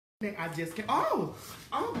I just can't. Oh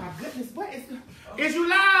my goodness, what is you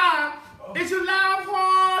live? Is you live,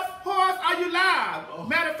 Horse, are you live?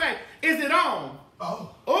 Matter of fact, is it on?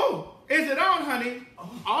 Is it on, honey?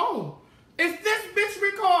 Is this bitch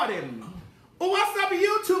recording? What's up,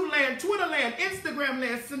 YouTube land, Twitter land, Instagram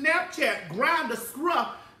land, Snapchat, Grindr,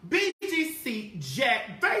 Scruff, BGC,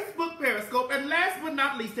 Jack, Facebook, Periscope, and last but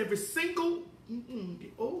not least, every single,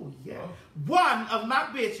 one of my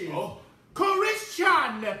bitches,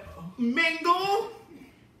 Christian, Mingle,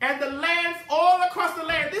 and the lands all across the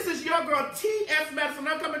land. This is your girl, T.S. Madison.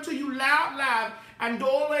 I'm coming to you loud, live, and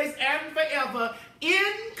always and forever,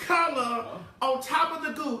 in color, on top of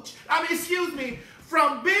the gooch. Excuse me,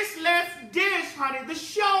 from Bish Let's Dish, honey, the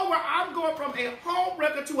show where I'm going from a home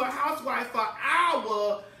wrecker to a housewife for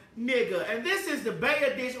our nigga. And this is the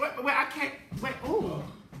BAE dish. Wait, I can't, wait, hold on.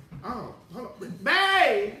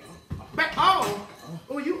 Babe,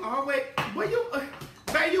 you always,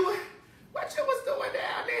 babe, what you was doing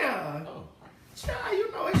down there? Child,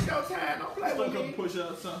 you know it's your time. Don't play with me. You was doing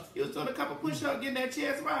a couple push-ups, son. You was doing a couple push-ups, getting that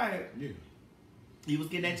chest right. Yeah. You was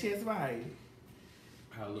getting that chest right.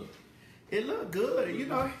 How it look? It looked good, you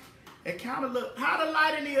know. It kind of look. How the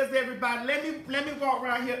lighting is, everybody? Let me walk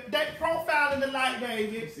around here. That profile in the light,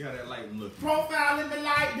 baby. See how that lighting look. Profile in the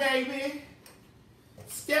light, baby.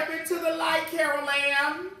 Step into the light, Carol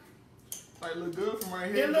Ann. Light look good from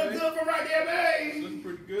right here. It look good from right there, baby. It's looking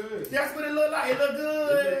pretty good. That's what it look like. It look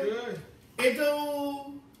good. It look good. It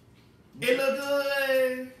do. It look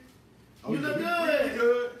good. You look good.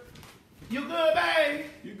 Good. You good, babe?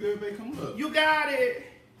 You good, babe? Come up. You got it.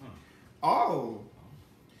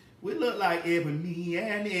 We look like Ebony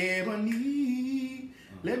and Ebony.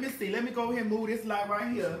 Let me see. Let me go ahead and move this light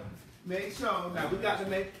right here. Make sure. Now we got to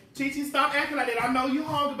make. Chi, stop acting like that. I know you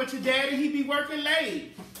hungry, but your daddy, he be working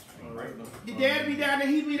late. All right. Your daddy be down there,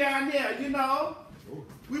 he be down there, you know.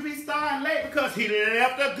 We be starting late because he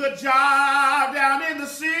left a good job down in the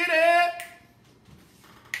city.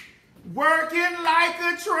 Working like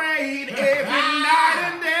a trade every night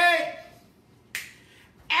and day.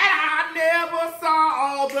 And I never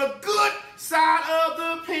saw the good side of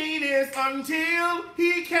the penis until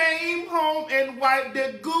he came home and wiped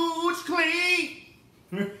the gooch clean.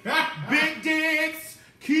 Big dicks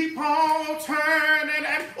keep on turning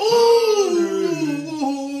and ooh,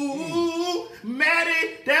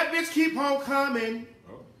 Maddie, that bitch keep on coming.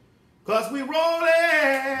 Cause we rolling,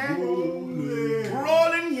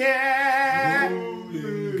 yeah.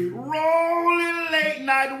 Rolling late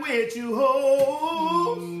night with you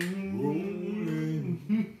hoes.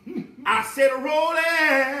 I said rolling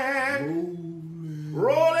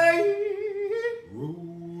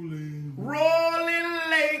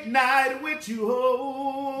late night with you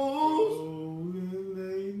hoes. Rolling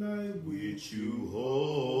late night with you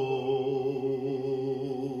hoes.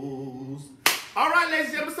 All right, ladies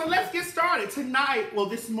and gentlemen, so let's get started. Tonight, well,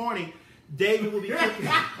 this morning, David will be cooking.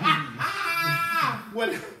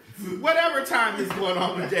 Whatever time is going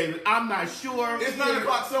on with David, I'm not sure. It's 9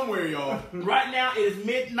 o'clock somewhere, y'all. Right now, it is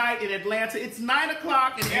midnight in Atlanta. It's 9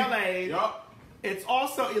 o'clock in LA. Yup. It's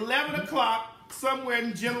also 11 o'clock somewhere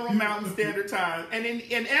in General Mountain Standard Time. And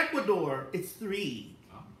in Ecuador, it's 3,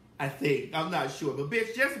 I think. I'm not sure. But,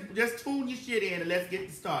 bitch, just tune your shit in and let's get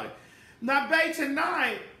started. Now, babe,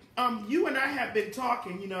 tonight, you and I have been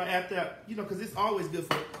talking, you know, after, you know, because it's always good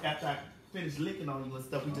for after I finish licking on you and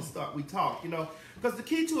stuff, we talk, you know. Because the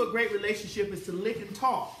key to a great relationship is to lick and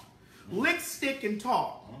talk. Lick, stick, and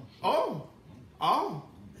talk.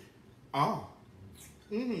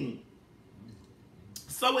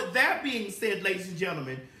 So with that being said, ladies and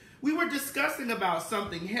gentlemen, we were discussing about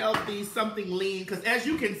something healthy, something lean, because as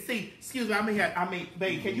you can see, excuse me,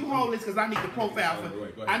 babe, can you hold this? Because I need the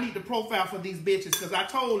profile for these bitches, because I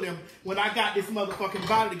told them when I got this motherfucking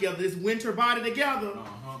body together, this winter body together,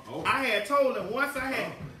 I had told them once I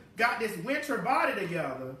had got this winter body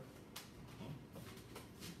together,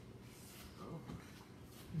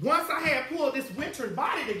 once I had pulled this winter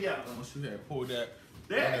body together. Once you had pulled that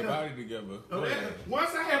body together.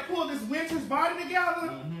 Once I had pulled this winter's body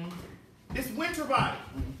together, this winter body,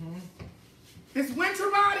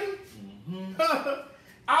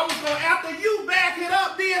 I was going, after you back it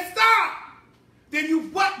up, then stop. Then you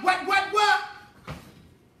what?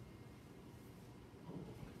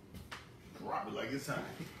 Drop it like it's hot.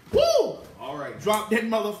 Woo! All right. Drop that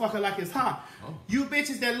motherfucker like it's hot. You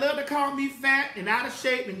bitches that love to call me fat and out of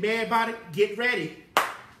shape and bad body, get ready.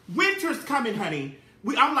 Winter's coming, honey.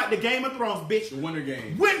 I'm like the Game of Thrones, bitch. The winter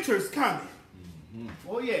game. Winter's coming.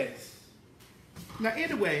 Oh, yes. Now,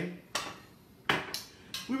 anyway,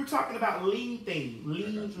 we were talking about lean things.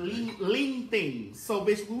 Lean things. So,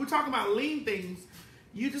 bitch, we were talking about lean things.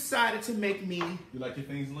 you decided to make me. You like your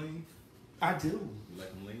things lean? I do. You like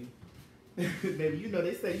them lean? Baby, you know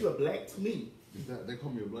they say you a black twink. They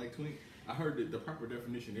call me a black twink? I heard that the proper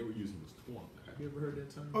definition they were using was twunk. Have you ever heard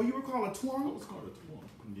that term? Oh, you were called a I twunk? was called a twunk.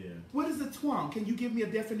 Yeah. What is a twunk? Can you give me a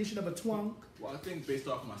definition of a twunk? Well, I think based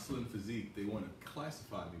off my slim physique, they want to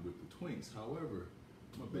classify me with the twinks. However,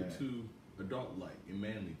 I'm a bit too adult-like and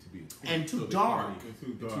manly to be a twink. And too dark.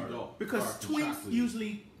 Too dark. Because dark twinks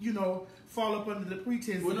usually, fall up under the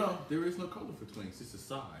pretense. Well, no, there is no color for twinks. It's a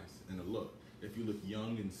size and a look. If you look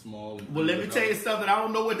young and small. And well, let me tell you something. I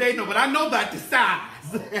don't know what they know, but I know about the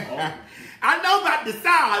size. I know about the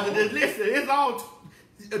size. And listen, it's all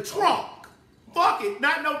a trunk. Fuck it.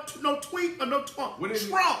 Not no twink or no twunk. What is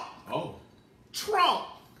trunk. It? Oh. Trunk.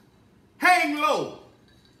 Hang low.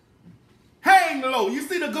 Hang low. You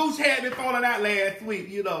see the goose had me falling out last week,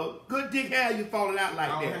 Good dick had you falling out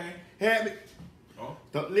like that. Had me. Oh.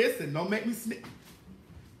 Listen, don't make me sniff.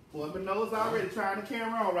 Boy, my nose already trying to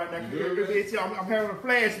camera on right now. I'm having a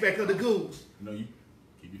flashback of the goose. No, you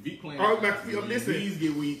keep your feet planted. Oh, my feet, listen. Your knees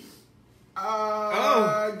get weak.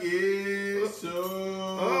 I get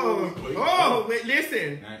so wait,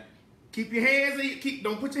 listen. Right. Keep your hands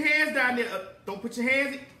don't put your hands down there. Don't put your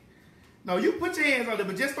hands No, you put your hands on there,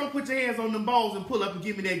 but just don't put your hands on them balls and pull up and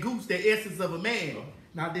give me that goose, that essence of a man.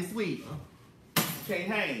 Not this week. Can't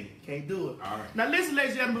hang. Can't do it. All right. Now listen,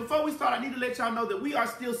 ladies and gentlemen, before we start, I need to let y'all know that we are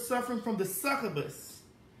still suffering from the succubus.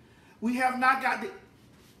 We have not got the...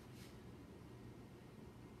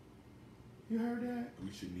 You heard that?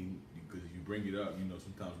 We shouldn't even, because you bring it up,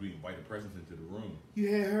 sometimes we invite a presence into the room.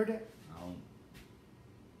 You had heard that? I don't...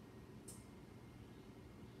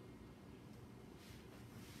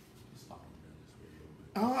 Just follow me down this way a little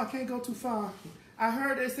bit. Oh, I can't go too far. I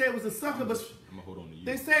heard they said it was a succubus. I'm going to hold on to you.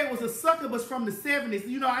 They say it was a succubus from the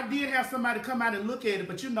 70s. I did have somebody come out and look at it,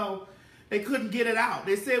 but they couldn't get it out.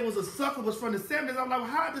 They said it was a succubus from the 70s. I'm like, well,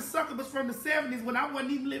 how the succubus from the 70s when I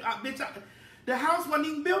wasn't even living? The house wasn't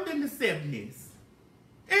even built in the 70s.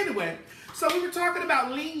 Anyway, so we were talking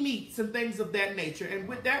about lean meats and things of that nature. And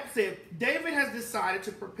with that said, David has decided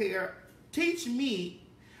to teach me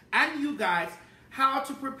and you guys how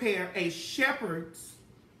to prepare a shepherd's.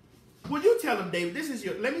 Well, you tell them, David,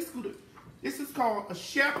 let me scoot it. This is called a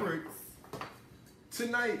shepherd's.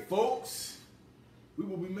 Tonight, folks, we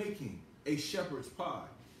will be making a shepherd's pie.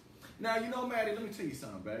 Now, Maddie, let me tell you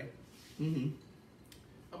something, babe. Mm-hmm.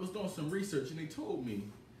 I was doing some research, and they told me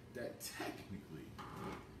that technically,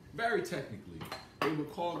 very technically, they would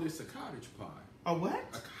call this a cottage pie. A what?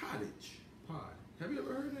 A cottage pie. Have you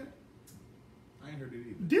ever heard that? I ain't heard it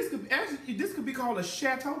either. This could be called a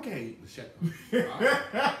chateau cake. The chateau.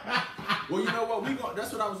 Well, you know what?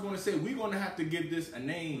 That's what I was going to say. We're going to have to give this a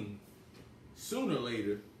name sooner or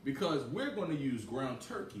later because we're going to use ground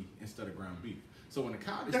turkey instead of ground beef. So in the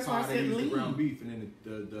cottage pie, they use the ground beef, and then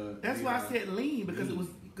the That's why I said lean because lean.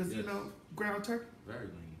 it was ground turkey. Very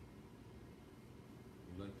lean.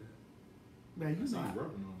 You like that?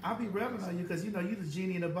 Man, I'll be rubbing on you because you the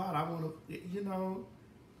genie in the bottle. I want to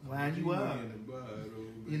line you up.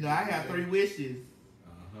 I have 3 wishes.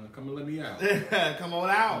 Come and let me out. Come on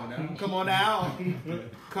out. Come on out.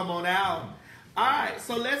 Come on out. All right,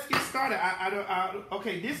 so let's get started.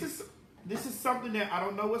 Okay, this is something that I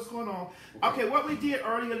don't know what's going on. Okay, what we did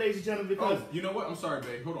earlier, ladies and gentlemen, because you know what? I'm sorry,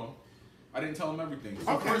 babe. Hold on. I didn't tell them everything.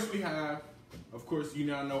 So first we have, of course, you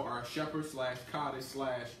now know our shepherd / cottage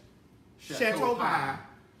 / chateau pie.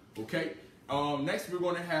 Okay. Next we're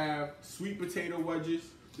going to have sweet potato wedges.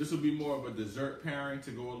 This will be more of a dessert pairing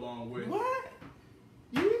to go along with. What?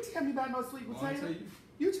 You didn't tell me about no sweet potato. I'll tell you.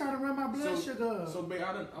 You trying to run my blood sugar. So, babe,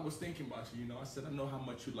 I was thinking about you. I said I know how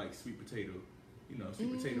much you like sweet potato.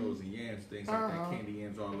 Sweet potatoes and yams, things like that, candy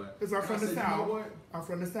yams, all that. Because I'm from the South. You know what? I'm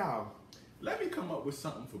from the South. Let me come up with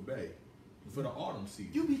something for babe for the autumn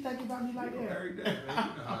season. You be thinking about me like that every day, man. You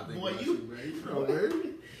know how I think about you, babe.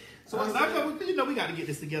 Baby. So I we got to get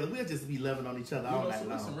this together. We'll just be loving on each other all night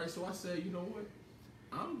long. Listen, right? So I said, you know what?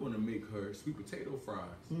 I'm going to make her sweet potato fries.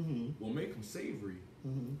 Mm-hmm. We'll make them savory,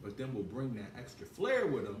 but then we'll bring that extra flair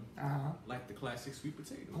with them, like the classic sweet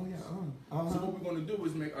potatoes. Oh, yeah. So what we're going to do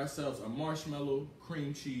is make ourselves a marshmallow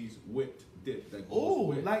cream cheese whipped dip that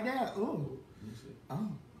goes with. Like that. Oh.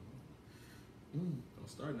 Don't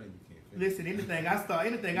start now. You can't finish. Listen, anything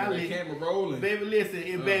I lick. Camera rolling. Baby,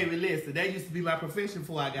 listen. Baby, listen. That used to be my profession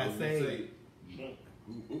before I got saved.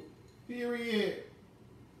 Period.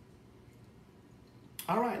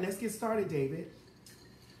 All right, let's get started, David.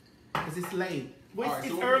 Because it's late.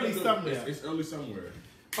 It's early somewhere. It's early somewhere.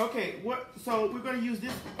 Okay, so we're gonna use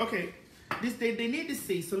this. Okay, they need to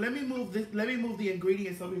see. So let me move the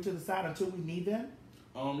ingredients over to the side until we need them.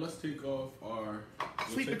 Let's take off our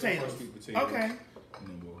sweet potatoes. Sweet potatoes. Okay.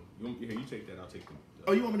 And then you take that. I'll take them.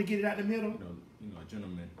 Oh, you want me to get it out the middle? You know, a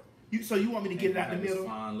gentleman. So you want me to get it out the middle?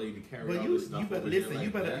 Fine lady carry but all you, this stuff you better over listen. like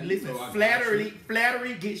You better that. listen. You know,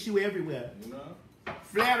 Flattery gets you everywhere. You know.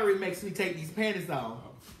 Flattery makes me take these panties off.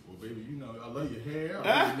 Well, baby, you know I love your hair, I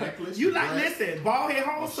love your necklace. You your like dress. listen, bald head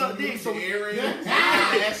home suck dick. So earrings,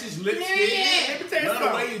 eyelashes, lipstick. Let me tell you Love the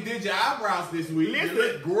something. way you did your eyebrows this week. Listen, you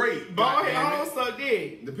look great. Bald head home suck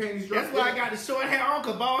dick. The panties. That's why I got the short hair on,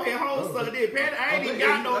 cause bald head home suck dick. I ain't even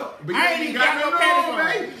got no. But I ain't even got no panties on.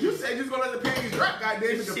 Baby. You said you was gonna let the panties drop, goddamn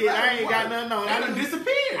it. Shit, I ain't got nothing on. I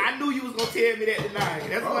disappeared. I knew you was gonna tell me that tonight.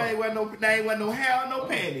 That's why ain't wasn't no hair or no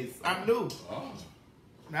panties. I knew.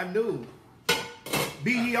 I knew.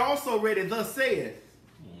 Be ye also ready, thus saith.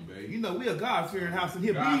 Come on, baby. You know we a God-fearing house in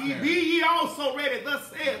here. God-fearing. Be ye also ready, thus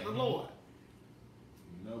saith the Lord.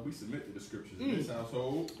 You know, we submit to the scriptures in this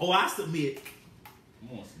household. Oh, I submit.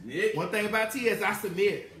 Come on, submit. One thing about TS, I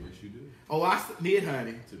submit. Yes, you do. Oh, I submit,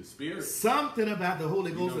 honey. To the Spirit. Something about the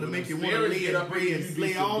Holy Ghost that'll make you want to lay and pray and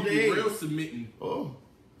slay all day. You be real submitting. Oh.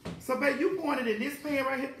 So, babe, you pointed in this pan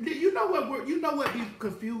right here. You know what be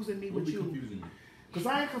confusing me with you? Confusing me? Because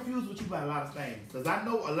I ain't confused with you about a lot of things. Because I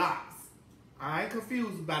know a lot. I ain't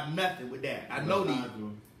confused about nothing with that. I know these.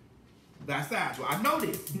 That's how I know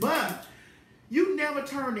this. But you never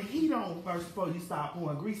turn the heat on first before you start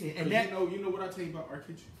pouring grease in. And that, you know what I tell you about our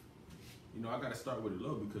kitchen? You know, I got to start with it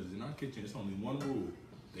low because in our kitchen, it's only one rule.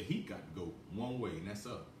 The heat got to go one way, and that's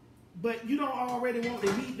up. But you don't already want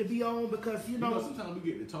the heat to be on because, you know sometimes we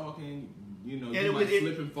get to talking, you know, and you might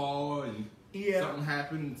slip and fall and something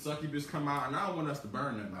happen, succubus come out, and I don't want us to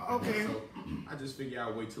burn nothing. Okay. So I just figure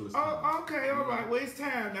I'll wait till it's time. Okay, all right. Well, it's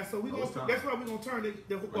time now. So that's why we're going to turn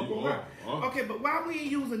the hook up around. Okay, but why we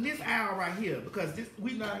ain't using this aisle right here? Because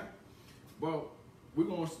we not... Well, we're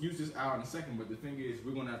going to use this aisle in a second, but the thing is,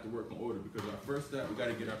 we're going to have to work in order because our first step, we got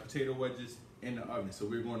to get our potato wedges in the oven. So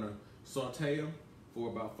we're going to saute them for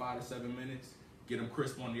about 5 to 7 minutes, get them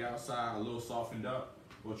crisp on the outside, a little softened up.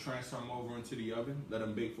 We'll transfer them over into the oven, let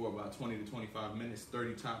them bake for about 20 to 25 minutes,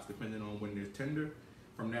 30 tops, depending on when they're tender.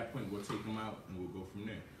 From that point, we'll take them out and we'll go from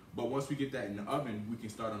there. But once we get that in the oven, we can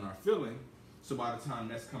start on our filling. So by the time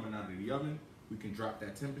that's coming out of the oven, we can drop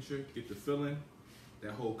that temperature, get the filling,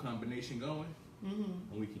 that whole combination going,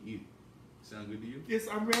 and we can eat it. Sound good to you? Yes,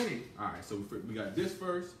 I'm ready. All right, so we got this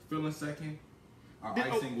first, filling second. Our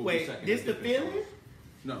icing will be second. This the filling? Sauce.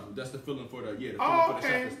 No, that's the filling for the filling for the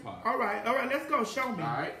shepherd's pie. All right, let's go. Show me. All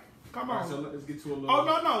right. Come on. Right, so let's get to a little.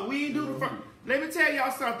 Oh, no, we ain't do the first. Let me tell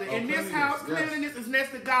y'all something. In this house, cleanliness is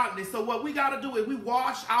next to godliness. So what we got to do is we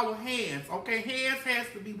wash our hands, okay? Hands has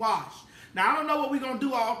to be washed. Now, I don't know what we're going to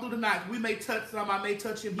do all through the night. We may touch some. I may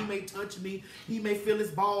touch him. He may touch me. He may feel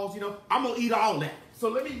his balls, you know. I'm going to eat all that.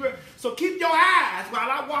 So so keep your eyes while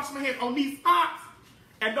I wash my hands on these pots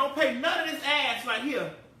and don't pay none of this ass right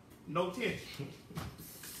here. No tension.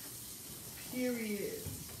 Period.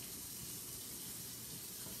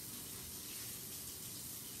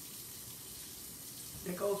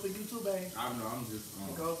 It goes for you too, babe. I don't know. I'm just.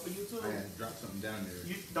 It goes for you too. I had to drop something down there.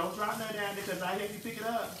 You don't drop nothing down there because I help you pick it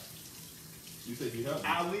up. You said you helped me.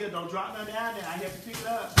 I will. Don't drop nothing down there. I help you pick it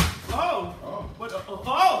up. Oh. What?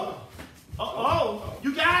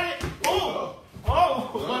 You got it.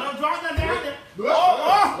 But don't drop nothing down there.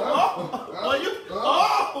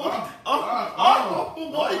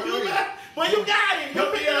 Boy, you got it. You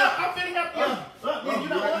pick it up. I'm finna help you. You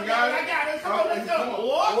know what? I got it. Come on, let's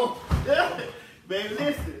go. Baby,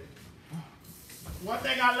 listen. One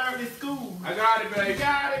thing I learned in school. I got it, baby. You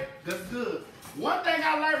got it? That's good. One thing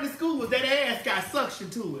I learned in school was that ass got suction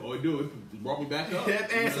to it. Oh, it do. It brought me back up.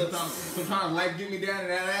 That ass sometimes life get me down to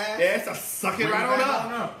that ass. Ass, I suck it right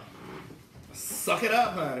on up. Suck it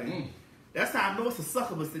up, honey. That's how I know it's a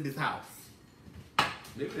succubus in this house.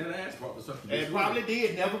 Maybe that ass brought the succubus. It probably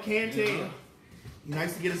did. Never can tell. You know, I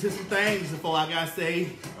used to get into some things before I got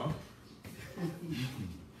saved. Oh.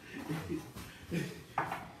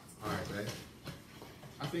 All right, babe.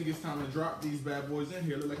 I think it's time to drop these bad boys in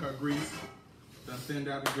here. Look like our grease done thinned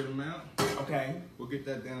out a good amount. Okay. We'll get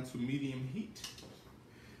that down to medium heat.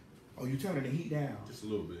 Oh, you turning the heat down? Just a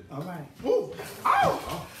little bit. All right. Ooh.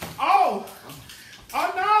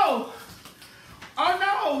 Oh no! Oh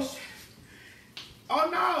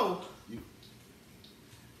no!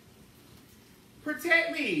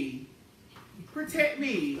 Protect me!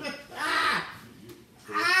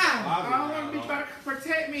 I don't want to be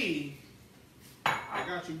protect me. I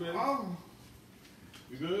got you, baby. Oh.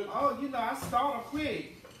 You good? Oh, you know, I startle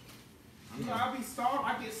quick. You know, I get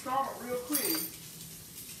startled real quick.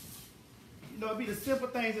 You know, it be the simple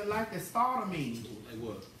things in life that startle me. Like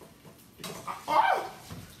what?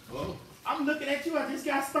 Oh. I'm looking at you. I just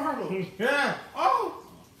got startled. Yeah. Oh.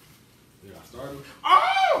 Yeah, I started.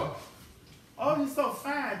 Oh. Oh, you're so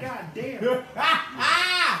fine. God damn.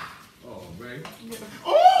 Oh, man.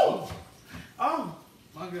 Oh. Oh.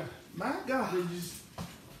 My God. My God.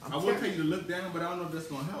 I would tell you to look down, but I don't know if that's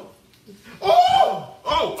going to help. Oh.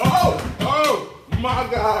 Oh, my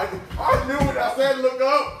God. I knew it. I said look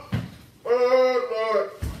up. Oh,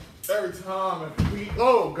 Lord. Every time.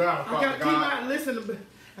 Oh, God. I got to keep my, listen,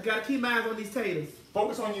 I got to keep my eyes on these taters.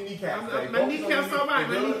 Focus on your kneecaps. My kneecaps are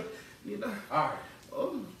right. You know. All right.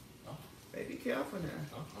 Oh. Be careful now.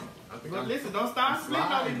 Well, listen, don't start sleeping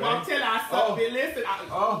on me, boy. Tell I suck it. Listen,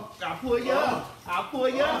 I'll pull you up. I'll pull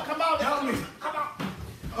you up. Come on, help me. Come on.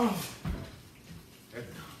 Oh. There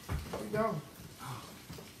we go.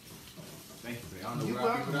 Thank you, man. I don't know what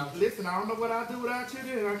I'd do without you. Listen, I don't know what I'd do without you.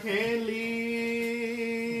 Then I can't live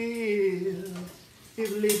if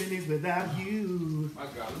living is without you. My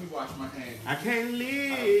God, let me wash my hands. I can't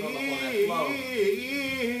live.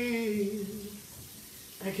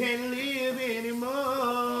 I can't live anymore.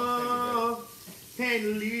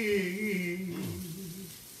 Can't live.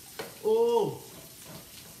 Oh.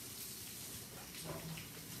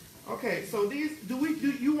 Okay, so these, do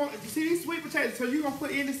you want, see these sweet potatoes? So you gonna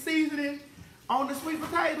put any seasoning on the sweet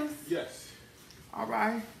potatoes? Yes. All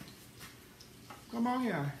right. Come on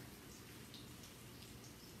here.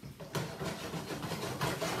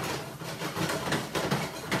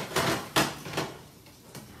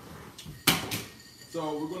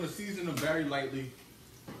 So we're going to season them very lightly.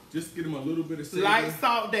 Just get them a little bit of savour. Light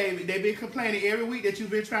salt, David. They've been complaining every week that you've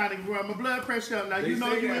been trying to run my blood pressure up. Now you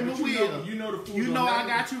know you in the wheel. You know the food. You know I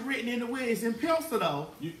got you written in the wheel. It's in pencil though.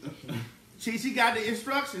 She got the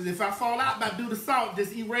instructions. If I fall out, I do the salt.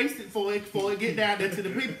 Just erase it before it get down there to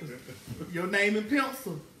the people. Your name in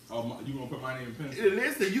pencil. Oh, you gonna put my name in pencil?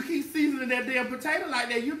 Listen, you keep seasoning that damn potato like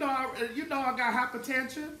that. You know I got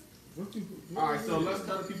hypertension. All right, so let's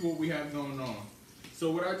tell the people what we have going on. So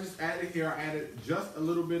what I just added here, I added just a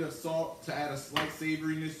little bit of salt to add a slight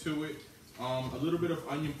savoriness to it. A little bit of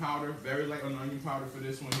onion powder, very light on onion powder for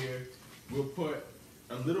this one here. We'll put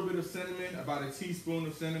a little bit of cinnamon, about a teaspoon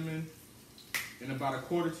of cinnamon, and about a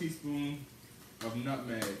quarter teaspoon of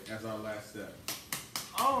nutmeg as our last step.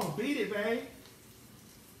 Oh, beat it, babe.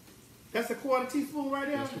 That's a quarter teaspoon right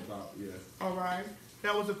there? Just about, yeah. All right.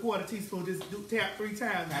 That was a quarter teaspoon. Just tap 3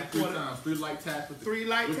 times. Tap 3 times. 3 light taps. With 3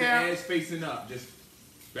 light taps. With the edge facing up. Just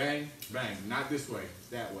bang, bang. Not this way.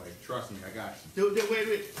 That way. Trust me, I got you.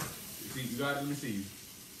 Wait. See, you got it. Let me see you.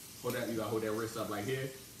 Hold that. You got to hold that wrist up like here.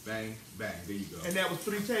 Bang, bang. There you go. And that was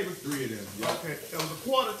 3 tables? 3 of them. Yep. Okay. That was a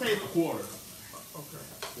quarter table. A quarter. Okay.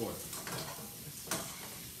 Quarter.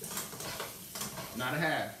 Not a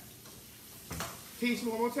half. Teach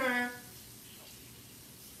me one more time.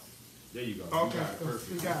 There you go. Okay. You got it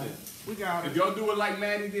perfect. We got it. If y'all do it like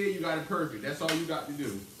Maddie did, you got it perfect. That's all you got to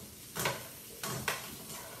do.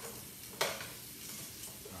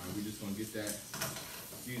 Alright, we're just going to get that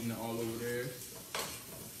seasoning all over there.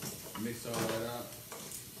 Mix all that up.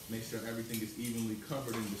 Make sure everything is evenly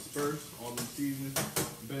covered and dispersed. All the seasonings.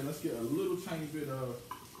 Ben, let's get a little tiny bit of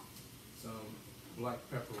some black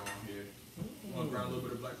pepper on here. You want to grind a little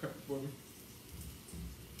bit of black pepper for me?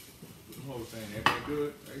 What was saying? Everything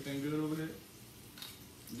good? Everything good over there?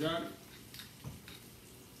 You got it?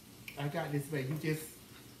 I got this, babe. You just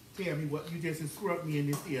tell me what you just instruct me in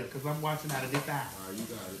this ear, because I'm watching out of this eye. All right, you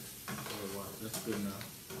got it. That's good enough.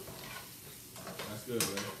 That's good,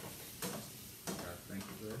 babe. Okay, thank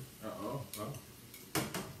you, sir. Uh-oh. Oh.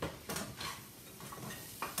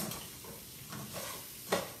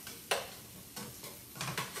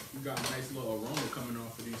 You got a nice little aroma coming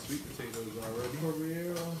off of these sweet potatoes already. For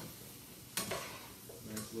real.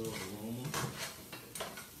 Nice little aroma.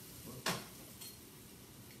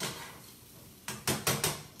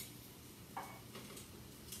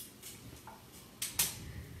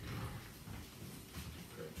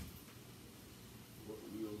 Okay. What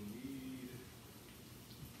we'll need.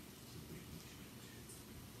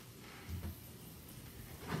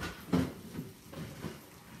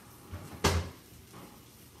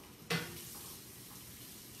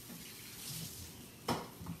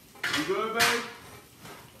 You good, babe?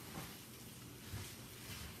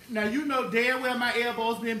 Now you know damn well my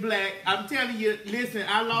elbows been black. I'm telling you, listen,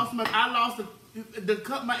 my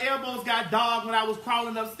elbows got dog when I was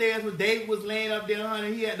crawling upstairs when David was laying up there,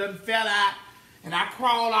 honey. He had done fell out, and I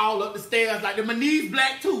crawled all up the stairs like that. My knees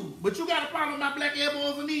black too. But you got a problem with my black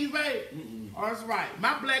elbows and knees, babe? Oh, that's right.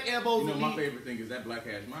 My black elbows. You know, and my knees. favorite thing is that black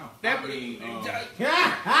ass mouth. That I mean,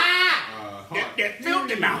 that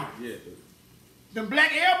filthy mouth. yeah. Them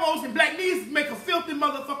black elbows and black knees make a filthy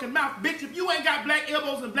motherfucking mouth. Bitch, if you ain't got black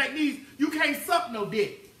elbows and black knees, you can't suck no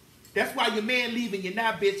dick. That's why your man leaving you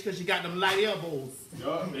now, bitch, because you got them light elbows.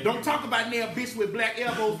 Don't talk about now, bitch, with black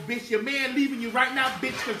elbows, bitch. Your man leaving you right now,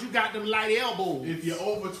 bitch, because you got them light elbows. If you're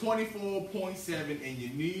over 24.7 and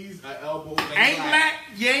your knees or elbows ain't black,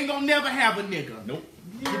 you ain't gonna never have a nigga. Nope.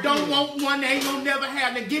 You don't want one, they ain't gonna never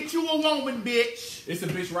have. Now get you a woman, bitch. It's a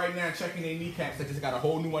bitch right now checking their kneecaps that just got a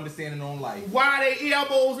whole new understanding on life. Why their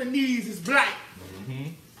elbows and knees is black.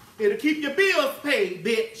 It'll keep your bills paid,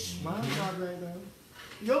 bitch. Mine's not right now.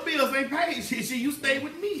 Your bills ain't paid, shit. You stay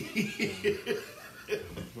with me.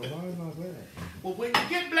 But mine's not bad. Well, when you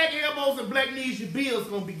get black elbows and black knees, your bills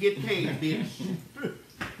gonna be getting paid, bitch.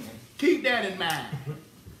 Keep that in mind.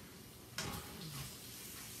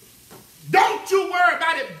 Don't you worry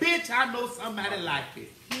about it, bitch. I know somebody like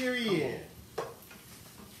it. Period.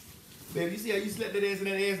 Baby, you see how you slept that ass and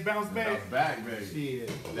that ass bounce back? Bounce back, baby.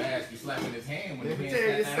 Shit. That ass be slapping his hand when Let he me can't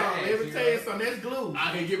tell you slap something. that Let me ass, tell you something. That's glue.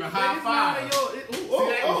 I can give a high five. Two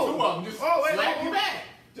of them. Just slap you back.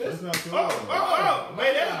 That's not true.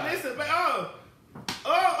 Wait, listen, man.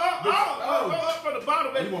 From the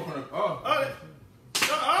bottom, baby. You want from the,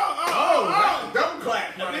 Double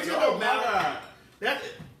clap. Bitch, it don't matter.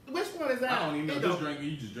 Which one is that? I don't even know. Just drink it.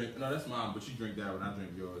 You just drink. No, that's mine. But you drink that one. I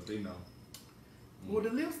drink yours. They know. Well, the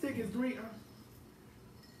lipstick is green.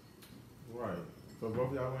 Right. So both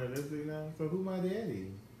of y'all wearing lipstick now? So who my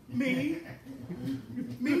daddy? Me.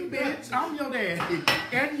 Me, bitch. I'm your daddy.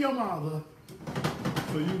 And your mother.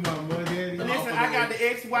 So you my mother daddy? Listen, I got the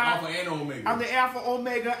XY. Alpha and Omega. I'm the Alpha,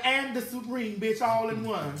 Omega, and the Supreme, bitch, all in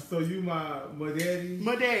one. So you my daddy?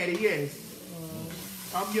 My daddy, yes.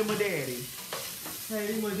 I'm your my daddy.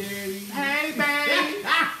 Hey, my daddy. Hey, baby.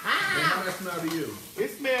 How that smell to you? It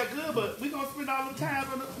smells good, but we gonna spend all this time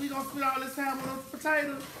on the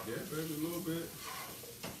potatoes. Yeah, baby, a little bit.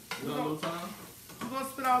 You got a little time? We gonna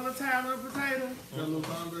spend all the time on the potatoes. You got a little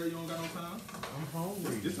time, baby? You don't got no time? I'm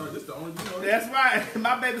hungry. This the only, you know. That's right.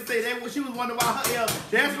 My baby said that she was wondering why her else.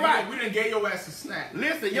 That's right. We didn't get your ass a snack.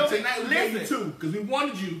 Listen, tonight we gave you two, because we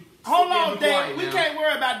wanted you. Hold on, Dad. We can't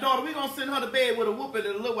worry about daughter. We gonna send her to bed with a whooping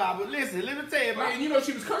in a little while. But listen, let me tell you. And you know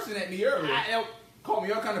she was cursing at me earlier. Called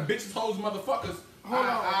me all kind of bitches, hoes, motherfuckers. Hold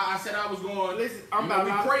on. I said I was going. Listen, I'm about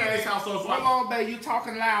we pray in this household. Hold on, baby. You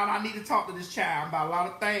talking loud. I need to talk to this child about a lot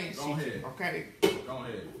of things. Go ahead. Okay. Go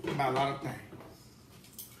ahead. About a lot of things.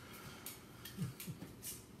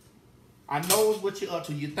 I know what you're up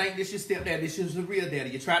to. You think this your stepdad. This is the real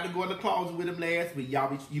daddy. You tried to go in the closet with him last week.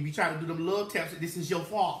 You be trying to do them love taps. This is your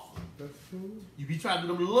fault. That's true. You be trying to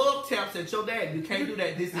do them love taps at your dad. You can't do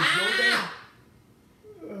that. This is your dad.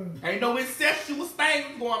 Ain't no incestuous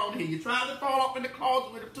thing going on here. You tried to throw up in the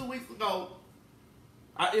closet with him 2 weeks ago.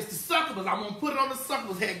 It's the succubus. I'm gonna put it on the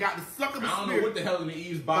succubus head. Got the succubus spirit. I don't know what the hell in the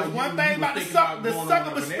Eve's body. One thing about the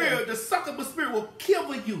succubus spirit, the succubus spirit will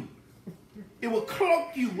kill you. It will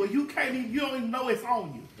cloak you where you can't even, you don't even know it's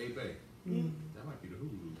on you. Hey, babe. That might be the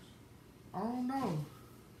Hulu's. I don't know.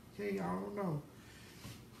 Hey, I don't know.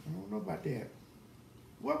 I don't know about that.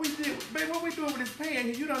 What we did, babe, what we doing with this pan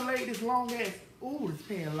here? You done laid this long ass, ooh, this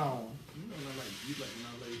pan long. You know, you like when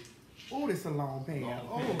I lay. Oh, this a long pan.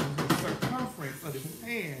 Long pan. The circumference of this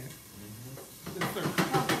pan. The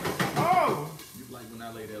circumference. Oh. You like when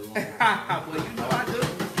I lay that long pan. Well, you know I do.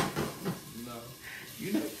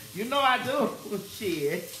 You know I do.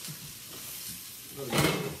 Shit. All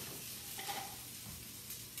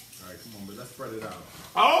right, come on, but let's spread it out.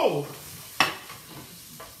 Oh.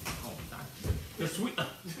 Oh, the sweet.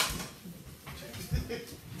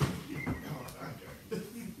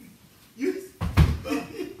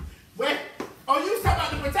 Wait. Oh, you talking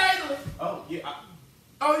about the potatoes? Oh, yeah.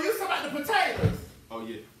 Oh, you talking about the potatoes? Oh,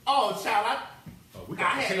 yeah. Oh, child, we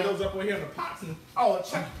got potatoes up over here in the pots. Oh,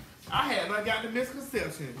 child, I got the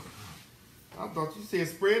misconception. I thought you said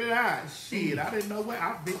spread it out. Shit, I didn't know what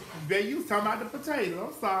you was talking about the potato.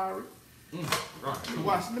 I'm sorry.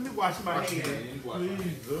 Right. Let me wash my hands.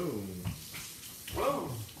 Please do.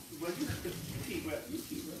 Oh, well, you keep up.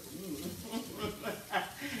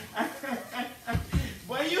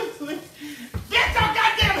 Boy, get your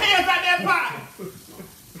goddamn hands out that pot.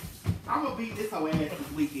 I'm gonna beat this whole ass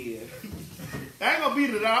this weekend. I ain't gonna beat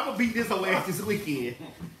it out. I'm gonna beat this whole ass this weekend.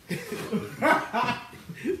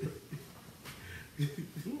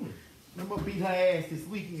 I'm gonna beat her ass this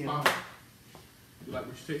weekend. Mom, you like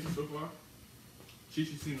what you tasted so far? She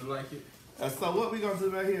seem to like it. So what we gonna do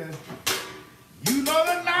right here? You know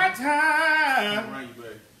the nighttime. All right, you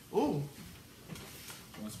babe. Ooh.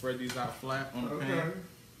 I'm gonna spread these out flat on the pan.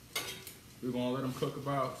 We're gonna let them cook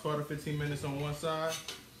about 12 to 15 minutes on one side.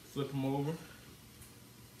 Flip them over.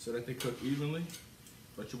 so that they cook evenly,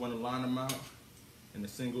 but you want to line them out in a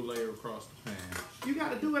single layer across the pan. You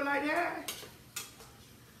got to do it like that?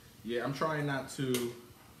 Yeah, I'm trying not to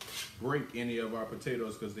break any of our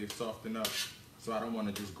potatoes because they've softened up, so I don't want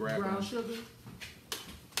to just grab brown them. Sugar.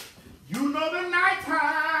 You know the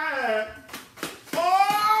nighttime.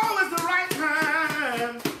 Oh, it's the right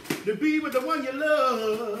time to be with the one you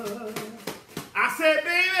love. I said,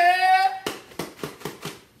 baby,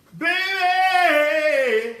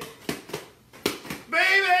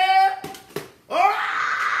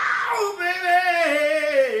 oh, baby,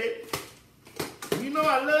 you know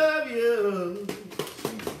I love you.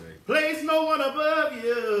 Place no one above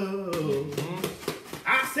you.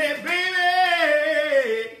 I said, baby.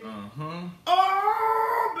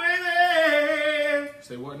 Oh, baby.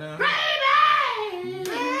 Say what now? Baby.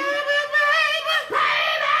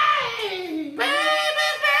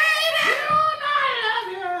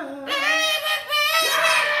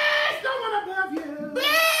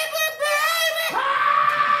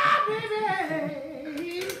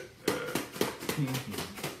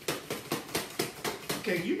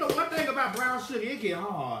 You know one thing about brown sugar, it get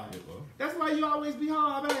hard. That's why you always be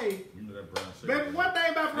hard, babe. You know that brown sugar. Baby, one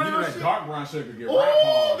thing about brown sugar. sugar. That dark brown sugar get Oh, rock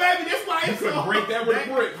hard. baby, that's why it's you so couldn't break that with a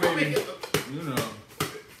brick, baby. You know.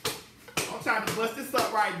 I'm trying to bust this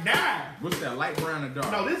up right now. What's that, light brown or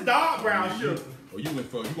dark? No, this dark brown sugar. Oh, you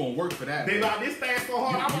gonna work for that. Baby, this thing so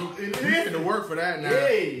hard. You gonna work for that now.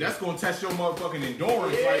 Yeah. That's gonna test your motherfucking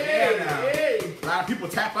endurance right there now. Yeah. A lot of people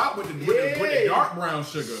tap out with the dark brown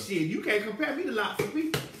sugar. Shit, you can't compare me to lots of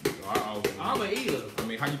people. I'm an eater. I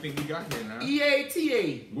mean, how you think we got here now?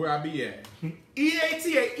 EATA. Where I be at?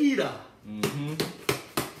 EATA, eater. Mm-hmm.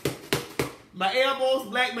 My elbows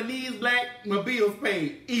black, my knees black, my bills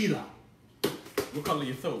paid, eater. What color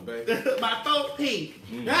your throat, babe? My throat pink.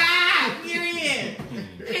 Ah, get in.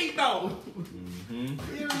 Pink though. Mm-hmm.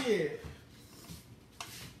 Get in.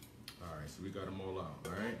 All right, so we got them all out,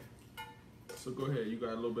 all right? So go ahead. You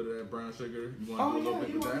got a little bit of that brown sugar. You want to do a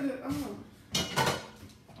little bit of that?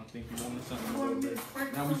 I think you wanted something a little bit.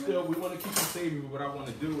 Now we want to keep it savory. But what I want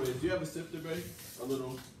to do is, do you have a sifter, babe? A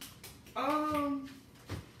little.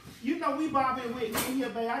 You know we bobbing with me here,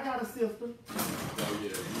 babe. I got a sifter. Oh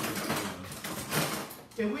yeah.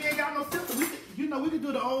 And we ain't got no sifter. We could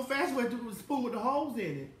do the old-fashioned way, do a spoon with the holes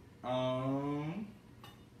in it.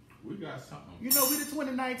 We got something. You know we the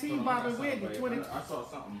 2019 bobbing with me. I saw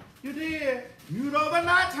something. You did. You know the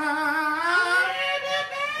night time.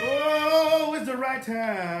 Oh, it's the right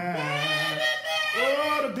time.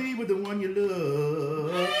 Oh, to be with the one you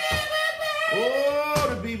love. Oh,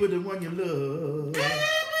 to be with the one you love.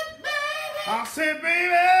 I said,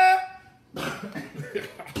 baby.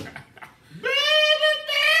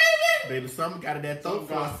 Baby, something got in that throat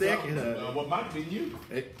for a second. What might be you?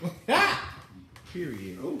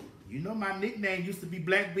 Period. Ooh. You know my nickname used to be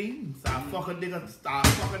Black Beans. I fuck a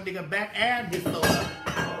nigga back and his throat up.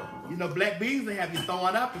 You know black beans they have you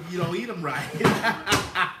throwing up if you don't eat them right.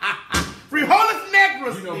 Frijoles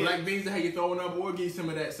negros. You know black beans that have you throwing up, or give you some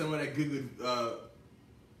of that good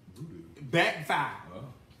backfire.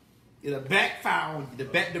 It'll backfire on you.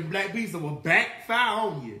 The black beans will backfire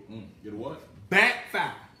on you. Get what?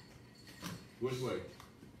 Backfire. Which way?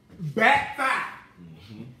 Backfire.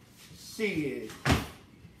 Shit.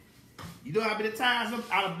 You know how many times I'm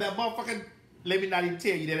out of that motherfucking. Let me not even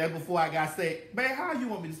tell you that. That's before I got sick. Man, how you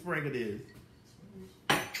want me to sprinkle this?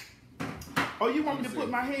 Oh, you want me to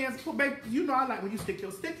put my hands? Baby, you know I like when you stick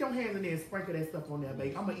your hands in there and sprinkle that stuff on there,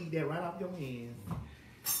 baby. I'm gonna eat that right off your hands.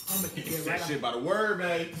 I'm gonna eat that right off. Shit by the word,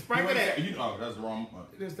 man. Sprinkle that. That's wrong.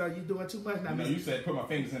 You doing too much now. No, you said put my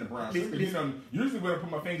fingers in the brown sugar. You know, usually when I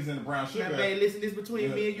put my fingers in the brown sugar. Now, babe, listen, this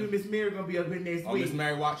between me and you. Miss Mary gonna be up here next week. Miss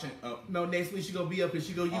Mary watching? No, next week she gonna be up and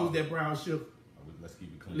she gonna use that brown sugar. Let's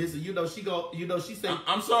keep it clean. Listen, she say.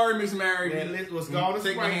 I'm sorry, Miss Mary. Man, let's go on and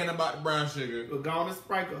take sprinkle. my hand about the brown sugar. We'll go on and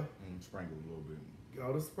sprinkle. Sprinkle a little bit. Go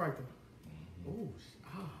on and sprinkle.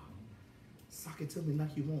 Suck it to me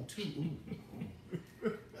like you want to.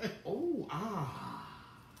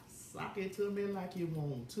 Suck it to me like you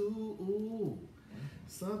want to. Ooh.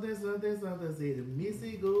 Something, say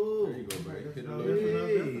Missy go. There you go, baby. Hit a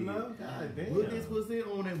God damn. Put this pussy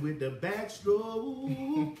on it with the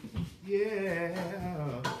backstroke. Yeah.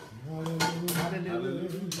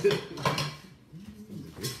 Hallelujah.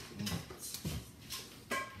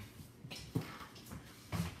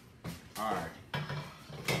 All right.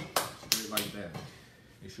 Straight like that.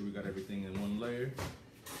 Make sure we got everything in one layer.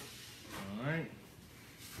 All right.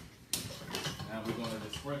 Now we're going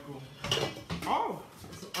to sprinkle. Oh.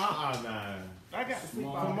 Nah. I got some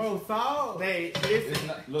more salt. Hey,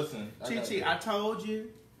 Listen. Chi, I told you.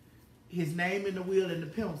 his name in the wheel and the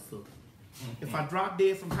pencil. If I drop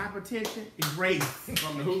dead from hypertension, erase.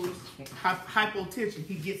 From the who's? Hypotension,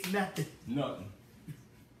 he gets nothing. Nothing.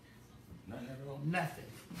 Nothing at all? Nothing.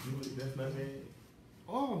 That's nutmeg.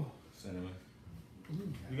 Oh. Cinnamon.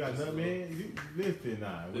 You got nutmeg? Listen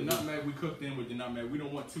now. The nutmeg we cooked in with the nutmeg. We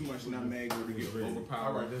don't want too much nutmeg or to get overpowered.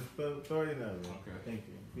 All right, just throw it in there. Okay. Thank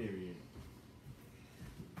you. Period.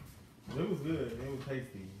 It was good. It was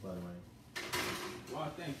tasty, by the way.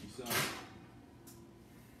 Well, thank you, son.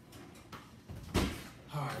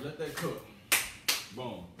 All right, let that cook.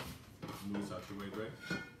 Boom. Move this out your way, Greg.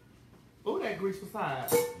 Oh, that grease was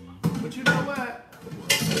hot. But you know what?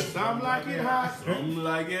 Some like it hot. Some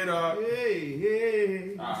like it hot. Hey,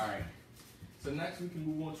 hey. All right. So next we can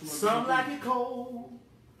move on to some like it cold.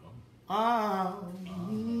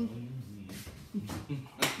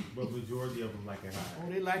 But majority of them like it hot. Oh,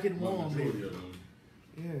 they like it warm, baby. Majority of them.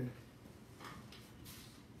 Yeah. A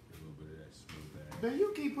little bit of that smooth ass. Man, you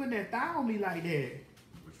keep putting that thigh on me like that.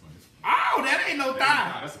 Which one is? Oh, that ain't no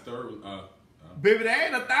thigh. That's the third. Baby, that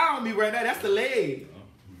ain't a thigh on me right now. That's the leg.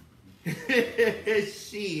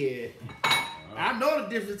 Shit. I know the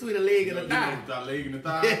difference between a leg and a thigh. The leg and the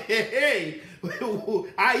thigh. Hey,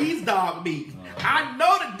 I eat dog meat. I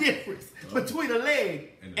know the difference between a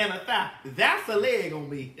leg and a thigh. That's a leg on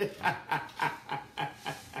me.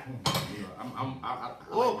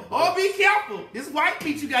 Oh, be careful. This white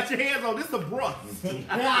meat you got your hands on, this is a brush. You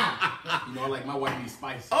know, I like my white meat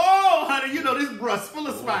spicy. Oh, honey, you know this brush full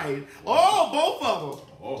of spice. Oh, both of them.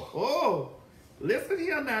 Oh. Listen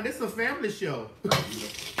here now, this is a family show.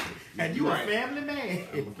 And you right. A family man.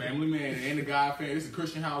 I'm a family man and a God fan. It's a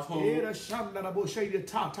Christian household. Yeah, the shanda bo shay the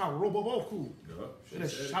ta roboboku. The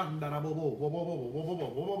shanda bo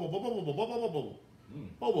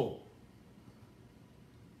bo.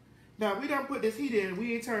 Now we don't put this heat in.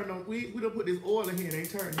 We ain't turned on. We don't put this oil in here. They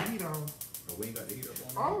turn the heat on. Oh, we ain't got the heat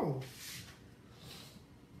up on. Oh,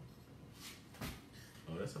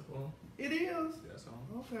 Oh, that's up on. it is. That's on.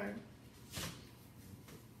 Okay.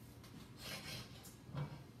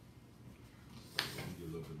 Get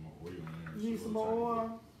a little bit more oil in there. You need some more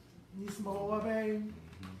oil? You need some more oil, babe?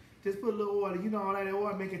 Just put a little oil. You know all that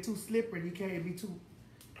oil make it too slippery. You can't be too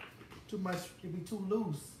much. It be too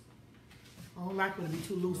loose. I don't like when it be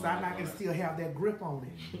too loose. I like it to still have that grip on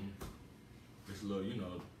it. Just a little, you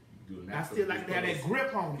know, do a I natural. still like to have that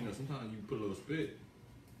grip on You know, it. sometimes you put a little spit.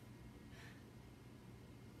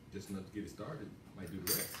 Just enough to get it started. Might do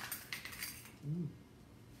the rest.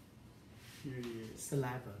 Period.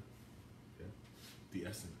 Saliva. Yeah. The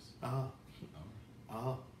essence. Oh.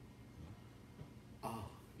 Yeah.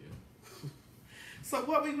 So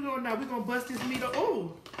what we doing now? We gonna bust this meat up.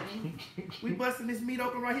 Oh, we busting this meat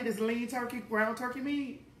open right here. This lean turkey, ground turkey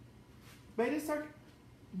meat. Baby, this turkey.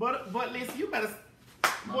 But listen, you better.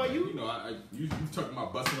 Boy, you know, you talking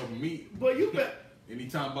about busting open meat. Boy, you better.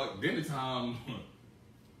 Anytime about dinner time.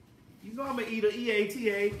 You know I'm gonna eat a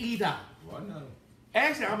EATA, eater. Why not?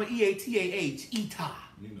 Actually, I'm an EATAH, eater.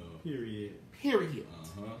 You know. Period. Period.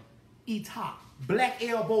 Eater. Black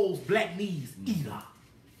elbows, black knees, eater.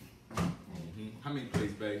 How many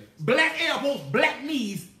plates, babe? Black elbows, black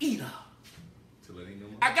knees, eater. Till it ain't no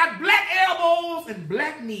more. I got black elbows and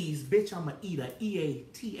black knees. Bitch, I'm a eater.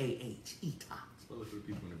 EATAH, eater. Spell it for the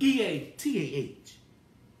people in the back. EATAH,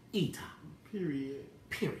 eater. Period.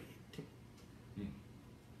 Period.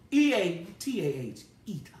 EATAH,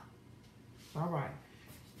 eater. All right.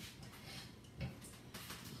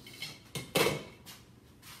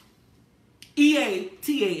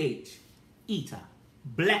 EATAH, eater.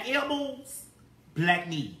 Black elbows, black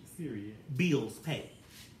knees. Period. Bills paid.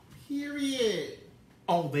 Period.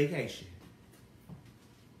 On vacation.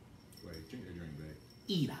 Wait, drink your drink, babe.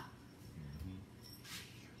 Eater.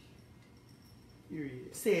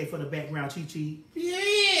 Period. Say it for the background, Chi Chi.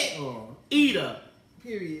 Period. Eater.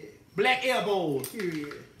 Period. Black elbows.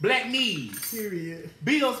 Period. Black knees. Period.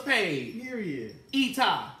 Bills paid. Period.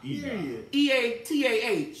 Eater. Period.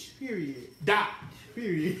 EATAH. Period. Dot.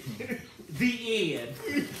 Period. The end.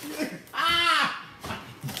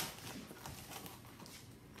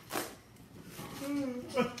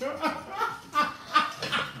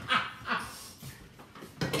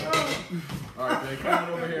 All right, babe. Come on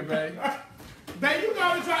over here, babe. Babe, you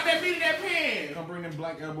gotta drop that meat in that pan. Come bring them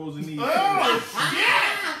black elbows and knees. Oh,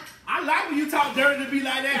 yeah. I like when you talk dirty to me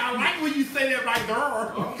like that. I like when you say that right there.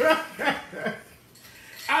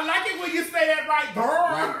 I like it when you say that right there.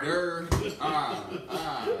 Right there.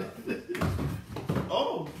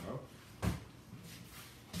 Oh.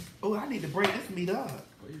 Oh, I need to break this meat up.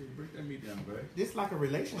 Oh, yeah, break that meat down, babe. This like a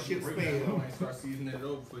relationship Break that spell. down and start seasoning it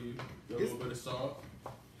over for you. Get a little bit of salt.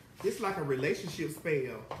 This like a relationship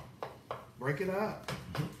spell. Break it up.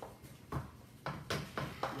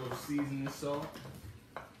 Little seasoning salt.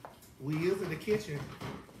 We is in the kitchen.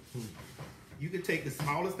 You can take the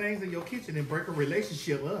smallest things in your kitchen and break a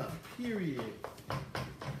relationship up. Period.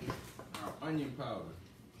 Our onion powder.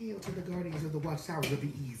 Hail to the guardians of the watchtowers of the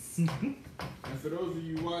east. And for those of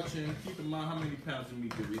you watching, keep in mind how many pounds of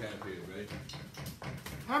meat that we have here, babe.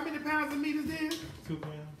 How many pounds of meat is this? 2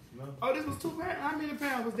 pounds? No. Oh, this was 2 pounds? How many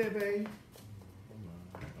pounds was that, babe?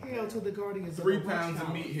 Hail to the guardians of 3 the pounds of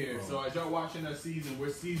watchtowers meat here. So as y'all watching that season, we're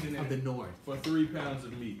seasoning of the north. for 3 pounds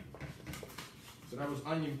of meat. So that was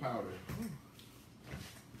onion powder.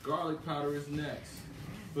 Garlic powder is next.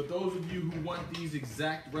 For those of you who want these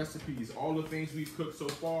exact recipes, all the things we've cooked so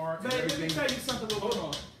far, and Babe, let everything. me tell you something. Hold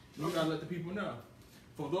on. We gotta let the people know.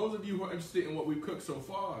 For those of you who are interested in what we've cooked so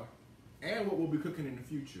far and what we'll be cooking in the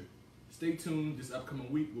future, stay tuned. This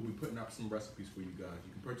upcoming week, we'll be putting out some recipes for you guys.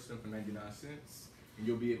 You can purchase them for 99 cents, and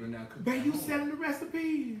you'll be able to now cook. Babe, you at home. selling the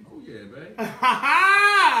recipe? Oh yeah, babe.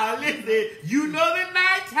 Listen, you know the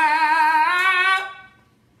nighttime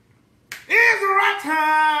is the right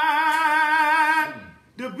time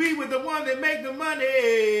to be with the one that make the money.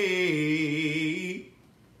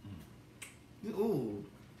 Ooh,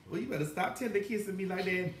 well, you better stop tender kissing me like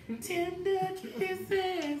that. Tender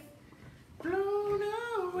kisses blown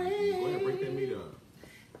away. Go ahead and break that meat up.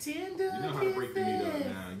 Tender You know how to break the meat up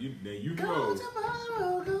now. You Go know.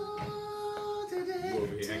 tomorrow, go today. You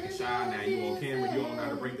over here acting shy now. You on camera. You don't know how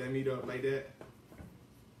to break that meat up like that.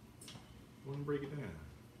 Want to break it down?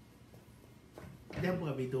 That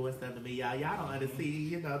boy be doing stuff to me, y'all. Y'all don't understand.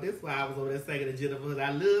 You know, this is why I was over there singing to Jennifer.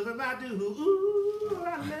 I love him, I do. Ooh,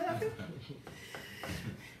 I love him.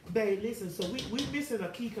 Babe, listen, so we missing a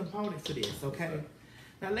key component to this, okay?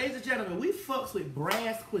 Now, ladies and gentlemen, we fucks with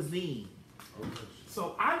brass cuisine. Okay.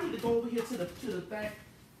 So I need to go over here to the thing.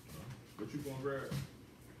 What you gonna grab?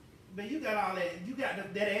 Man, you got all that. You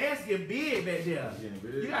got that ass getting big back there. Yeah,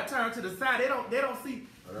 big. You got to turn to the side. They don't see.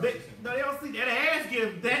 They don't see that ass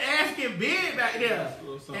get big back there.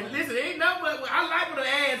 And listen, ain't nothing but I like when the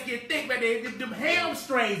ass get thick back there. Them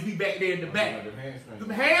hamstrings be back there in the back. Them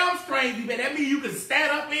hamstrings be back. That means you can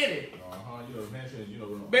stand up in it. You know, hamstrings. You know.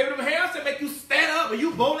 Baby, them hamstrings make you stand up. Are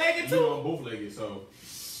you bow legged too? You know, I'm both legged, so.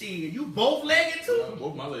 Shit, you both legged too? Yeah,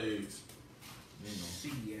 both my legs. You know.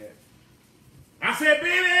 Shit. I said,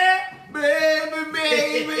 baby.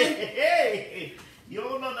 Hey. You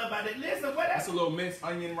don't know nothing about it. Listen, what That's a little minced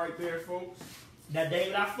onion right there, folks. Now,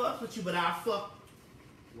 David, I fuck with you, but I fuck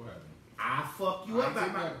you up.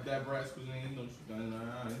 That brass cuisine. I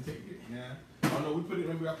didn't take it. Nah. Oh no,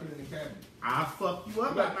 maybe I put it in the cabinet. I fuck you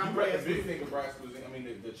up about my brass big cuisine. thing of brass cuisine. I mean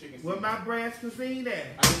the chicken. Where my brass cuisine at?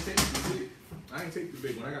 I didn't take the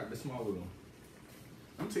big one. I got the smaller one.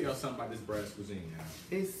 Let me tell y'all something about this brass cuisine now.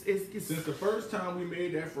 It's Since the first time we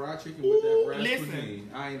made that fried chicken with that brass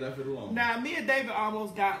cuisine, I ain't left it alone. Now, me and David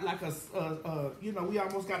almost got like we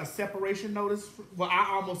almost got a separation notice. Well, I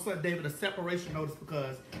almost sent David a separation notice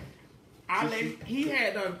because he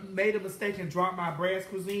had made a mistake and dropped my brass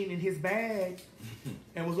cuisine in his bag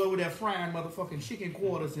and was over there frying motherfucking chicken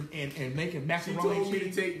quarters and making macaroni She told me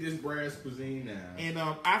cheese. to take this brass cuisine now. And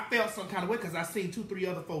I felt some kind of way because I seen 2-3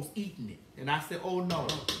 other folks eating it. And I said, oh no.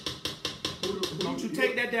 Don't you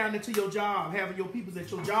take that down into your job, having your peoples at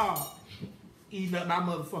your job eating up my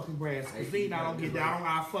motherfucking brass cuisine. I don't get down,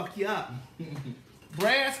 I'll fuck you up.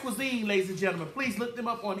 Brass cuisine, ladies and gentlemen. Please look them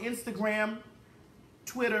up on Instagram,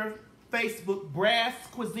 Twitter, Facebook, Brass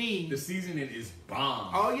Cuisine. The seasoning is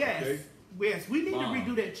bomb. Oh, yes. Okay? Yes, we need to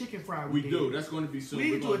redo that chicken fry. We do. That's going to be soon.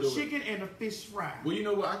 We need to do a chicken and a fish fry. Well, you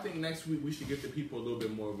know what? I think next week we should give the people a little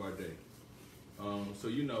bit more of our day. So,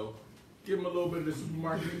 you know, give them a little bit of the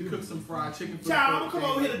supermarket. Cook some fried chicken. Child, come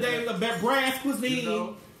over here today with a Brass Cuisine. You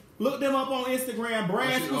know? Look them up on Instagram,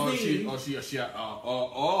 Brass Cuisine. So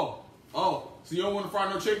you don't want to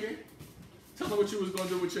fry no chicken? Tell me what you was going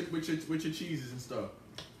to do with your cheeses and stuff.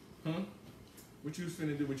 Huh? What you was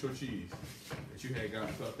finna do with your cheese that you had got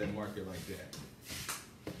up that market like that?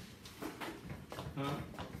 Huh?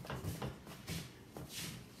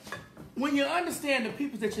 When you understand the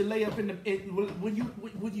people that you lay up in the when you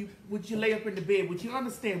lay up in the bed, would you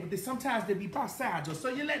understand? But sometimes they be beside you, so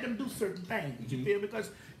you let them do certain things. You feel?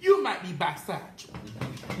 Because you might be beside you.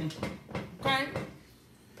 Okay?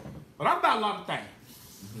 But I'm about a lot of things.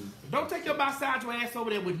 Don't take your beside your ass over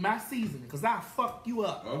there with my seasoning, because I'll fuck you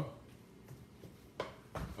up.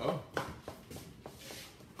 Oh.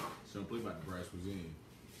 Simply about the brass cuisine.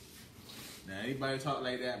 Now, anybody talk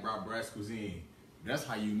like that about brass cuisine, that's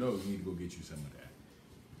how you know you need to go get you some of that.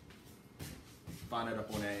 Find that up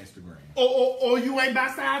on that Instagram. Oh, you ain't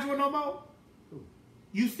beside you no more? Who?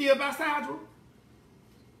 You still beside you?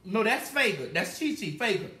 No, that's Faggot. That's Chi-Chi,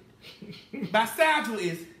 Faggot. Bisexual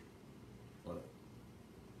is,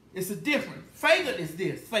 it's a difference. Faggot is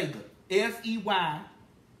this, Faggot. F-E-Y-G-H-U-T,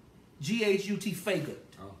 Faggot.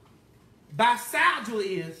 Oh. Bisexual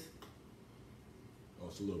is,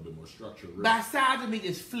 it's a little bit more structured. Really. bisexual means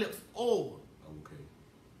it flips over. Okay.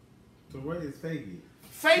 So what is Faggot?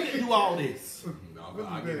 Faggot do all this. No,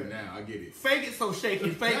 I get it now. I get it. Faggot so shaky.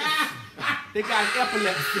 Faggot, they got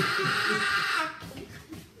epilepsy.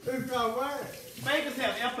 It's not what? Faggots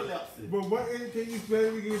have epilepsy. But what can you spell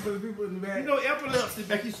it again for the people in the back? You know epilepsy,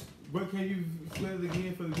 Becky. What can you spell it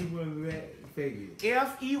again for the people in the back? Faggot.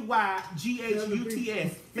 F-E-Y-G-H-U-T-S.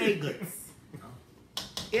 Faggots.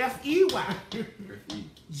 F-E-Y-G-H-U-T-S.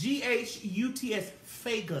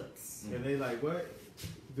 Faggots. And they like what?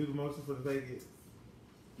 Do the motion for the faggot.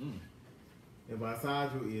 And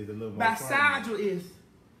bisexual is a little more. Bisexual is.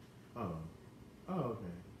 Oh,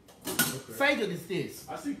 okay. Faggot is this.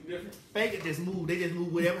 I see the difference. Faggot just move. They just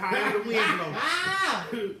move whatever, however the wind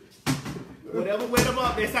blows. Whatever way them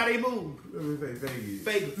up, that's how they move. Let me say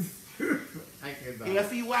faggot. Faggots. I cannot.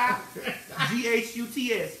 F-E-Y-G-H-U-T-S.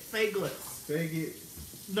 Faggots. Faggot.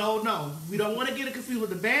 No. We don't want to get it confused with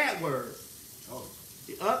the bad word. Oh.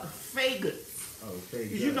 The other faggots. Oh,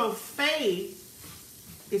 faggot. You know, fae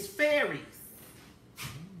is fairies.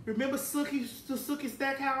 Remember Sookie, the Sookie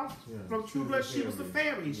Stackhouse from True Blood? She was the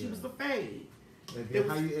fairy. She was the fae. And then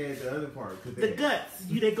how you add the other part? The guts.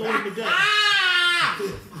 They go in the guts.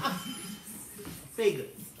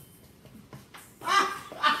 Faggots.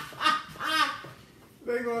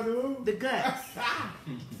 They gonna do The guts.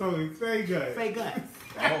 so it's faggot. Fae guts.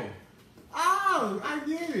 Oh. Oh, I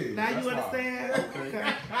get it. Now That's you understand?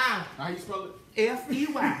 okay. How you spell it?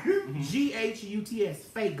 F-E-Y-G-H-U-T-S.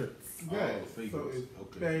 Faggots. Gut. Oh, So faggots. it's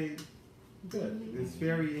Okay. gut. It's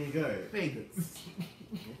fairy and gut. Faggots.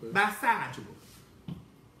 Okay. Bisexual.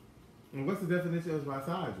 And what's the definition of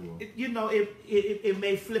bisexual? You know, it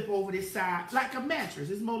may flip over this side like a mattress.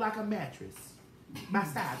 It's more like a mattress.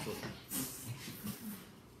 Bisexual.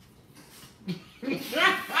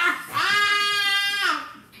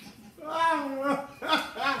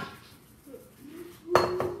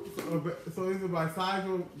 So is it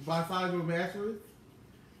bisexual mattress?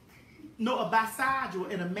 No, a bisexual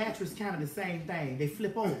and a mattress kind of the same thing. They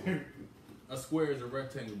flip over. A square is a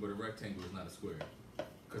rectangle, but a rectangle is not a square.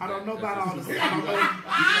 I don't know about all this.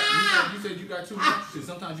 You said you got two mattresses.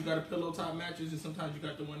 Sometimes you got a pillow top mattress, and sometimes you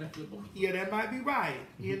got the one that flip over. Yeah, that might be right.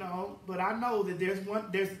 You know, but I know that there's one.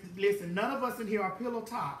 Listen, none of us in here are pillow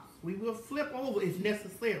tops. We will flip over if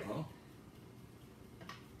necessary. Oh.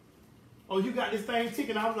 Oh, you got this thing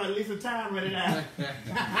ticking. I was like, listen, time running out.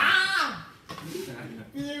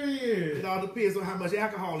 Period. It all depends on how much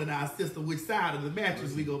alcohol in our system, which side of the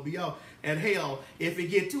mattress we gonna be on. And hell, if it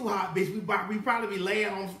get too hot, bitch, we probably be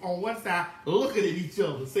laying on one side, looking at each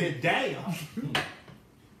other, saying, "Damn."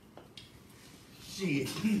 Shit.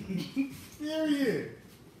 Period.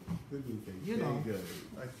 You know. Good.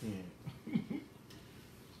 I can't.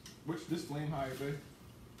 Which this flame higher, babe?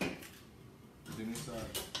 Then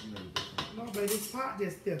inside, you know the difference. No, baby, this pot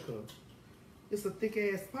just thicker. It's a thick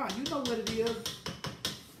ass pot. You know what it is.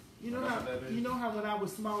 You know how when I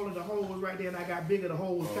was smaller, the hole was right there, and I got bigger, the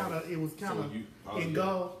hole was kind of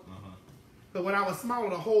engulfed. But when I was smaller,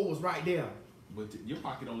 the hole was right there. But your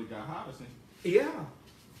pocket only got hotter since. Yeah,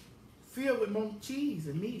 filled with more cheese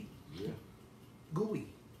and meat. Yeah. Gooey.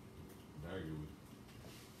 Very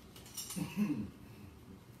good.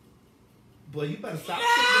 Boy, you better stop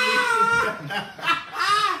tempting me.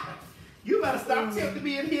 You better stop tempting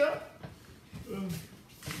me in here.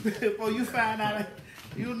 Before you find out,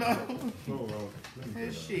 you know.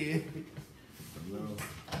 That shit.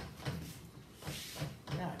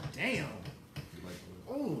 God damn.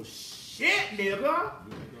 Oh shit, nigga.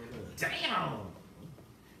 Damn.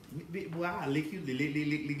 Boy, I'll lick you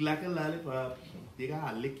lick like a lollipop. Nigga,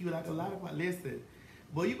 I'll lick you like a lollipop. Listen.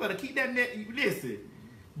 Boy, you better keep that net. Listen.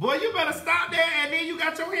 Boy, you better stop there, and then you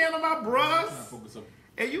got your hand on my brush.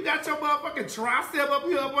 And you got your motherfucking tricep up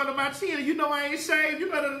here up under my chin. You know I ain't shaved. You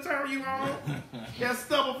better turn you on. That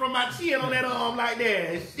stubble from my chin on that arm like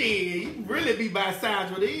that. Shit, you really be by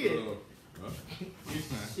sides with it.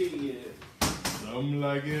 Shit. Something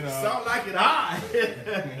like it. Something like it hot.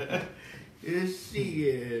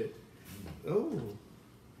 Shit. Oh.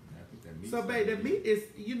 So, babe, the meat is,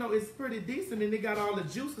 you know, it's pretty decent, and it got all the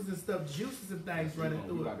juices and stuff, juices and things running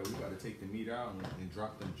through it. We gotta take the meat out and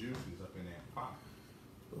drop them juices up in that pot.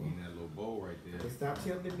 In that little bowl right there. They stop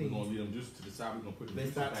tempting me. We're gonna leave them juices to the side. We're gonna put the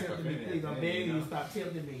juices stop back up tempting me, in please. there. I'm begging you, stop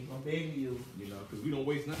tempting me. I'm begging you. You know, because we don't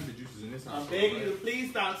waste none of the juices in this house. I'm begging you, please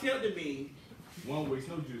stop tempting me. One waste,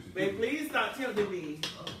 no juices. Babe, please stop tempting me.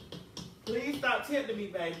 Please stop tempting me,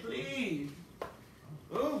 babe. Please.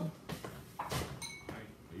 Oh.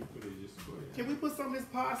 You put it just go ahead. Can we put some of this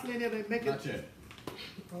parsley in there to make it? Not yet.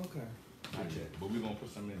 Okay. Not yet. But we're gonna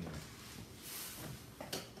put some in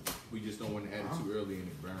there. We just don't want to add it too early and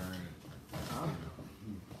it burn. Okay.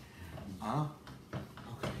 All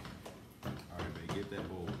right, babe. Get that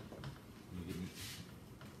bowl.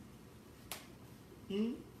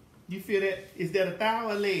 You feel that? Is that a thigh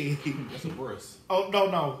or a leg? That's a breast. Oh,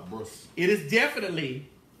 no. Breast. It is definitely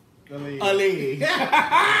A leg. a leg.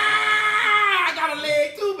 I got a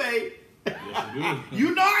leg too, babe. Yes, you do.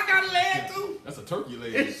 You know I got a leg too. That's a turkey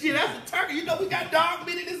leg. Shit, that's a turkey. You know we got dog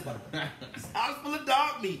meat in this house full of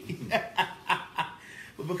dog meat.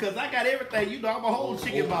 But because I got everything, you know I'm a whole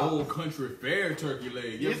chicken box. Old country fair turkey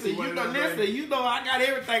leg. Listen, you know I got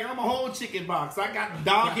everything. I'm a whole chicken box. I got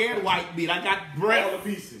dog and white meat. I got breast. All the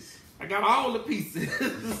pieces. I got all the pieces.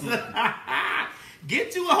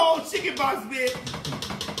 Get you a whole chicken box, bitch.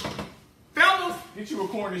 Fellas, Get you a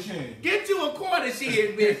Cornish hen. get you a Cornish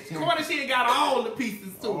hen, bitch. Cornish hen got all the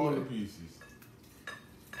pieces to All it. the pieces.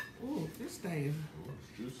 Ooh, this thing. Oh,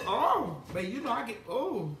 it's juicy. Oh, man, you know I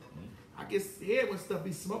get scared when stuff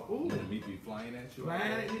be smoked. Ooh, When the meat be flying at you. flying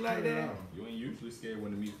at me like that. You ain't usually scared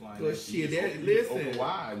when the meat flying Good at shit, you. that- You listen. open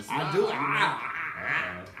wide and I smile, do. you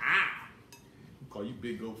know? Call you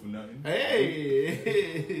big goat for nothing.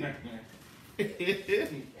 Hey. Let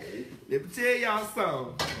me tell y'all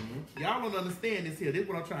something. Y'all don't understand this here. This is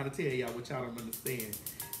what I'm trying to tell y'all, what y'all don't understand.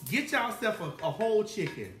 Get yourself a whole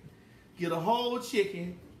chicken. Get a whole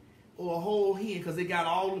chicken or a whole hen, because it got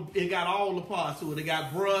all the parts to it. It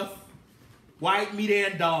got breast, white meat,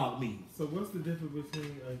 and dog meat. So what's the difference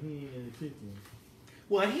between a hen and a chicken?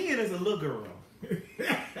 Well, a hen is a little girl.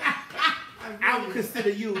 I would consider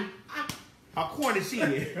you a Cornish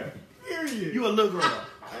hen. Period. You a little girl.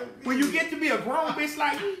 When you get to be a grown bitch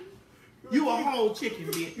like me, you a whole chicken,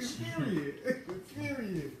 bitch. Period.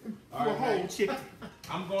 Period. All You a right, whole man. chicken.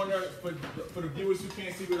 I'm going there for the viewers who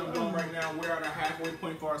can't see what I'm doing right now. We're at a halfway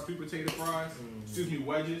point for our sweet potato fries. Excuse me,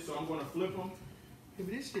 wedges. So I'm going to flip them. Yeah,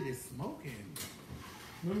 but this shit is smoking.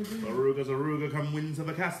 Aruga, come winds of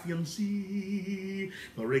the Caspian Sea.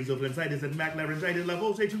 The rings of laryngitis and maclaryngitis love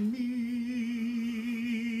all say to me.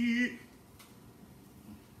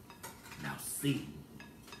 Now see.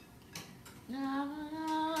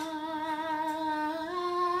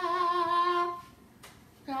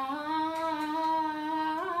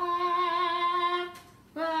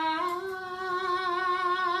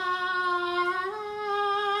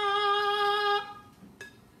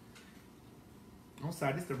 I'm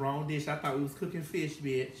sorry, this the wrong dish. I thought we was cooking fish,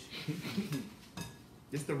 bitch.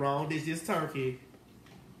 This the wrong dish, this turkey.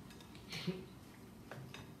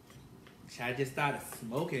 I just started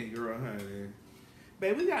smoking, girl, honey.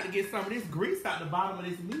 Babe, we got to get some of this grease out the bottom of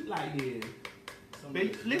this meat like this.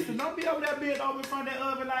 Babe, listen, don't be over there bent over in front of that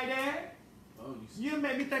oven like that. Oh, You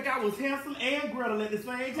made me think I was Hansel and Gretel at the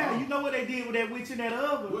same time. You know what they did with that witch in that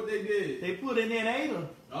oven? What they did? They put in that anal.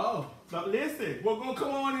 Oh. So listen. Well, gonna come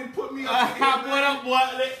on and put me up. What up, boy?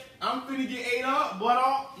 I'm finna get ate up. What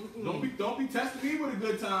up? Don't be testing me with a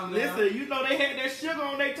good time now. Listen, you know they had that sugar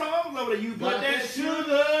on their tongues over there. You put Got that that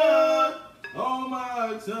sugar. Oh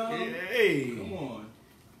my tongue. Hey. Come on.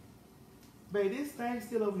 Babe, this thing's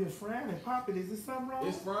still over here frying and popping. Is there something wrong?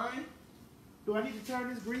 It's frying. Do I need to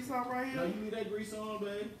turn this grease on right No, here? you leave that grease on,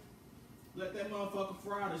 babe. Let that motherfucker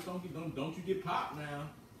fry. Just don't you get popped now.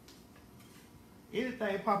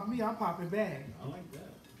 Anything pop me, I'm popping back. I like that.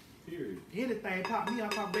 Period. Anything pop me, I'm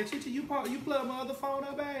popping back. Chicha, you plug my other phone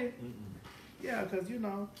up, babe? Yeah, because, you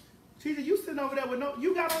know. Chicha, you sitting over there with no...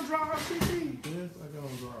 You got on drawers, Chicha? Yes, I got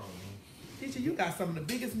on drawers. Chicha, you got some of the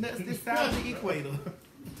biggest nuts this side of the equator.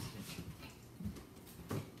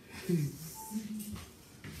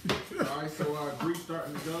 Alright, so grease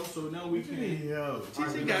starting to go. So now we can. Yo.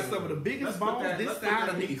 Chicha got some of the biggest balls this side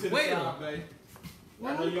of the equator.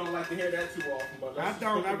 I know you don't like to hear that too often, but I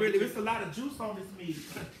don't. I really. There's a lot of juice on this meat.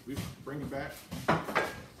 We bring it back.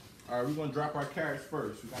 Alright, we're gonna drop our carrots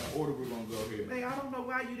first. We got an order we're gonna go here. Hey, I don't know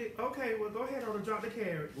why you did. Okay, well, go ahead on and drop the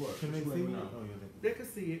carrot. What? Can they Just let see me me? know. Oh, yeah, They can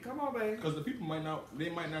see it. Come on, babe. Because the people might not know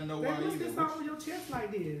Babe, why what's either. this all on your chest like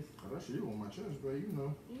this? Oh, that's you on my chest, bro. You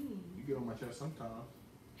know. You get on my chest sometimes.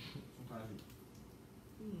 Sometimes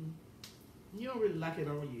You don't really like it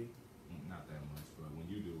on you. not that much, but when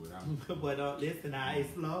you do it, I'm But listen, I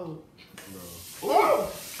slow. bro.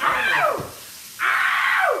 Oh! Ow!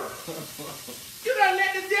 Ow! You done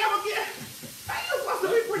let the devil get... How you supposed to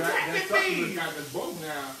be protecting me? Got this boat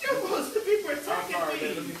now. You're supposed to be I'm protecting sorry, me.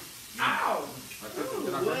 baby. Ow!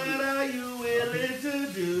 Did I What are you willing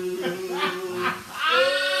to do?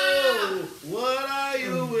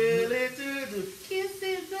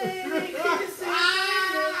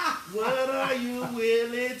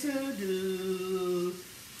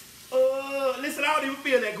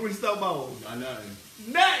 grease no more. Nothing.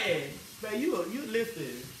 Nothing. Man, you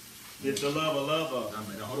listen. Mr. Lover. Nah,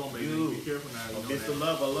 man, hold on, baby. You. Be careful now. You know Mr.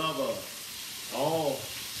 that. Lover. Oh,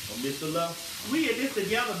 Mr. Love. We in this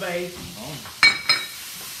together, babe. Oh.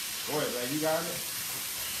 Go ahead, man. You got it.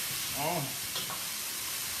 Oh.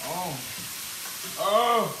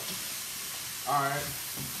 Oh. All right.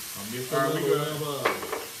 Mr. All right, we good.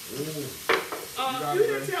 You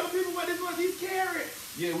didn't tell people what this was. These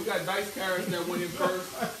carrots. Yeah, we got diced carrots that went in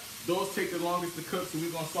first. Those take the longest to cook, so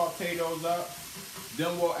we're gonna saute those up.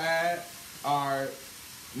 Then we'll add our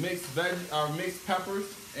mixed peppers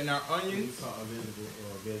and our onions.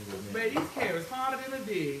 Man, these carrots harder than a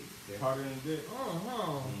dig. They're harder than a dick.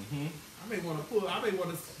 I may want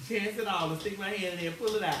to chance it all and stick my hand in there and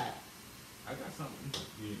pull it out. I got something.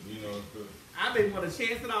 You know, it's good. I may want to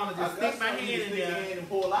chance it all and just stick my hand in there and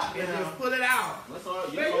pull out and just pull it out. That's all.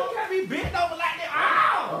 Man, you can't be bent over like that.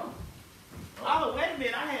 Ow! Oh, wait a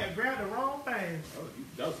minute. I had grabbed the wrong thing. Oh,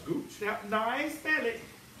 that was gooch. No, I ain't spell it.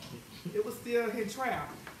 It was still in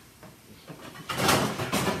trap.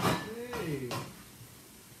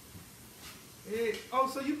 Hey. Oh,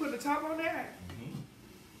 so you put the top on that?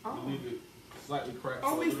 Oh. You leave it slightly cracked.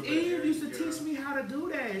 Oh, Miss Eve used to teach me how to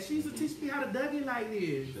do that. She used to teach me how to Dougie like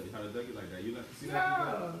this. How to Dougie like that? You like to see that?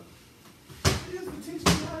 Yeah. She used to teach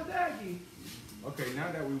me how to Dougie. Okay,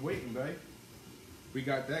 now that we're waiting, babe, we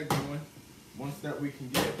got that going. One step we can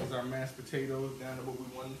get is our mashed potatoes down to what we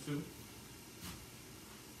wanted to.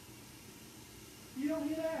 You don't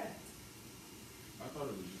hear that? I thought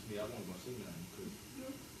it was just me. I wasn't gonna say nothing.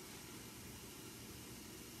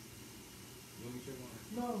 You want me to check one?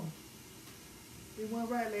 No. It went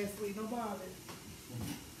right last week. No bother.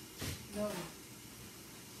 No.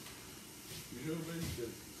 You sure,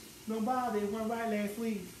 baby? No bother. It went right last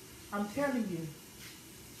week. I'm telling you.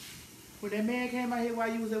 When that man came out here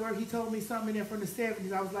while you was at work, he told me something in there from the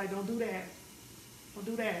 70s. I was like, don't do that. Don't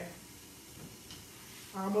do that.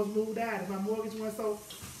 I almost moved out. If my mortgage went so,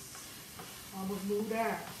 I almost moved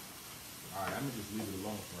out. All right, I'm going to just leave it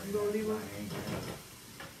alone for right You now. gonna leave it?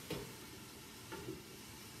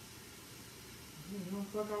 Don't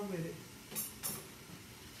fuck off with it.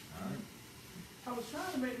 All right. I was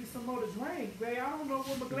trying to make me some more to drink, babe. I don't know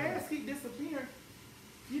where my glass keep disappearing.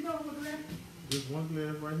 You know what glass? There's one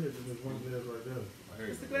glass right here. There's one glass right there.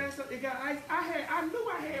 It's the glass. It got ice. I knew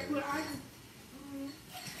I had put ice.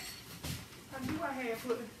 I knew I had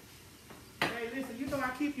put. Hey, listen. You know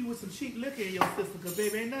I keep you with some cheap liquor in your system, cause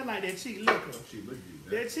baby ain't nothing like that cheap liquor. Cheap liquor.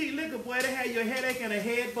 That cheap liquor, boy, they have you a headache and a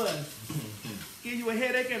head bust. Give you a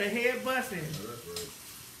headache and a head busting. Oh, that's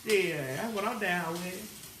right. Yeah, that's what I'm down with.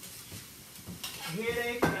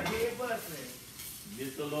 Headache and a head busting.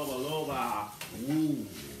 Mr. Lover. Ooh.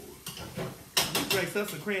 You drink some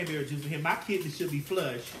cranberry juice in here. My kidney should be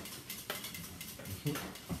flush.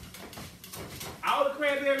 All the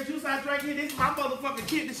cranberry juice I drank here, this my motherfucking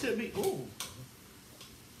kidney should be. Ooh.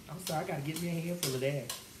 I'm sorry, I gotta get me a handful of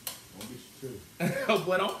that. Don't be sure.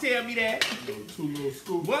 But don't tell me that. Two little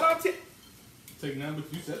scoops. What I'm tell. Take number.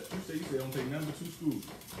 You said don't take number 2 scoops.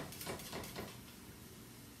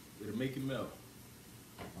 It'll make it melt.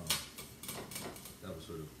 That was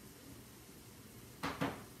sort of.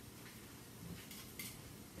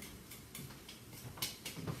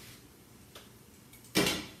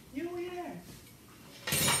 You don't hear that?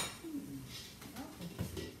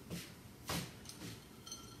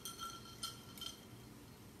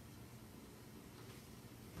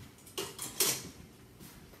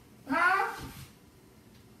 Huh?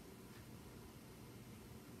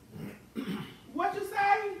 What you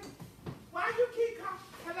say? Why you keep calling?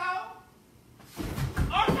 Hello?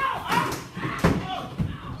 Okay.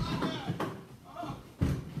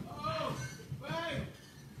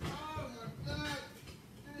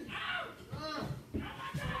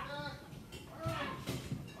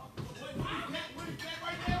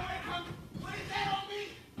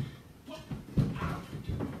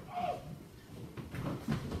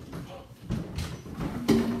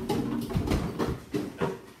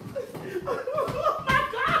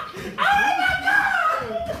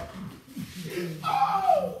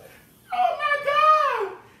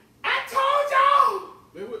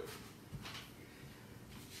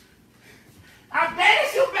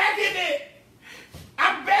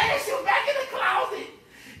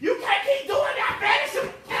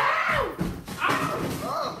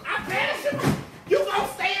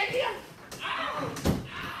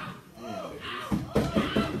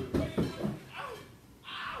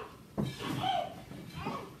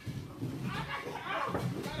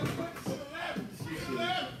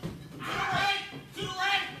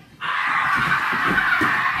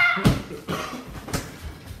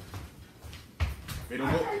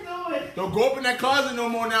 can't do it. Don't go up in that closet no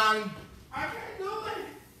more now. I can't do it.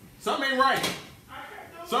 Something ain't right. I can't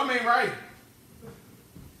do it. Something ain't right.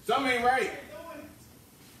 Something ain't right. I can't do it.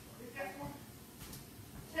 It's just one.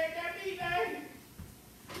 Take that meat, baby.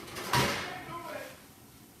 I can't do it.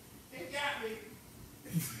 It got me.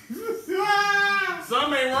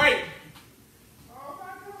 Something ain't right. Oh my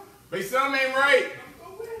God. Babe, something ain't right. I'm so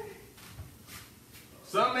with it.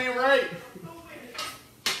 Something ain't right. I'm so with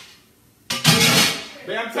it.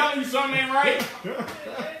 Babe, I'm telling you something ain't right. Let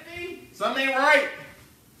it be. Something ain't right.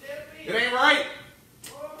 Let it be. It ain't right. Oh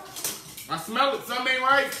my God. I smell it. Something ain't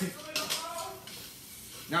right. Do it alone.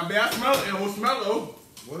 Now, babe, I smell it. It will smell it. Oh,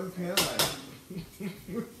 What does it smell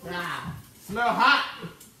like? smell hot.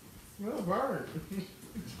 Smell burnt.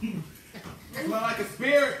 Smell like a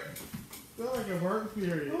spirit. Smell like a burnt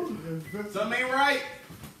period. Something ain't right.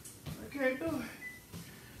 I can't do it.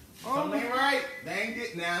 Something ain't right. Dang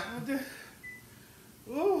it now. I just,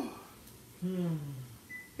 ooh.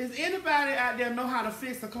 Is anybody out there know how to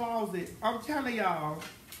fix a closet? I'm telling y'all.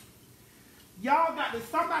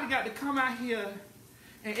 Somebody got to come out here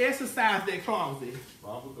and exercise their closet.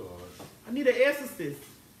 Father God. I need an exorcist.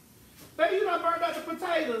 Baby, you done burned out the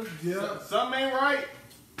potatoes. Yeah. Something ain't right.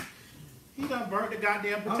 He done burnt the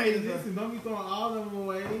goddamn I mean, potatoes. listen, don't be throwing all of them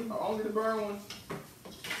away. Only the burn ones.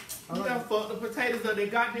 He done fucked the potatoes up. They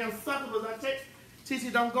goddamn suckers. I tell you,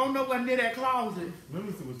 Tissy, don't go nowhere near that closet. Let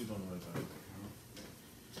me see what you're doing right now.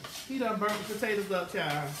 He done burnt the potatoes up,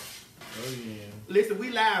 child. Oh, yeah. Listen, we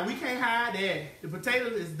live. We can't hide that. The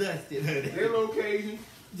potatoes is dusted. They're a little Cajun.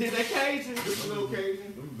 Did they Cajun? Just a little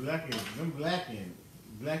Cajun. Them blackened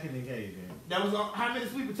and Cajun. That was how many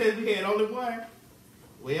sweet potatoes we had? Only one.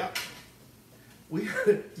 Well,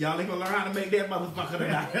 y'all ain't gonna learn how to make that motherfucker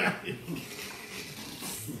tonight.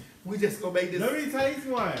 We just gonna make this. Let me taste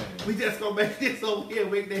one. We just gonna make this over here,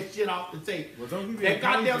 make that shit off the tape. Well, don't give me That a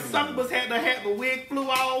goddamn Cajun. succubus had the hat, the wig flew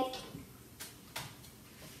off.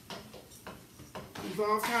 There's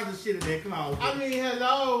all kinds of shit in that closet. I mean,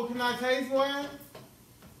 hello. Can I taste one?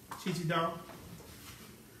 Chichi dog.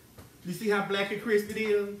 You see how black and crispy it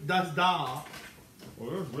is? That's dog.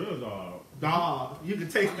 Well, that's real dog. Dog. You can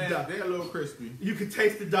taste the dog. They're a little crispy. You can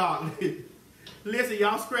taste the dog. Listen,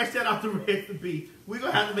 y'all scratch that off the recipe. We're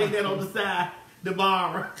going to have to make that on the side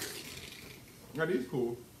tomorrow. Now, these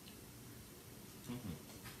cool.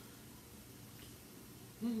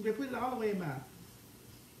 They put it all the way in my mouth.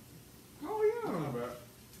 Oh, yeah. Not bad.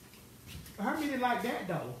 How many like that,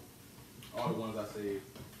 though? All the ones I saved.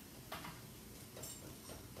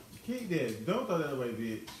 Keep that. Don't throw that away,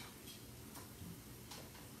 bitch.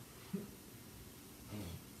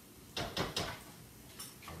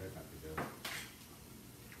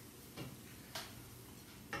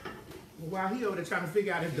 While he over there trying to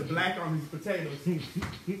figure out if the black on these potatoes.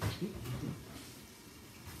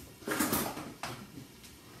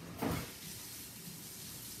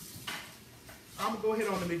 I'm going to go ahead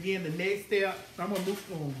on them again. The next step, I'm going to move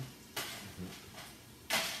spoon.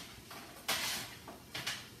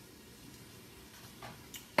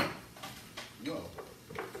 Yo.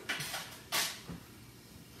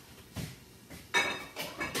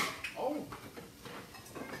 Oh.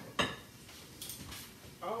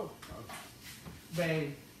 Oh.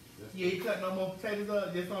 Babe, you ain't cut no more potatoes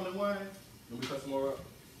up, just only one. Let me cut some more up.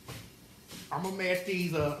 I'm going to mash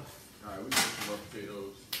these up. All right, we got some more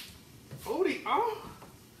potatoes. Oh,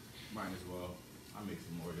 Might as well. I'll make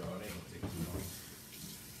some more, y'all. They ain't gonna take too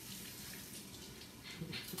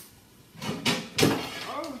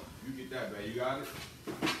long. oh, You get that, babe. You got it?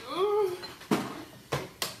 oh,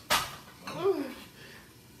 oh,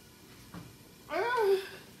 oh.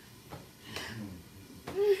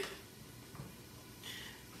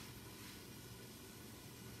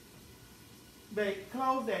 Babe,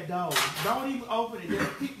 close that door. Don't even open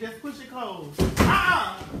it. Just push it closed.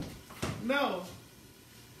 Ah! No.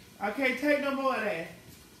 I can't take no more of that.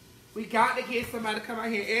 We got to get somebody to come out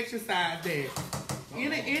here and exercise that.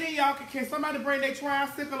 Any of y'all can somebody bring their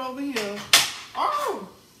tricycle over here? Oh!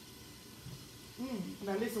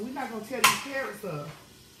 Now listen, we're not going to tear these carrots up.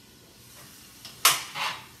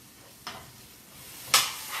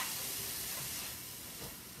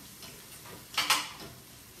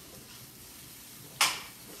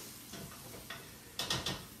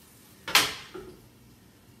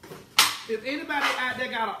 If anybody out there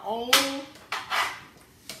got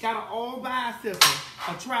an old bicycle,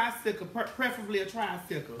 a tricycle, preferably a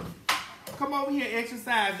tricycle, come over here and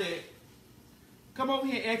exercise that. Come over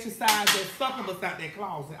here and exercise that succubus out that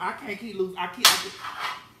closet. I can't keep loose.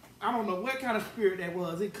 I don't know what kind of spirit that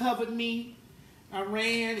was. It covered me. I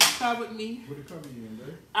ran. It covered me. What it cover you in,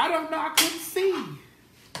 babe? I don't know. I couldn't see.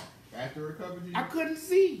 After it covered you? I couldn't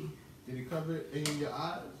see. Did it cover it in your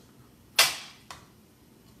eyes?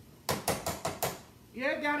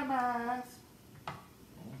 Yeah, it got in my eyes.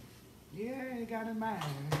 Yeah, it got in my eyes.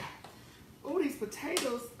 Oh, these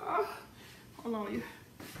potatoes. Oh, hold on. You.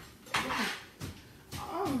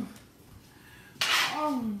 Oh.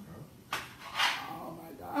 Oh. Oh,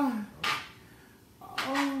 my God.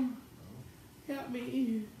 Oh. Help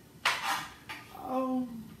me. Oh.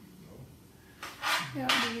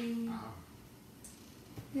 Help me.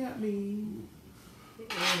 Help me.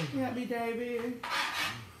 Help me, David.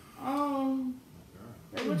 Oh.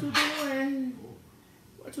 Hey, what you doing?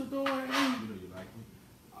 What you doing? You know you like me.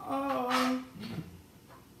 Oh.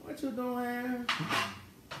 What you doing?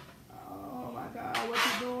 Oh my God, what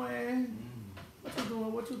you doing? What you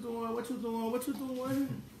doing? What you doing? What you doing? What you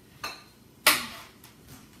doing?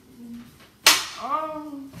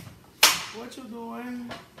 Oh. What you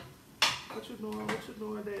doing? What you doing? What you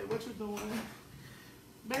doing, Dad? What you doing?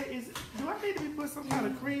 Babe, do I need to be put some kind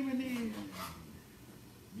of cream in these?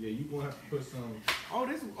 Yeah, you gonna have to put some. Oh,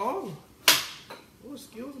 this. Oh,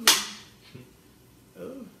 excuse me.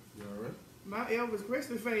 Oh, You alright? my Elvis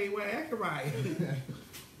Presley fade went acting right.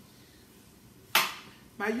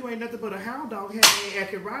 Man, you ain't nothing but a hound dog head ain't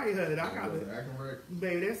acting right, honey. I got it. Acting right.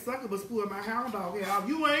 Baby, that sucker was pulling my hound dog head off.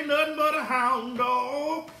 You ain't nothing but a hound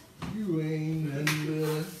dog. You ain't nothing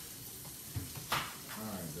but.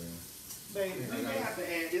 Alright, then. Baby, we may have to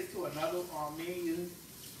add this to another menu.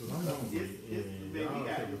 Cause I'm hungry. Baby, we gonna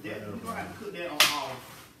have to cook that on off.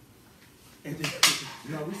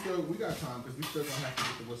 No, we got time because we still gonna have to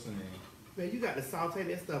get the what's the name. Man, you got to saute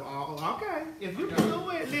that stuff all. Okay, if you can do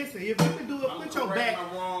it, listen. If you can do it, put your back.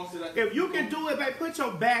 If you can do it, babe, put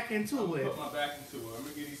your back into it. Put my back into it. I'm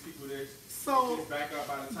gonna give these people this. So This back up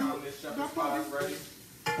by the time this shepherd's pie is ready.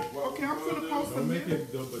 Okay, I'm gonna post some milk.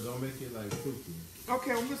 But don't make it like soupy.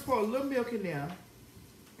 Okay, I'm just pour a little milk in there,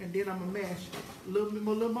 and then I'm gonna mash it. A little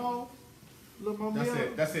more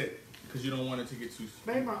milk. That's it. Because you don't want it to get too sweet.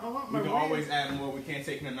 Babe, my we can always add more. We can't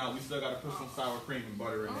take none out. We still gotta put some sour cream and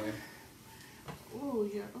butter in there. Oh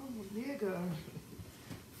yeah, oh nigga.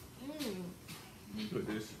 Let me put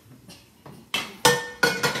this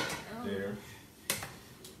there.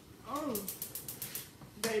 Oh,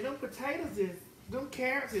 babe, them potatoes them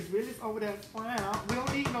carrots is really over there frying. We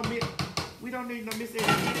don't need no mix. We don't need no mix.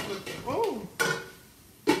 Oh,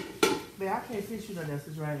 babe, I can't fix you no that's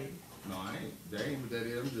right. No, I ain't. That ain't what that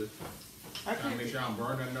is. I'm just trying to make sure I'm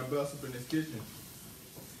burning nothing else up in this kitchen.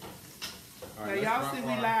 All right, now y'all see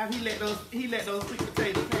me live. He let those sweet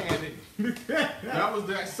potatoes have it. That was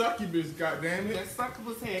that succubus, goddammit. That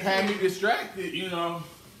succubus had me distracted, you know.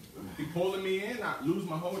 He pulling me in, I lose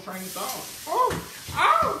my whole train of thought. Oh.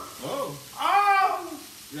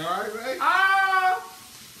 You alright, babe? Oh.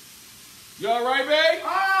 You alright, babe?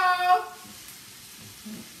 Oh.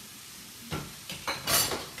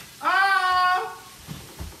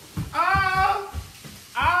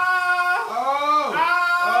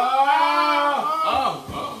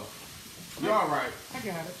 You alright? I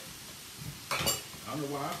got it. I don't know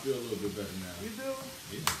why I feel a little bit better now. You do?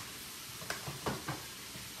 Yeah.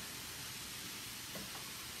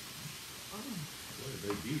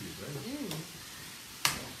 They beat it, right?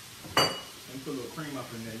 And put a little cream up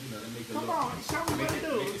in there, you know, to make it Come on, show me what to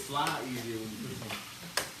do. Make it slide easier when you put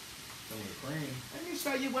some of the cream. Let me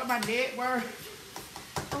show you what my net worth.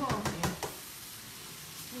 Come on, man.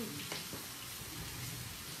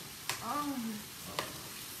 All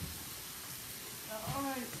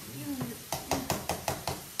right.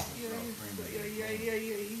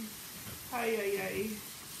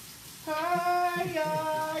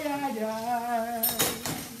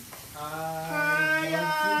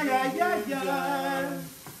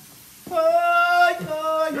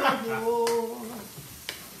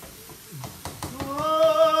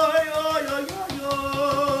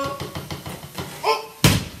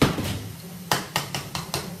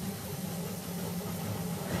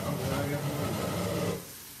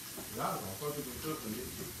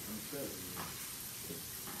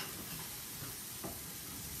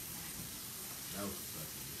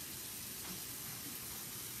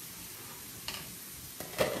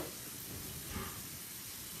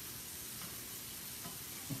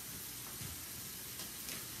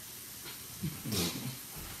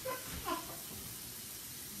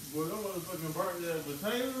 Boy, them motherfucking burnt that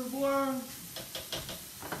potatoes, boy.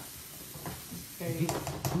 Okay.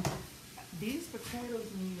 These potatoes,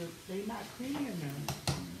 they not creamy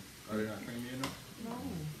enough. Are they not creamy enough? No.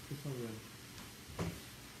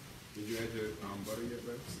 Did you add your butter yet,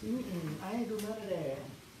 babe? I ain't do none of that.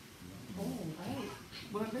 Oh, I ain't.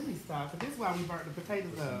 Well, let me stop. Cause this is why we burnt the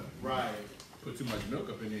potatoes up. Right. Put too much milk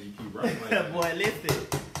up in there, you keep running like that. Boy, listen.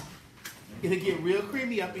 It'll get real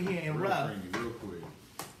creamy up in here and real rough. Creamy, real quick.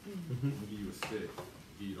 Let me give you a stick.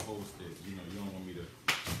 Give you the whole stick. You know, you don't want me to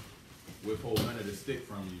withhold none of the stick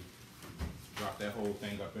from you. Drop that whole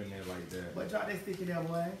thing up in there like that. But drop that stick in there,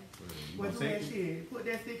 boy. What do that it? shit? Put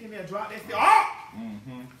that stick in there. Drop that stick. Oh!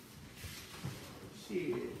 Mm-hmm.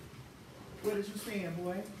 Shit. What is you saying,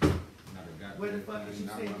 boy? What the fuck is you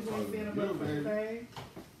saying? You ain't saying a motherfucking thing?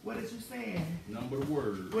 What is you saying? Number the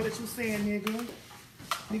word. What is you saying, nigga?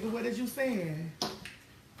 Nigga, what is you saying?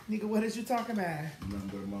 Nigga, what is you talking about?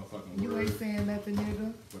 Number the motherfucking word. You ain't saying nothing,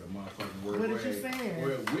 nigga. For the motherfucking word. What is you saying? Go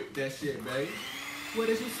ahead, whip that shit, babe. What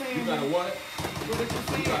is you saying? You gotta what? What is you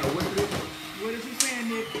saying? You gotta whip it. What is you saying,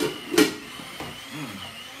 nigga?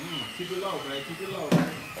 Keep it low, babe. Keep it low,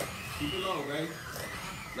 babe. Keep it low, babe.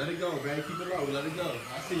 Let it go, babe. Keep it low. Let it go.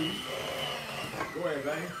 I see you. Go ahead,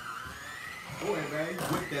 babe. Go ahead, babe.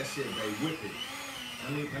 Whip that shit, babe. Whip it.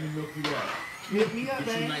 Let me milk you up. Milk me up, Get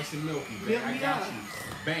babe. you nice and milky, babe. Milk I me got up. you.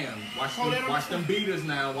 Bam. Watch them beaters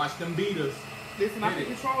now. Watch them beaters. Listen, I can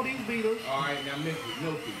control these beaters. All right, now milk it.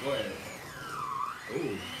 Milk it. Go ahead. Ooh,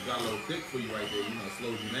 you got a little thick for you right there. You know, it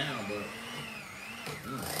slows you down, but.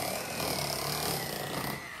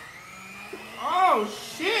 Oh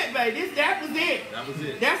shit, baby. That was it. That was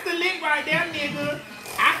it. That's the lick right there, nigga.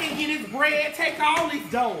 I can get his bread, take all his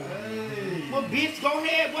dough. Hey. Well, bitch, go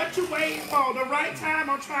ahead. What you waiting for? The right time,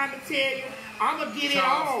 I'm trying to tell you. I'ma get it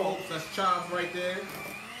Chives, all. folks. That's chives right there.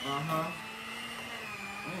 Uh-huh.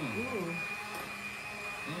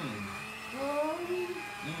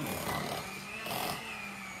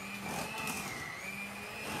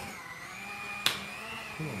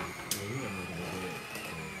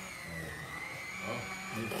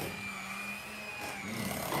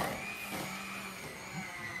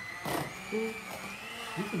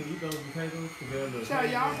 You can eat those potatoes together.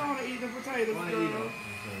 Child, y'all gonna eat the potatoes, girl.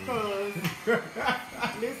 Cause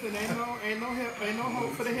listen, ain't no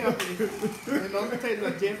hope for the helpless. And those potatoes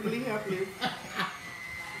are definitely helpless.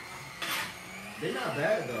 They're not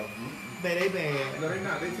bad though. They bad. No, they're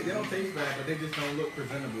not. They don't taste bad, but they just don't look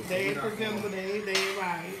presentable. They ain't presentable. They ain't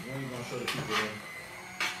right. We ain't gonna show the people that.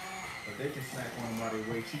 But they can snack on them while they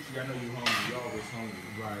wait. Chichi, I know you hungry. You always hungry.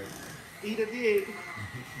 Right. Eat a dick.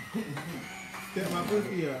 Step my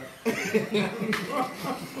pussy up.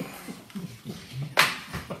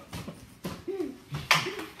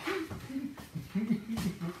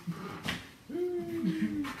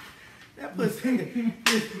 That pussy.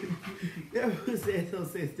 That pussy don't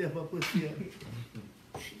say step my pussy up.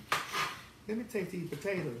 Let me take these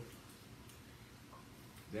potatoes.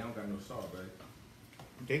 They don't got no salt, babe.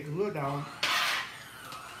 They good, dog.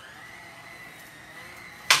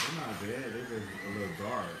 They're not bad. They're just a little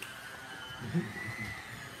dark.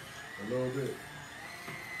 A little bit.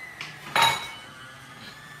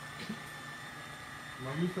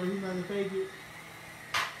 Mom, you sure he's not gonna take it?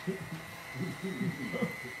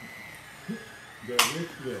 Got this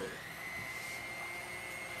split.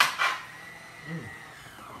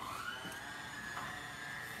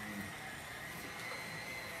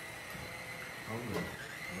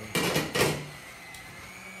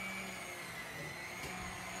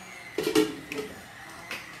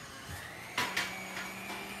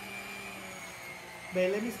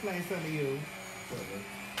 Babe, let me explain something to you.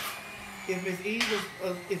 If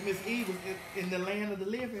Miss Eve was in the land of the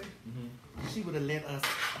living, she would have let us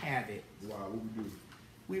have it. Wow, what we do?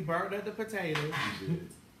 We burned up the potatoes. We did.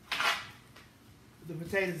 The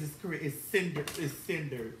potatoes is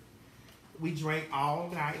cinder. We drank all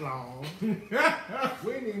night long. We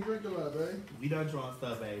ain't even drink a lot, babe. We done drunk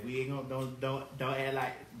stuff, babe. We ain't gonna don't act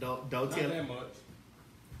like don't Not tell that much.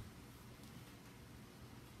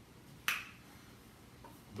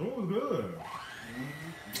 Those was good.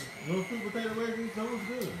 Those sweet potato wedges, those was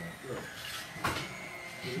good. Sure.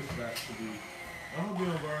 This is back to be I hope you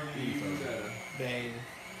don't burn these. even better. babe.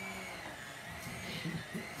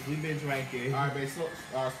 We've been drinking. All right, babe. Slow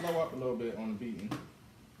up a little bit on the beating.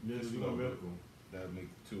 Yes, you Slow gonna bit. milk them. That'll make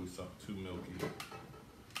too milky.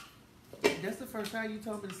 That's the first time you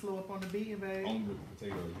told me to slow up on the beating, babe. On the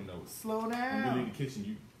potatoes, you know. Slow I'm really down. in the kitchen.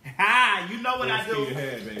 You Ha! You know what I full do. speed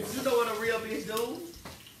ahead, baby. You know what a real bitch do.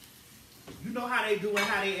 You know how they do and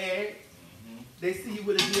how they act. They see you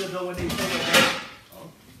with a dildo and they say that.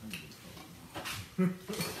 You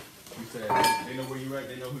said they know where you at.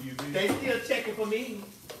 They know who you be. They still checking for me.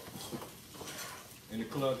 In the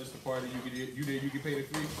club, just a party. You get paid a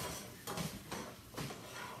fee.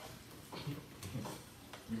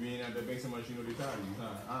 You being out there making so much, you know they tired of you,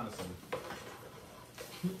 huh? Honestly,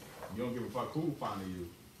 you don't give a fuck who finding you.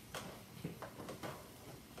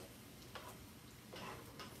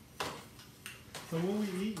 So when we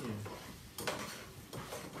eating?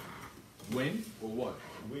 When or what?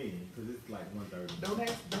 When? Because it's like 1:30. Don't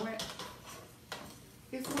ask.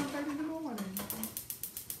 It's 1:30 in the morning.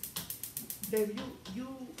 David,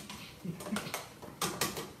 you,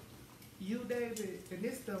 David, and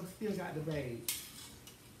this stuff still got the bag.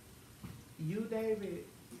 You, David.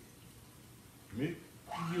 Me?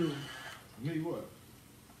 You. Me what?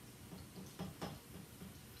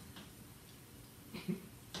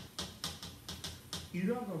 You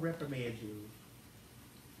know I'm gonna reprimand you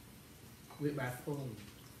with my spoon.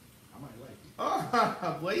 I might like it.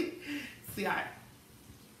 Oh, boy. See,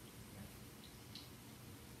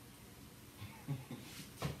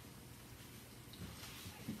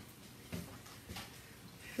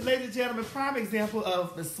 ladies and gentlemen, prime example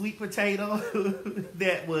of the sweet potato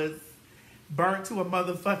that was burnt to a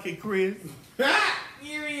motherfucking crisp.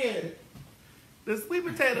 Here he is. The sweet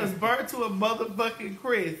potato is burnt to a motherfucking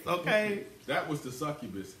crisp, okay? That was the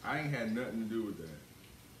succubus. I ain't had nothing to do with that.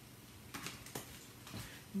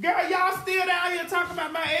 Girl, y'all still down here talking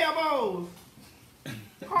about my elbows.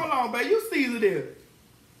 Hold on, babe. You season this.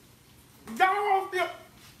 Y'all still...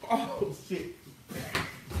 Oh, shit.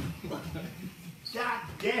 God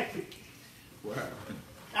damn it. What happened?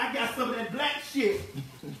 I got some of that black shit.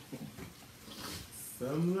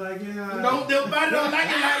 Something like it. Nobody don't like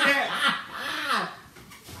it like that.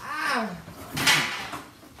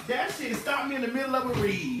 That shit stopped me in the middle of a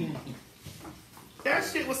read. That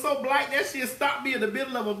shit was so black, that shit stopped me in the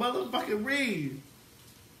middle of a motherfucking read.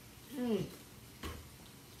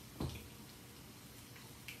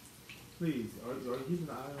 Please, are you keeping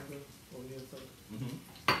the eye on them over here? Mm-hmm.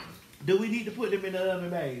 Do we need to put them in the oven,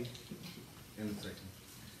 babe? In a second.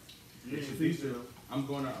 Yeah, I'm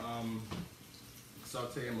gonna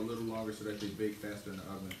saute them a little longer so that they bake faster in the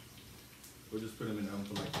oven. We'll just put them in the oven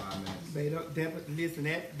for like 5 minutes. Babe, listen,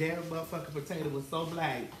 that damn motherfucking potato was so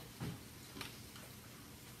black.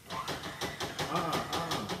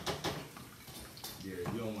 Yeah,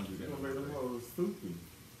 you don't want to do that. You're gonna make them all stupid.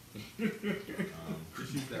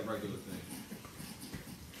 Just use that regular thing.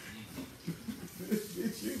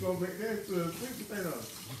 Bitch, you gonna make that to a sweet potato.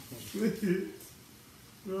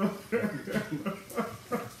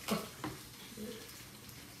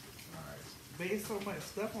 Alright. There's so much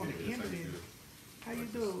stuff on the end of this. How you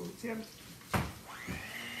do? Tell me.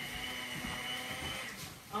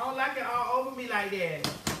 I don't like it all over me like that.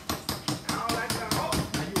 I don't like it all over.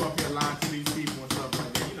 Now you up here lying to these people and stuff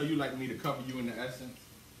like that. You know you like me to cover you in the essence.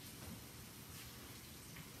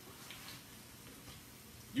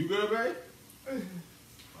 You good, babe?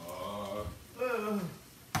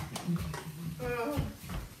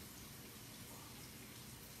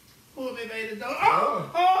 Pull me, baby. Don't.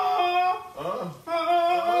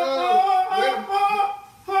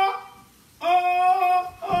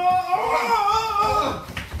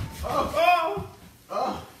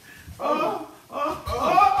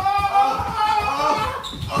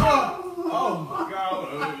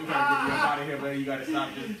 You gotta stop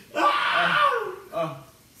this.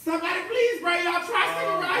 Somebody please bring y'all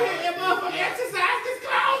tricycle right here and motherfucker exercise this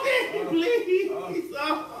clothing, please.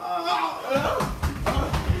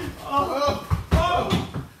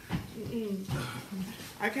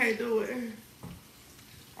 I can't do it.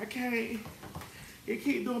 I can't. It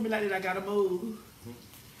keep doing me like that. I gotta move. You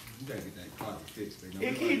gotta get that closet fixed.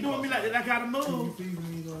 It keep doing me like that. I gotta move.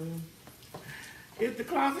 If the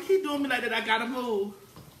closet keep doing me like that, I gotta move.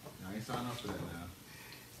 I ain't signing up for that now.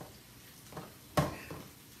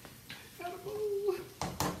 Gotta move.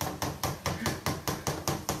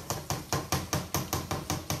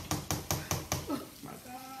 Oh my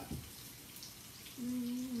God.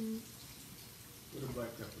 Where the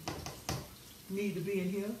black pepper go? Need to be in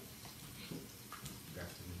here. Got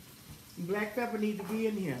to be. Black pepper need to be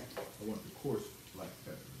in here. I want the coarse black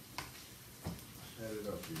pepper. Add it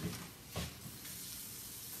up here.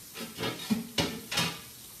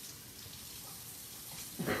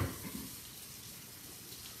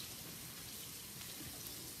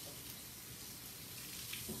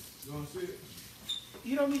 You want to see it?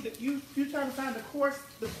 You don't need to. You trying to find the coarse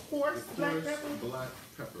black pepper? Black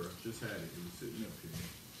pepper. Just had it. It was sitting up here.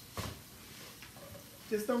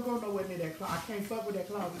 Just don't go nowhere near that closet. I can't fuck with that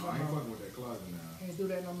closet No, no I ain't more. fucking with that closet now. Can't do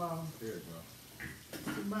that no more. There you go. It's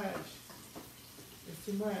too much. It's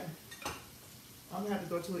too much. I'm gonna have to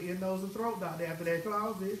go to an ear, nose, and throat doctor after that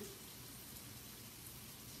closet.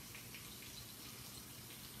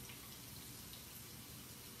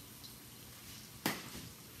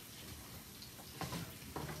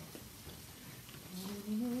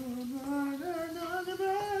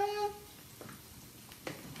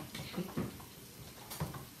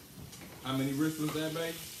 How many wrists was that,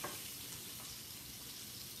 babe?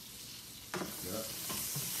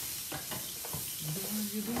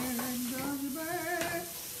 you bad, dodge you bad,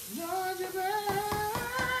 dodge you bad.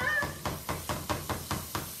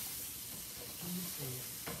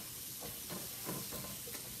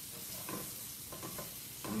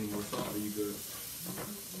 You need more salt or you good?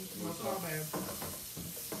 More salt, man.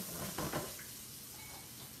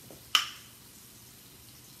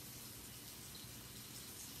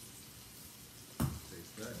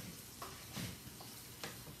 Taste that.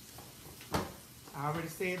 I already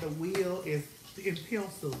said the wheel is in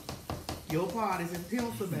pencil. Your part is in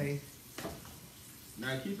pencil, babe.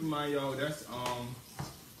 Now keep in mind, y'all, that's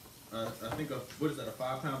I think what is that, a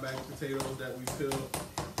 5-pound bag of potatoes that we peeled?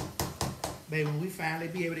 Baby, when we finally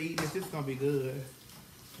be able to eat this, it's gonna be good.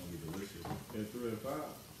 It's gonna be delicious. In 3 and 5.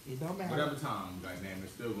 It don't matter. Whatever time, goddamn,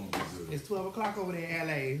 it's still gonna be good. It's 12 o'clock over there in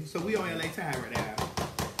LA, so we on LA time right now.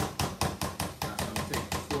 I'm gonna take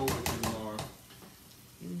the stroll with you tomorrow.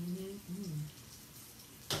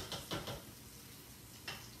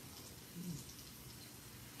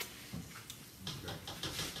 Okay.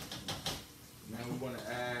 Now we want to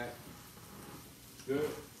add. Good.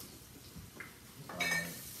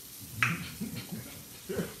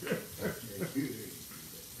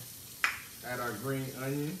 Add our green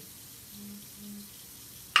onion.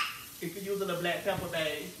 You could use a little black pepper,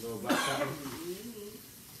 babe. A little black pepper.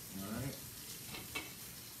 Alright.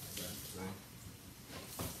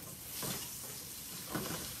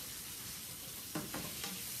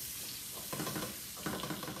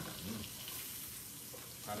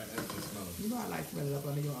 How that extra smell? You know I like to it up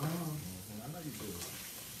under your arm. I know you do.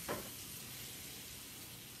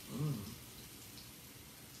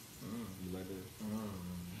 You like that?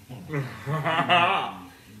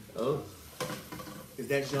 Oh. Is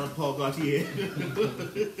that Jean-Paul Gaultier?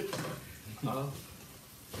 Oh.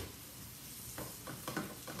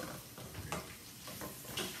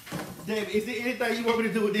 David, is there anything you want me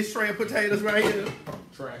to do with this tray of potatoes right here?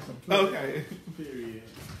 Trash them. Okay. Period.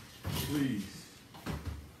 Please.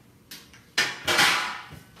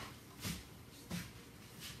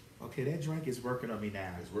 Okay, that drink is working on me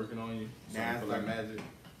now. It's working on you. Nah, Something for like magic.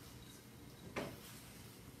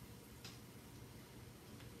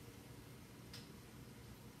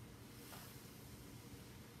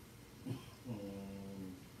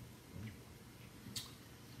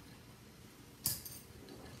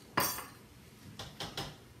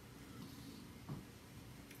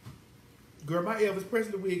 Girl, my Elvis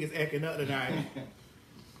Presley wig is acting up tonight.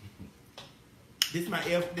 This my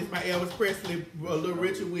Elvis Presley Little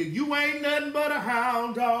Richard wig. You ain't nothing but a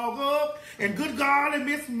hound dog up. And good golly,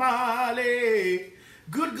 Miss Molly.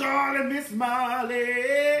 Good golly, Miss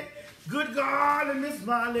Molly. Good golly, Miss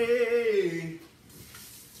Molly.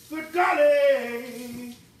 Good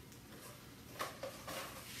golly.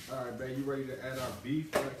 All right, babe, you ready to add our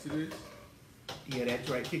beef back to this? Yeah, that's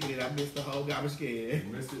right. Kicking it, I missed the whole garbage can. You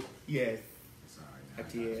missed it? Yes, It's all I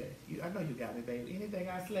right. did. I know you got me, baby. Anything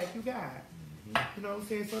I select, you got. You know what I'm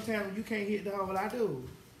saying? Sometimes when you can't hit the hole, I do.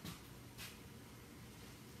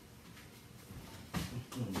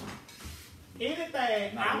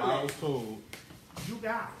 Anything I was told. you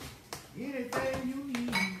got. Anything you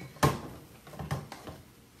need.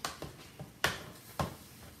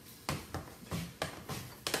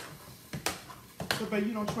 So, babe,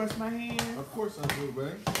 you don't trust my hand? Of course I do,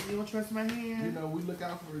 babe. You don't trust my hand? You know, we look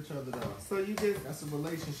out for each other, though. So you just... That's a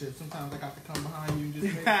relationship. Sometimes I got to come behind you and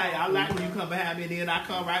just make Hey, I like when you come behind me and then I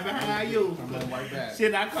come right behind you. Come on right back.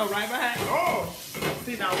 Shit, I come right behind you. Oh!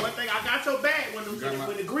 See, now one thing, I got your back.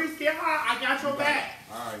 When the grease get hot, I got your back.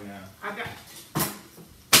 All right, now. I got...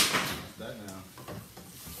 That's that now.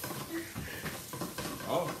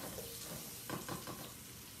 Oh.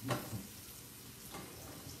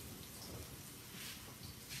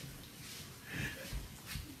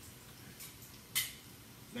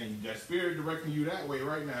 Man, that spirit directing you that way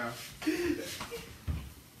right now.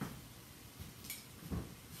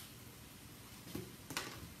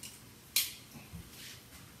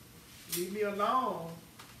 Leave me alone.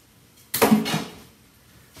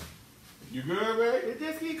 You good, babe? It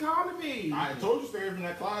just keep calling me. I told you stay away from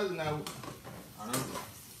that closet now. I done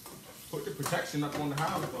put the protection up on the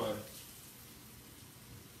house, but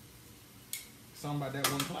something about that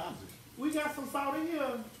one closet. We got some salt in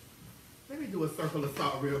here. Let me do a circle of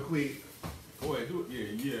salt real quick. Go ahead, do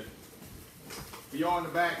it. Yeah. For y'all in the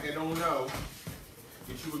back that don't know,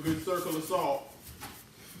 get you a good circle of salt.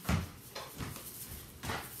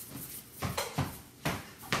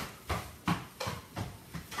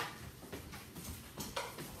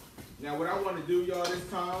 Now, what I want to do, y'all, this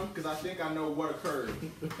time, because I think I know what occurred.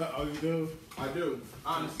 Oh, you do? I do,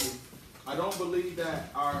 honestly. I don't believe that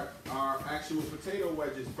our actual potato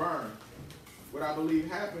wedges burned. What I believe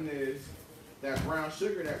happened is that brown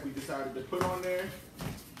sugar that we decided to put on there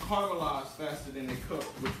caramelized faster than they cook,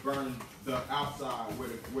 which burned the outside where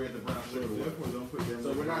the brown sugar was.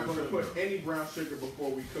 So we're not going to put any brown sugar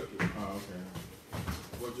before we cook it. Oh, okay.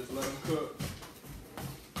 We'll just let them cook.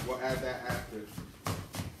 We'll add that after.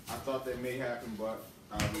 I thought that may happen, but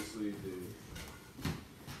obviously it did.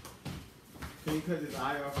 Can you cut this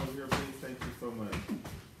eye off over here, please? Thank you so much.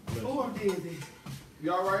 Oh, I'm dizzy.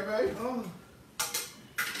 You all right, babe? Oh,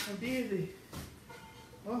 I'm dizzy.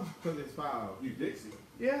 Oh, Cause it's foul. You Dixie.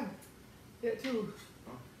 yeah, that too.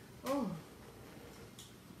 Oh,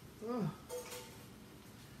 oh,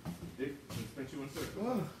 Dick, we spent you in circle.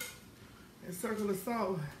 oh. That circle of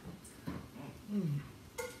salt. Mm.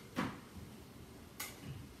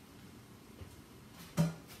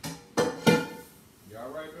 You all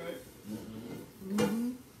right, babe?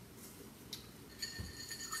 Mm-hmm.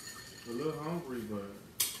 A little hungry, but.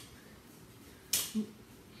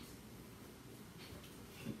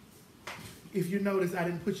 If you notice, I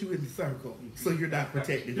didn't put you in the circle, so you're not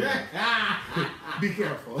protected. Be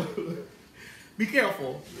careful. Be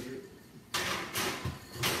careful.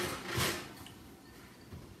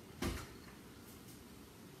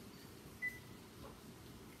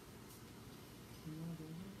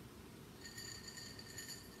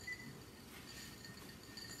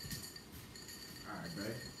 All right,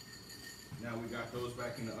 babe. Now we got those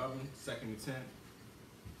back in the oven, 2nd to 10.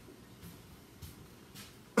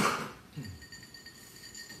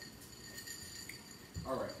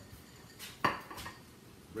 All right.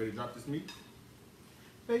 Ready to drop this meat?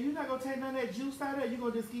 But you're not gonna take none of that juice out of there. You're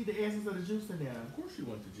gonna just keep the essence of the juice in there. Of course you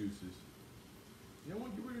want the juices. You don't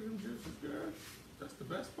want to get rid of them juices, girl. That's the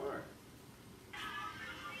best part.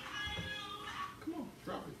 Come on,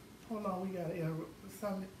 drop it. Hold on, we gotta interrupt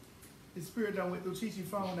something. The spirit done went through Chi-Chi's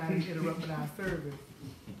phone now and interrupting our service.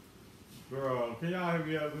 Girl, can y'all help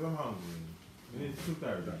me out? Because I'm hungry. And it's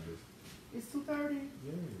 2:30. It's 2:30?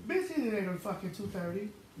 Yeah. Bitch, it ain't no fucking 2:30.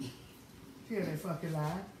 Tell that fucking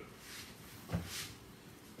lie.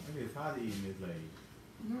 I get tired of eating this late.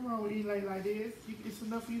 Nothing wrong with eating late like this. It's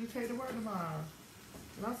enough for you to take to work tomorrow.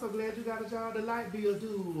 And I'm so glad you got a job. The light bill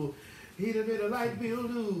due. He done made a light bill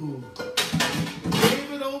due.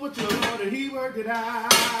 Gave it over to the Lord and he worked it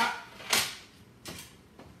out.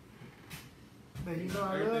 Man, you know I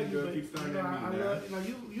love Everything you, good. but Keep stirring you know, that I meat love,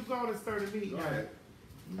 you go on and stir the meat Go now. ahead.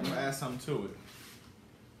 I'm gonna add something to it.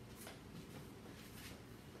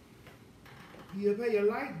 He'll pay a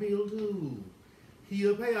light bill too.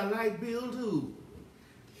 He'll pay a light bill too.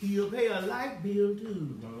 He'll pay a light bill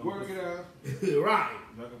too. Work it out. Right.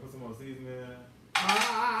 Y'all gonna put some more seasoning in there?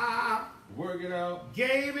 Work it out.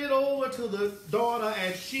 Gave it over to the daughter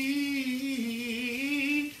and she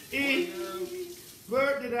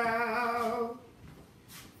worked it out.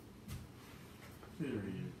 Period.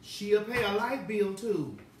 She'll pay a light bill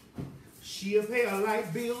too. She'll pay a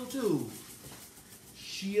light bill too.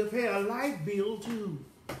 She'll pay a light bill too.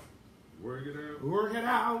 Work it out. Work it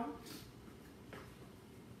out.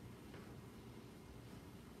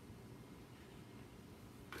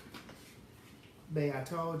 Babe, I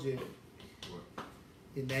told you. What?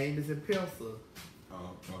 Your name is in pencil.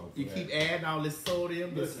 Oh, You keep adding all this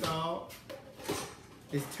sodium, the salt.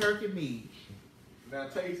 It's turkey meat. Now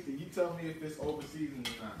taste it. You tell me if it's over seasoned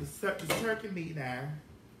or not. It's turkey meat now.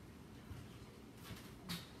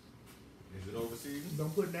 Is it over seasoned?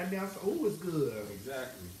 Don't put nothing else. Oh, it's good.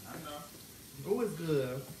 Exactly. I know. Oh, it's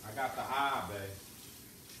good. I got the eye, babe.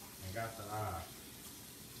 I got the eye.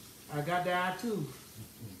 I got the eye too.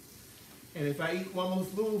 And if I eat one more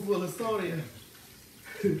spoonful of sodium,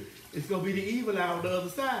 it's gonna be the evil eye on the other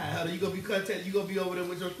side. You gonna be content. You gonna be over there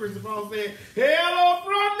with your principal saying, "Hello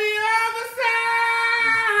from the other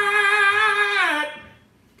side."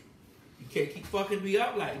 You can't keep fucking me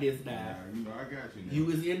up like this now. Yeah, you know, I got you now. You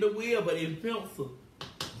was in the wheel, but in pencil. All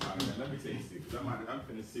right, man, let me taste it, because I'm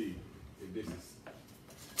finna see if this is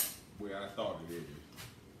where I thought it is.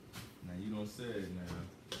 Now, you don't say it now.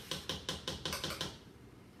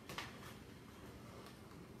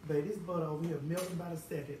 Babe, this butter over here melting by the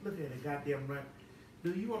second. Look at it, goddamn right. Do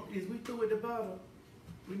you want? Is we through with the butter?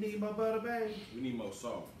 We need more butter, babe. We need more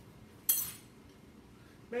salt.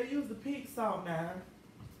 Babe, use the pink salt now.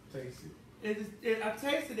 Taste it. I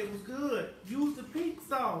tasted it was good. Use the pink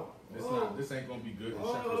salt. It's not, this ain't gonna be good in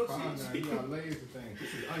Oh, shepherd's pie. Now, you got layers of things.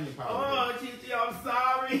 This is onion powder. Oh, Chi-Chi, I'm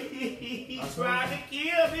sorry. He's trying to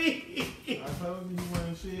kill me. I told you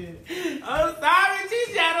wasn't shit. I'm sorry,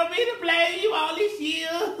 Chi-Chi. I don't mean to blame you all these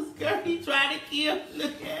years. Girl, he trying to kill me.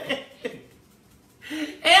 Look at it.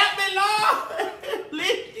 Help me, Lord.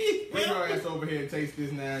 Please. Bring your ass over here and taste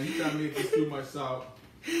this now. You tell me if it's too much salt.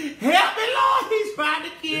 Help me, Lord. He's trying to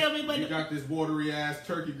kill kill me, but you got this watery ass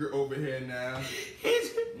turkey over here now.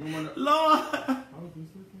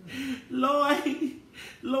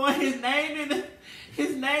 Lord, his name in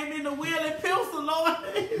the wheel and pencil, Lord.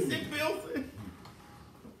 It's in pencil.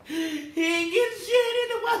 He ain't getting shit in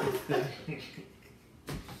the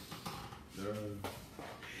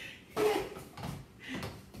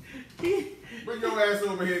Bring your ass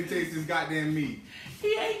over here and taste this goddamn meat.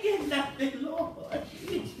 He ain't getting nothing, Lord.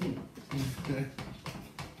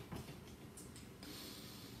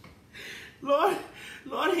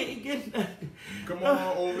 Lord, he ain't getting nothing. Come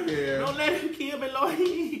on over here. Don't let him kill me, Lord.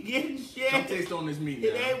 He ain't getting shit. Come taste on this meat now.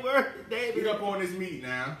 It ain't worth it, David. Eat up on this meat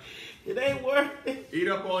now. It ain't worth it. Eat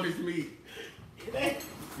up on this meat. It ain't.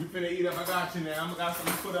 You finna eat up. I got you now. I got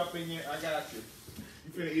something to put up in you. I got you.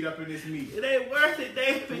 You finna eat up in this meat. It ain't worth it,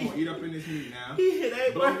 David. Come on, eat up in this meat now. It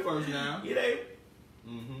ain't Blow worth first now. It ain't.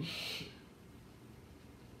 Mm-hmm.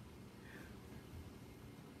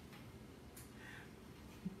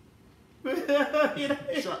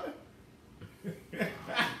 Shut.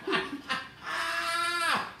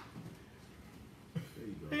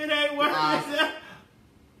 It ain't worth it.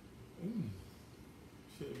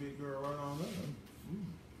 Shit, big girl right on there.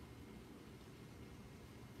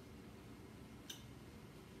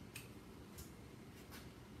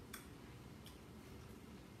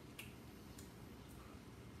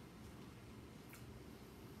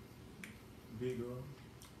 Big girl,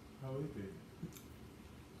 how is it?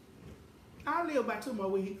 I'll live about 2 more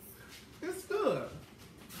weeks. It's good.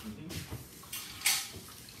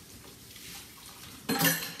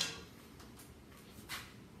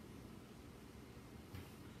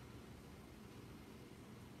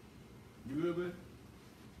 You good, babe?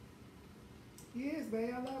 Yes,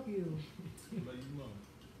 babe, I love you. Let you know.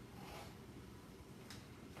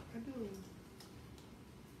 I do.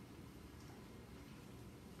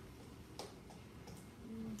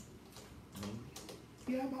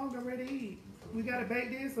 Yeah, I'm hungry, ready to eat. We gotta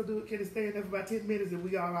bake this, or can it stay in there for about 10 minutes and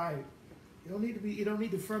we all right? It don't need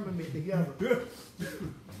to ferment together.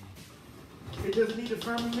 It doesn't need to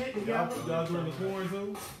ferment together. Y'all doing the corn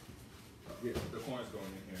too? Yeah, the corn's going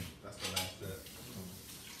in here. That's the last step.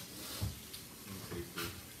 Let me taste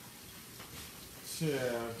this.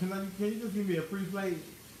 Yeah, can you just give me a free plate?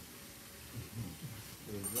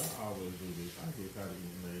 Cause I always do this. I get tired of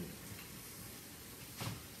eating late.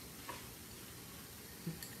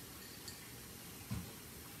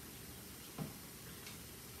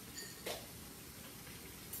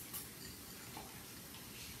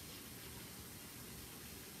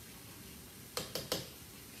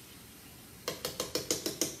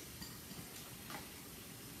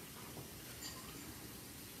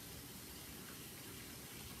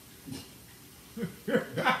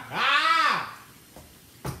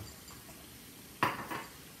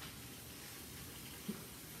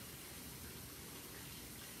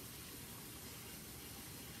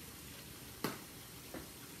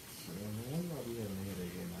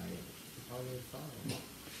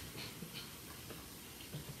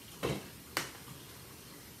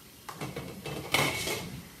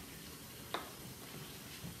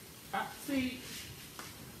 See,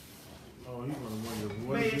 Oh, you gonna wonder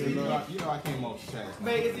Man, You know I came off the task.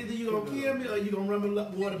 man, it's either you gonna kill me or you gonna run my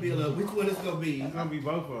water bill up. Which one it's gonna be? It's gonna be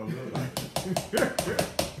both of them.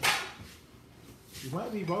 It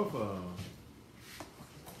might be both of them.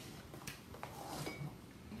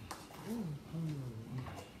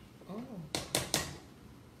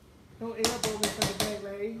 Don't elbow me from the back,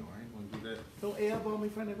 lady. No, I ain't gonna do that. Don't elbow me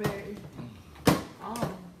from the back.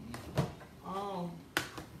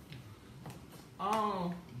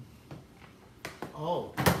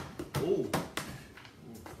 Oh. Ooh.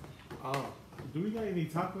 Oh. Do we got any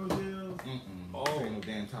taco gels? Oh, ain't no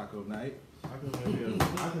damn taco night. I could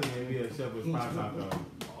maybe a Shepherd's spot taco.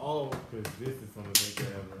 Oh. Cause this is gonna take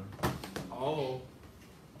forever. Oh.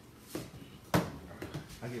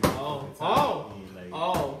 I get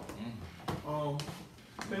Oh.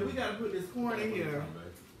 Man, we gotta put this corn in here.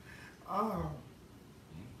 Oh.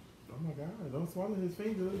 Oh my God! Don't swallow his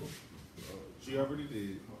finger. She already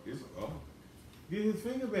did. It's Get his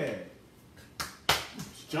finger back.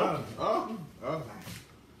 jump.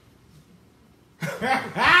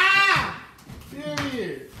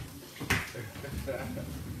 Period.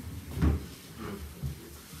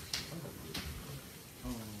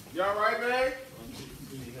 You alright, man?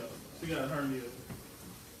 She got a hernia.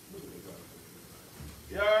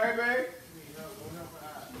 You alright, man?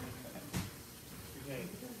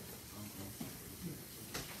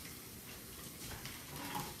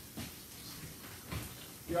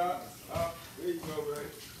 Yeah, there you go, man.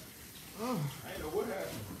 I ain't know what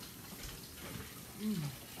happened.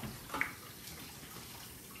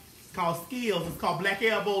 called skills. It's called black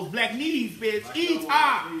elbows, black knees, bitch. Eat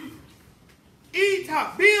top. Eat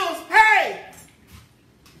top. Bills, hey!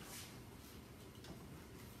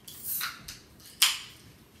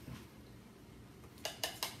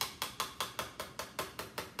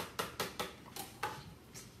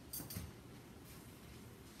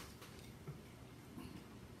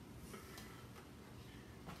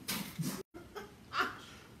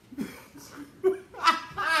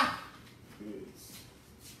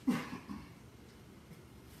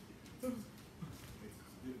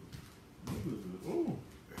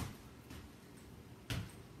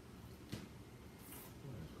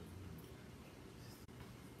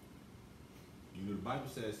 The Bible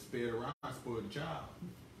says, spare the rod, spoil the child.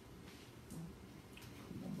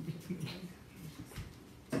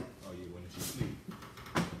 Oh yeah, when she sleep.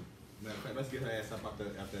 Matter of fact, let's get her ass up out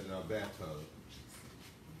that bathtub.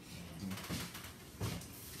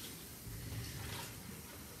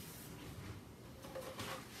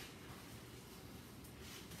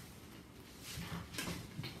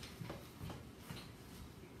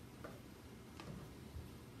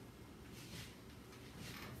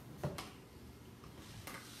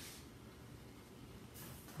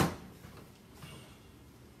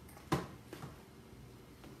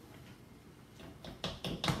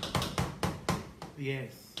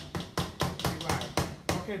 Yes. You're right.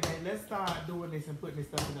 Okay, babe, let's start doing this and putting this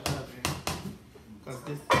stuff in the oven. Because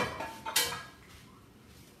this...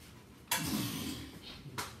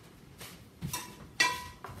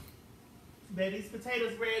 Babe, these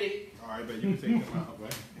potatoes ready. All right, babe, you can take them out,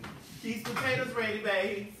 babe. These potatoes ready,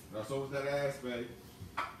 babe. Now, so was that ass, babe?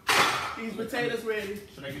 These potatoes ready.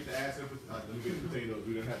 Should I get the ass in? Let me get the potatoes.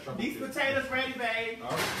 We didn't have trouble. These potatoes ready, babe.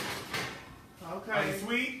 All right. Okay. Are they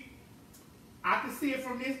sweet? I can see it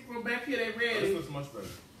from back here. They ready. This looks much better.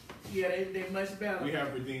 Yeah, they much better. We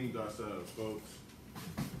have redeemed ourselves, folks.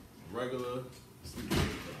 Regular.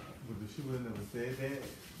 But if she would have never said that,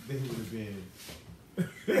 then it would have been.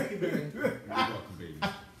 Thank you, babe. You're welcome, baby.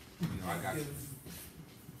 You know, I got you.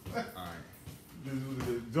 All right. This would have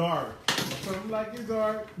been dark. Something like it's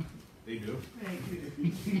dark. They do. Thank you.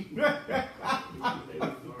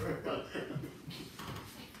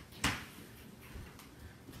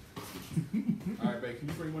 All right, babe, can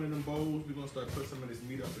you bring one of them bowls? We're going to start putting some of this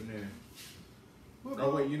meat up in there.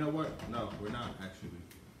 Oh, wait, you know what? No, we're not, actually.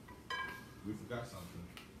 We forgot something.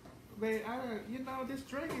 Babe, this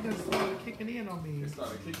drinking just started kicking in on me. It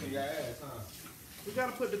started kicking your ass, huh? We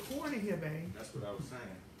gotta put the corn in here, babe. That's what I was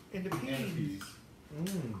saying. And the peas.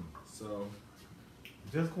 So,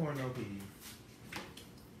 Just corn, no peas.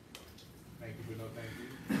 thank you, but no thank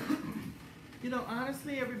you. You know,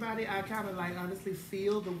 honestly, everybody, I kind of honestly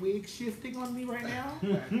feel the wig shifting on me right now.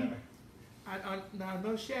 Now,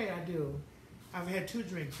 no shade, I do. I've had 2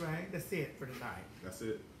 drinks, right? That's it for tonight. That's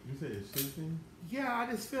it. You said it's shifting? Yeah, I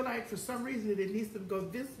just feel like for some reason it needs to go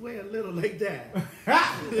this way a little like that.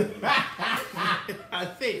 I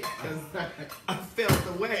think, because I felt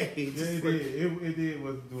the way. Yeah, it did. It did.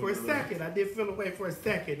 Was doing For a second, I did feel the way for a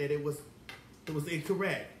second that it was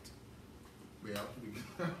incorrect. Yeah.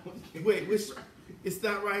 Wait, it's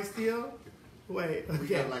not right still? Wait, okay. We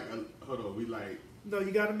got hold on, we No,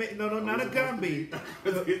 you gotta make, no, not a Gumby.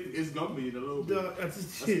 it's gonna be in a little bit.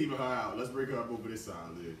 Let's even her out. Let's bring her up over this side,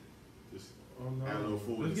 Liv. Just add a little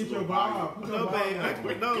fullness. Let's get your bob. No,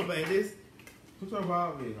 babe, this. Put your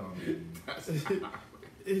bob wig on.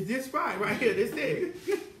 Is this right here? This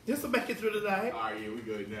it. This will make it through the night. All right, yeah, we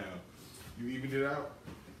good now. You evened it out?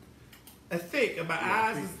 I think my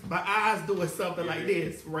eyes doing something like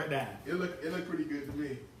this right now. It look pretty good to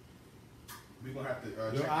me. We gonna have to.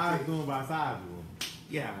 Your eyes doing by side of them.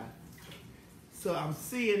 Yeah. So I'm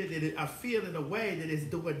seeing it. I feel in a way that it's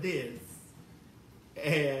doing this,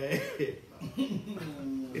 and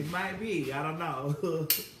it might be. I don't know.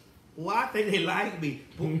 Well, I think they like me.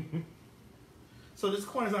 So this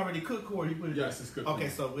corn is already cooked corn. You put it. Yes, it's cooked. Okay,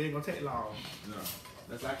 so we ain't gonna take long. No.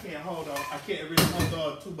 That's I can't hold on. I can't really hold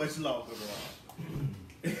on too much longer.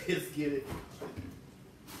 Let's get it.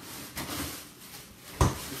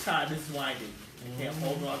 The time is winding. I can't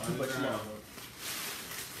hold on too much longer.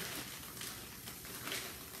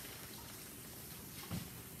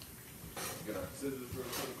 Get our scissors real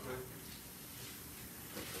quick.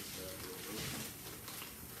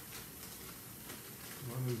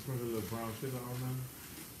 Want me to put a little brown sugar on them?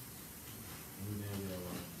 And then we'll,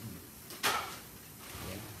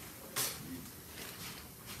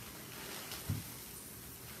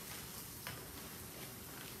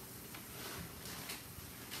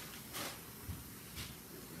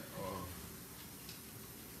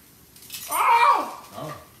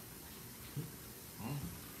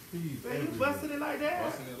 Please. Man, you busting it like that?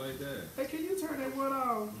 Busting it like that. Hey, can you turn that one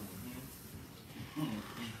off?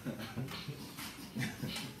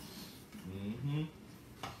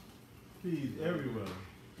 Peas everywhere.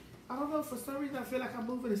 I don't know, for some reason I feel like I'm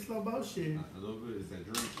moving in slow motion. A little bit is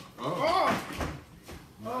that drink. Oh.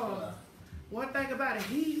 One thing about it,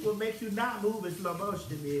 heat will make you not move in slow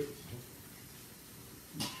motion, bitch.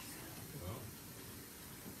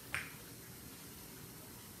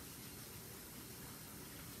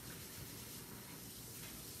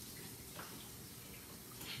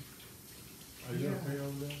 Are you okay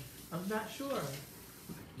over there? I'm not sure.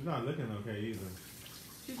 You're not looking okay either.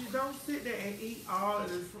 You don't sit there and eat all of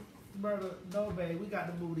this murder. No, babe, we got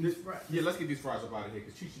to move these fries. Yeah, let's get these fries up out of here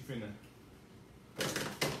because Chi finna.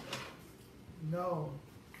 No.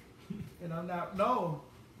 And I'm not. No.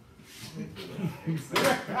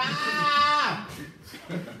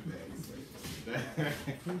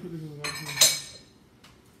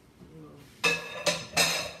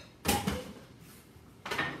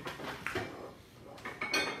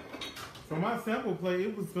 For my sample plate,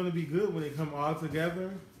 it was going to be good when it come all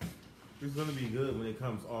together. It's going to be good when it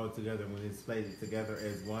comes all together, when it's plated together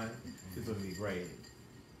as one. It's going to be great.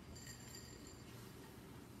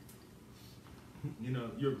 You know,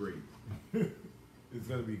 you're great. It's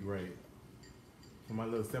going to be great. For my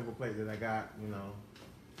little sample plate that I got, you know.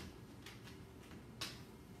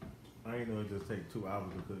 I ain't know it just take 2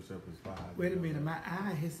 hours to cook shepherd's pie. Wait a minute, my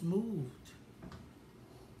eye has moved.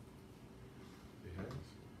 It has.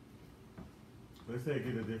 Let's say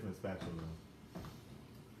get a different spatula.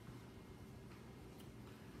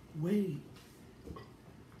 Wait.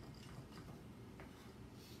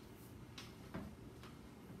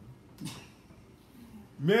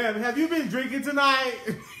 Man, have you been drinking tonight?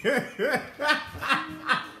 That's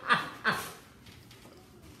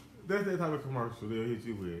that type of commercial they'll hit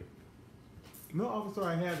you with. No, officer,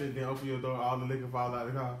 I have it. Then open your door, all the liquor falls out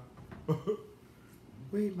of the car.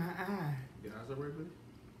 Wait, my eye. Your eyes are right, buddy?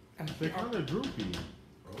 They're kind of droopy.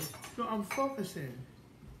 Oh. No, I'm focusing.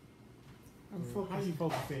 I'm focusing. How you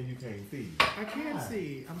focusing? You can't see. I can't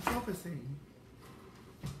see. I'm focusing.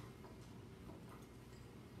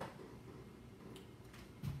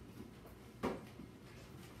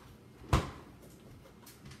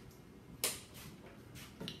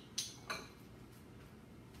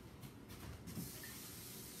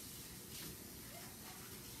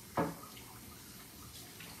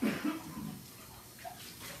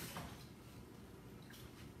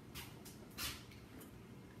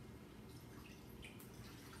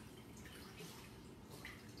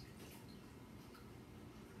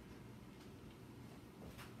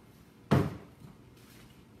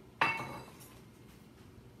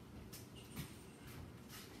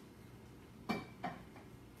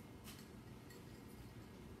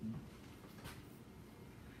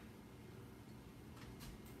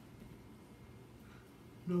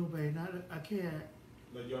 No, babe, I can't.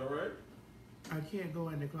 No, you alright? I can't go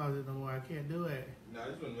in the closet no more. I can't do it. No, I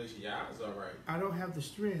just want to make sure your eyes alright. I don't have the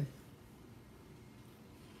strength.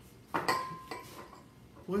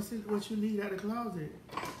 What you need out of the closet?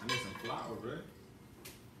 I need some flour, right?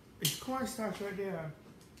 It's cornstarch right there.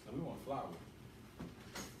 No, we want flour.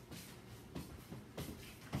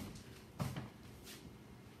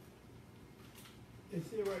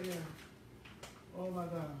 It's it right there. Oh my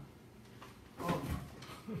God. Oh.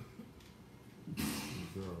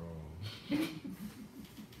 Girl.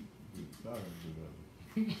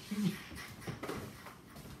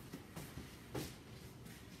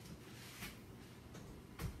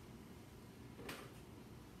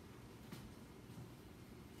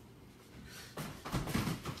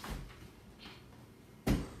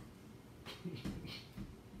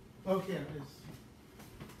 Okay, Miss.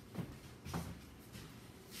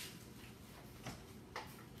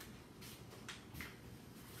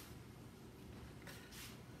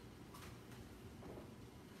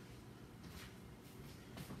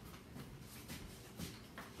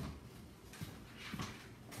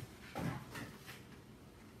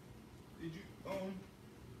 Did you,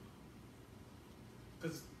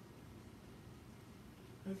 cause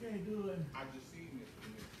I can't do it. I just seen it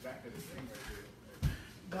in the back of the thing right there.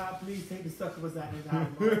 God, please take the succubus out of his eye,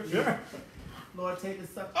 Lord. Please. Lord, take the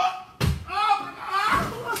succubus. Oh! Oh! Oh!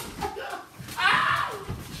 Ow! Ow!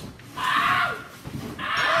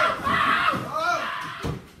 Ow!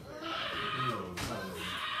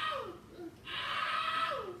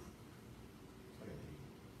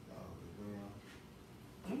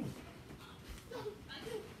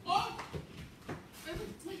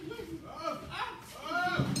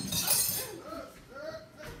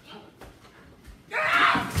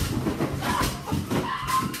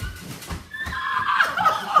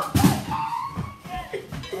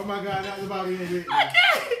 Oh my God, not the body in it. I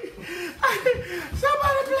can't.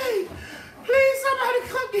 Somebody please. Please, somebody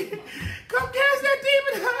come cast that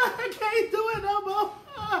demon. I can't do it no more.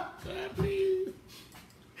 Please.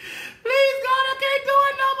 Please, God, I can't do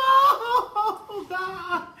it no more.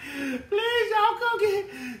 God. Please, y'all come get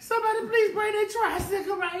somebody please bring that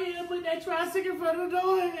tricycle right here. Put that tricycle in front of the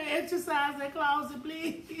door and exercise that closet,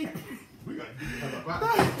 please. We got to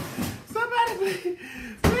Somebody please.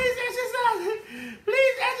 Please exercise it.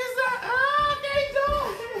 Please exercise. Oh, I can't do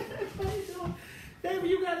it. I can't do it. David,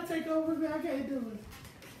 you gotta take over me. I can't do it.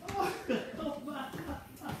 Oh, oh my God.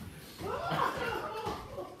 Oh,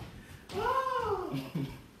 oh,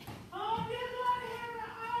 oh, dear Lord, heaven.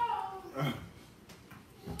 Oh.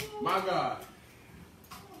 My God.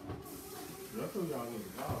 That's what y'all need to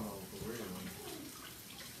follow for real.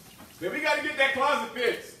 Then we gotta get that closet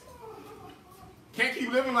fixed. Can't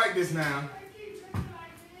keep living like this now.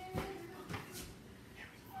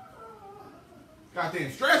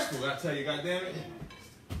 Goddamn stressful, I tell you, goddamn it.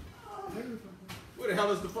 Where the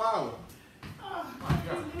hell is the flower? My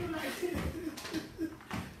God.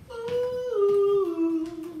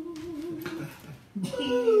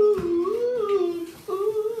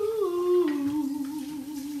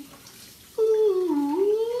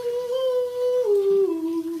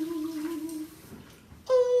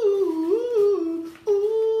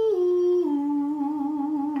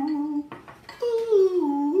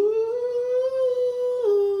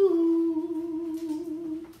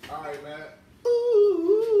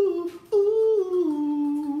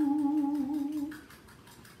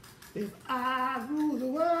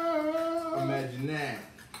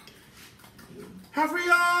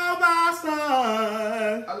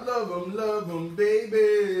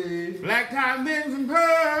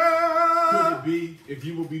 If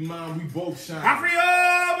you will be mine, we both shine. I free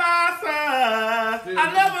all my sons. I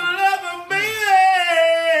love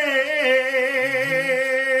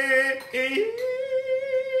baby.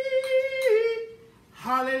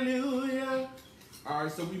 Hallelujah. All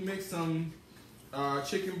right, so we mix some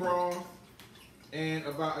chicken broth and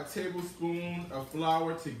about a tablespoon of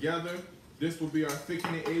flour together. This will be our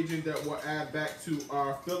thickening agent that we'll add back to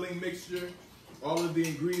our filling mixture. All of the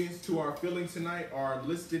ingredients to our filling tonight are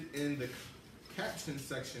listed in the caption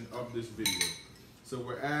section of this video. So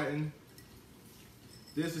we're adding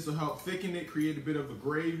this. This will help thicken it, create a bit of a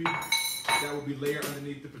gravy that will be layered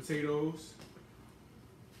underneath the potatoes.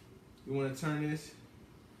 You want to turn this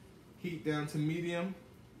heat down to medium.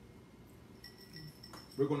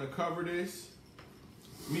 We're going to cover this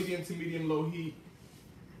medium to medium low heat.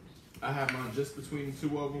 I have mine just between the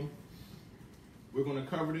two of them. We're going to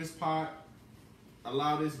cover this pot,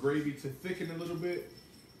 allow this gravy to thicken a little bit.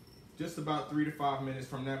 Just about 3 to 5 minutes.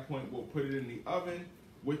 From that point, we'll put it in the oven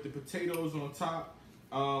with the potatoes on top.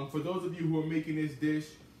 For those of you who are making this dish,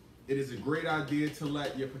 it is a great idea to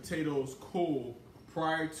let your potatoes cool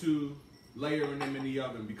prior to layering them in the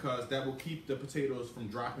oven, because that will keep the potatoes from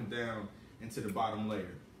dropping down into the bottom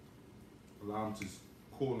layer. Allow them to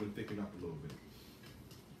cool and thicken up a little bit.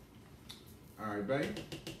 All right, babe.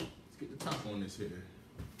 Let's get the top on this here.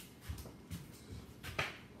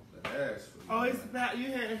 That ass. Oh, it's about you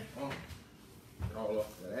here. Oh, get all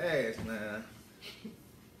off that ass, man.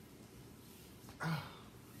 Oh,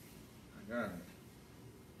 I got it.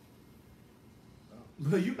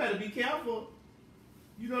 But you better be careful.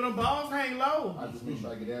 You know them balls hang low. I just make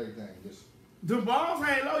sure I get everything. Just the balls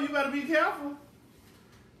hang low. You better be careful.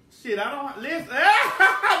 Shit, I don't listen.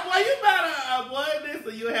 Boy, you better boy.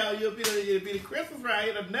 Listen, you'll be the Christmas right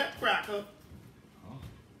here, the nutcracker.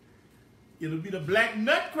 It'll be the black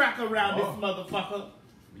nutcracker around this motherfucker.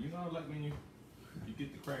 You know, like when you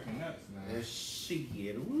get the cracking nuts now.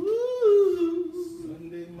 Shit. Woo.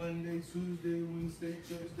 Sunday, Monday, Tuesday, Wednesday,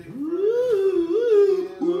 Thursday, Friday. Ooh.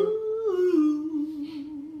 Ooh.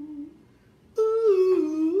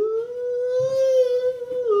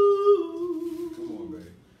 Come on,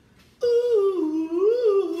 baby.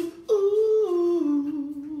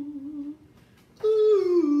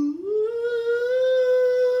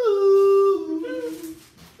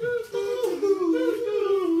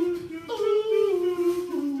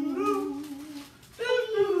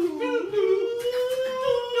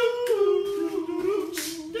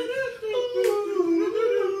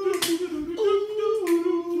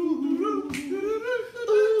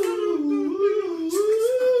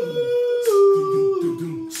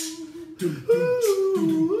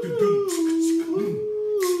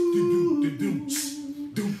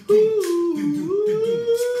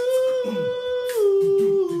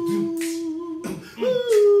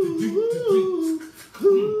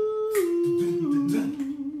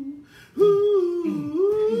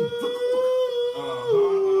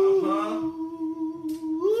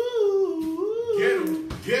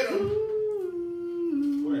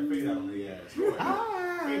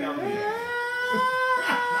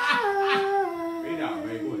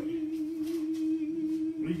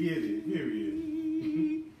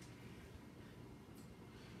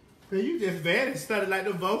 Man, you just vanished, started like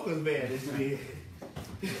the vocals vanished, man.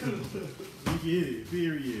 You get it,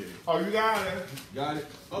 period. Oh, you got it. Got it.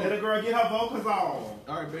 Oh. Let a girl get her vocals on. All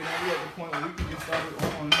right, baby. Now we at the point where we can get started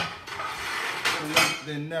on better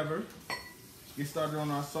than never. Get started on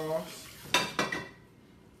our sauce.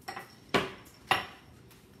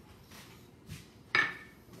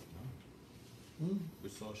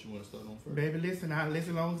 Which sauce you want to start on first? Baby, listen. As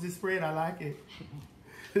long as it's spread, I like it.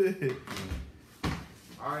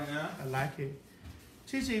 All right, now. I like it.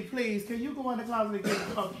 Chi, please, can you go in the closet and get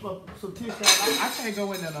some tissue? I can't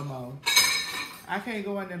go in there no more. I can't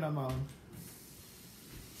go in there no more.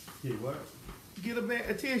 Get what? Get a bag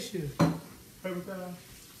of tissue. Paper towel?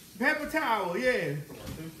 Paper towel, yeah.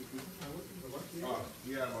 Oh,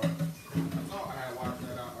 yeah, I thought I had washed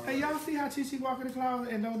that out. Hey, y'all see how Chi walk in the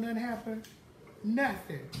closet and don't nothing happen?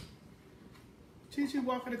 Nothing. Chi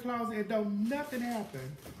walk in the closet and don't nothing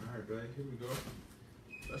happen. All right, babe, here we go.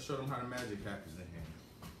 Let's show them how the magic happens in here.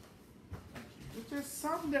 It's just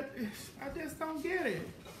something that I just don't get it.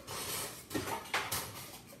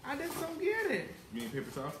 I just don't get it. You need paper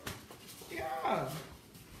towel? Yeah.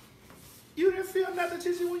 You didn't feel nothing,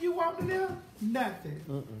 Chi, when you walked in there? Nothing.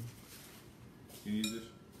 You need this?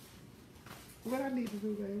 What I need to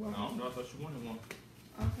do, babe? No, I don't know. I thought you wanted one.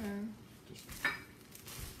 Okay.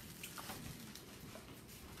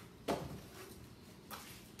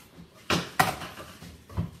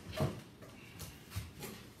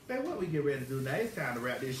 Babe, what we get ready to do now? It's time to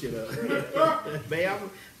wrap this shit up. Babe,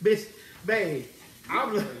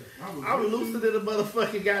 I'm looser than a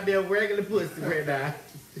motherfucking goddamn regular pussy right now.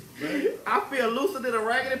 I feel looser than a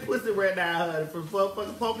regular pussy right now, honey, from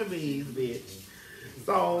fucking poking bees, bitch.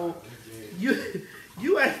 So, you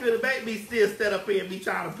ain't finna make me still stand up here and be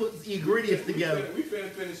trying to put ingredients together. We finna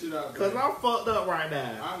finish it up, Cause I'm fucked up right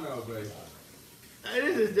now. I know, baby. Hey,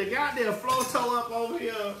 this is the goddamn flow toe up over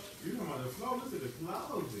here. You talking about the flow? This is the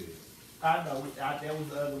closet. I know, that was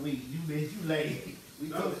the other week. You bitch, you late. We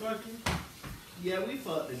That was fucking? yeah, we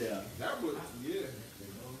fucked it up. That was, yeah.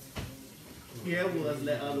 Yeah, it was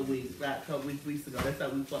that other week, about a couple weeks ago. That's how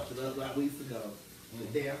we fucked it up like weeks ago.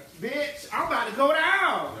 Damn, bitch, I'm about to go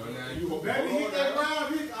down. No, now you hope Baby, hit that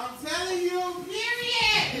ground, bitch. I'm telling you.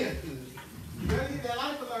 Period. You better hit that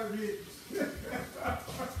life alert, bitch.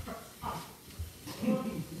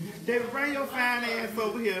 David, bring your fine ass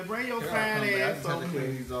over here. Bring your fine ass over clean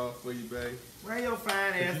here. these off for you, babe. Bring your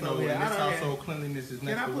fine ass You know, over in here. this I don't household, cleanliness is Can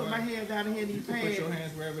next I to put my what? hand down in here in these You can pants? put your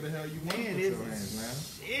hands wherever the hell you want to Man, put this your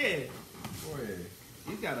hands, man. shit. Go ahead.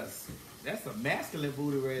 You got that's a masculine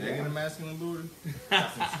booty right That got a there. masculine booty.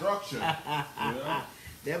 Got some structure. Yeah.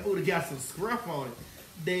 That booty got some scruff on it.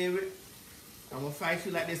 David, I'm gonna fight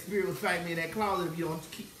you like that spirit will fight me in that closet if you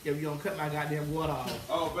don't cut my goddamn water off.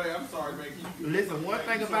 Oh, babe, I'm sorry, babe. Listen, one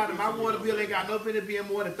thing about it, my water bill ain't got no business being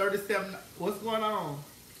more than 37. What's going on?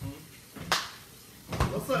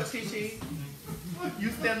 What's up, Chi? You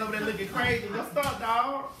standing over there looking crazy. What's up,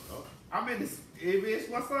 dog? I'm in this. Hey, bitch,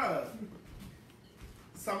 what's up?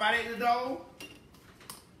 Somebody at the door?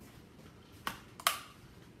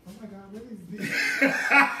 Oh my God, what is this?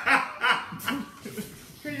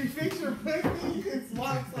 Can you fix your pussy? You can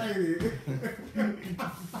swat excited.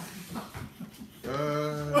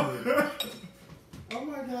 Oh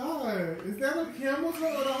my God. Is that a camel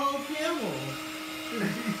foot or the whole camel?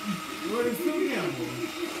 What is two camels?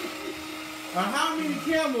 How many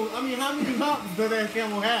camels, how many humps does that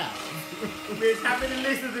camel have? Bitch, how many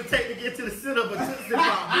licks does it take to get to the center of a Tootsie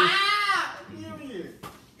Pop, bitch? Period.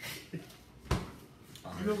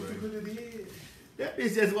 You know what you put in the head? That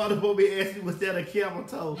bitch just wanted to be ask me, was that a camel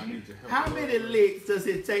toe? I need your help. How many licks does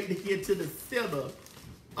it take to get to the center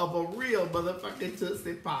of a real motherfucking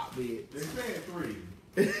Tootsie Pop, bitch? They said 3.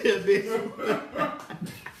 Bitch.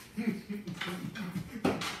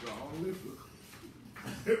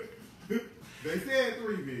 They said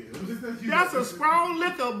 3, bitch. That's a strong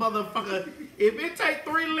liquor, motherfucker. If it take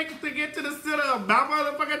 3 licks to get to the center of my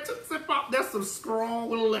motherfucking Tootsie Pop, that's some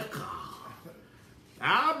strong liquor.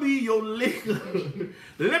 I'll be your liquor.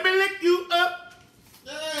 Let me lick you up.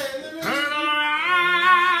 Hey, let me Turn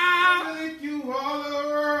around. lick you all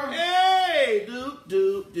around. Hey, do,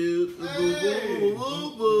 do, do, boo, Hey. boo,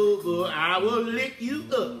 boo, boo, boo. I will lick you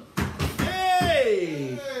up.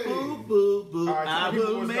 Hey, Hey. boo, boo, boo. All right, I tell people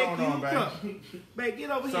will what's make going you on, babe. come. Babe, get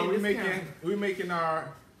over So here. we're making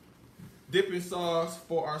our dipping sauce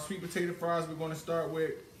for our sweet potato fries. We're going to start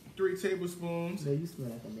with 3 tablespoons. No, you smell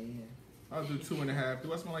like a man. I'll do 2.5.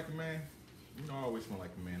 Do I smell like a man? You know, I always smell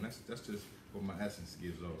like a man. That's just what my essence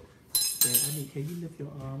gives off. Man, can you lift your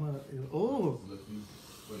arm up? Oh. Look, you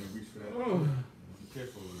reach for that. Oh. Be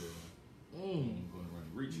careful over there. Mm. I'm going right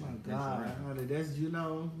reaching. Oh my God, honey, that's, you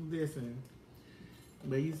know, listen.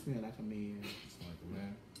 But you smell like a man. It's like a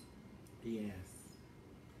man. Yes.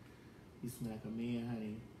 You smell like a man,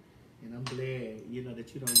 honey. And I'm glad, you know,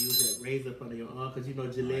 that you don't use that razor up under your arm, because you know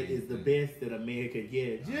Gillette is the best that a man could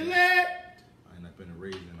get. Gillette! I ain't up in the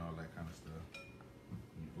razor and all that kind of stuff.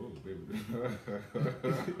 Oh, baby.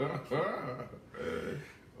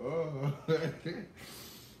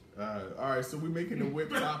 All right, so we're making the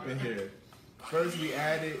whipped topping here. First,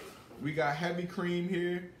 we got heavy cream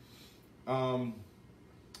here. From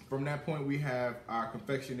that point, we have our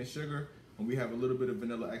confectionate sugar, and we have a little bit of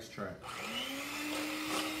vanilla extract.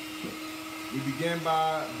 We begin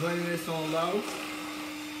by blending this on low.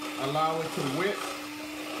 Allow it to whip.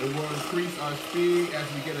 It will increase our speed as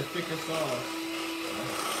we get a thicker sauce.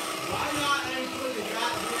 Why y'all ain't put the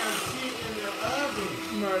goddamn shit in the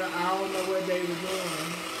oven? Murder, I don't know what they were doing.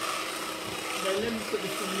 But let me put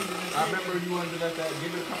this in the oven. I remember you wanted to let that,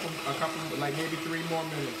 give it a couple, like maybe 3 more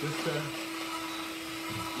minutes, just to,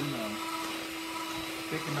 you know,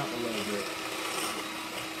 thicken up a little bit.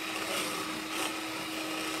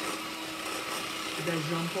 Is that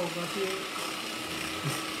Jean Paul up here?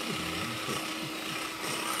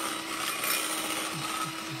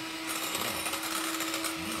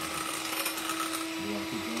 You want to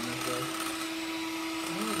keep doing this, bro? I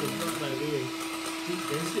don't know what like this.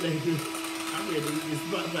 That shit ain't good. I'm ready to eat this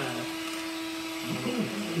butt pie.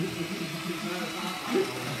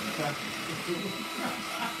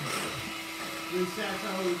 This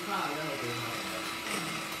chateau pie,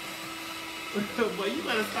 boy, you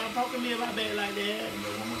better stop talking to me about that like that.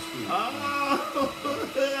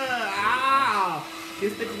 Oh,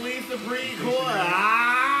 it's the Queen Supreme Court.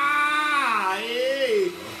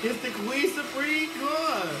 Hey, it's the Queen Supreme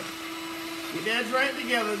Court. Get that drink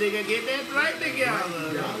together, nigga. Get that drink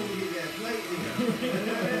together. Y'all need to get that plate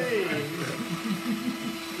together. Hey.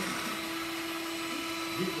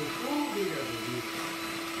 Get the food together, bitch.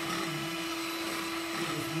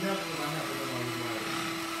 It's never gonna happen to my wife.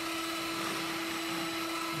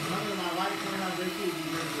 None of my wife when I drink food,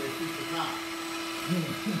 we never get 6 o'clock.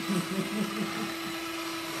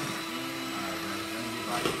 Alright, guys, let me get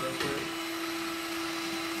back to real quick.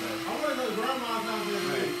 I want to go to grandma's house this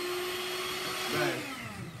week. Hey,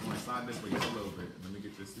 I'm gonna slide this way just a little bit. Let me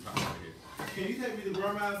get this top out here. Can you take me to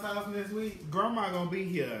grandma's house next week? Grandma gonna be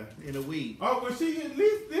here in a week. Oh, but she at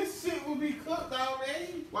least this shit will be cooked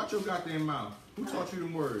already. Watch your goddamn mouth. Who taught you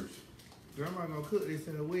them words? Grandma gonna cook this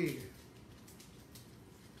in a week.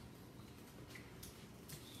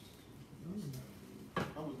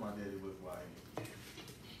 How was my daddy look like?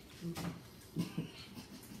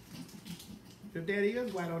 Your daddy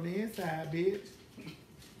is white on the inside, bitch.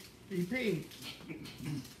 He pink.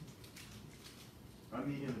 I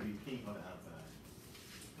need him to be pink on the outside.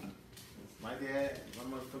 My dad, my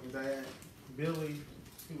motherfucking dad, Billy,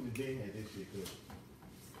 he was dead had this shit cooked.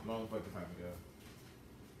 Long fucking time ago.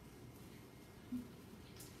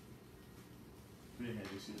 We had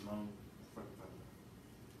this shit long fucking time ago.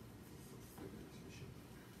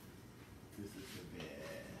 This is the bad.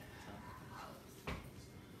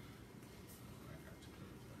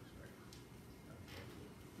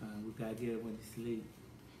 We gotta get her when to sleep.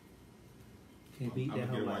 Can't beat that I'm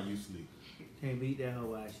hoe here while while you sleep. Can't beat that hoe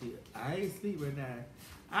while she. I ain't sleep right now.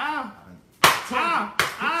 Ow! Ow! Ow!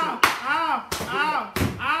 Ow! Ow!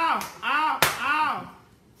 Ow! Ow! Ow!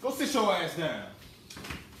 Go sit your ass down.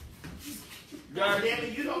 God damn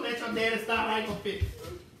it, you don't let your daddy start like a fit.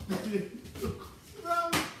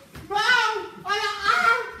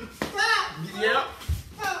 Yep.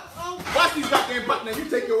 Watch these goddamn buttons. You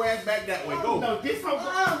take your ass back that way. Go. No, this hoe.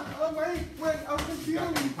 Wait, I'm confused. You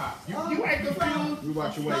ain't confused. You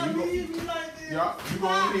watch your way. You go. Like this. Yup. You go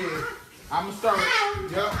on here. I'ma start.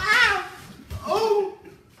 Yup. Oh,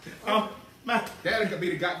 my. That'll be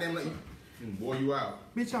the goddamn. Boy, you out.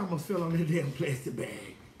 Bitch, I almost fell on that damn plastic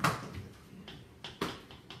bag.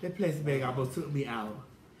 That plastic bag almost took me out.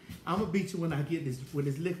 I'm gonna beat you when I get this, with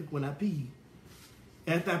this liquor when I pee.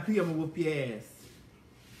 After I pee, I'm gonna whoop your ass.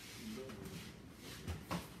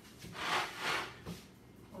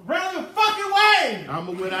 Run the fucking way! I'm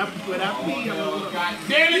gonna, when I pee, I'm gonna. God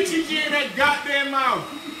damn it, you in that goddamn mouth.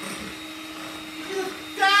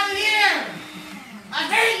 Get out of here! I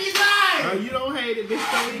hate you guys! You don't hate it,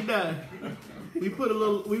 bitch. Don't eat done. We put a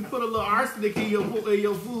little arsenic in your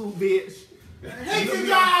food, bitch. I hate you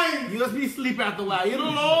guys! You must be asleep after a while.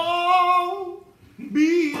 It'll all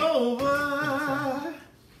be over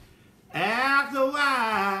after a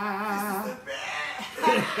while.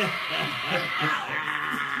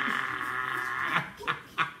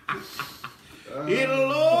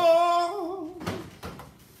 It'll all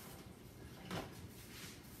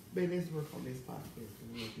Baby, let's work on this podcast.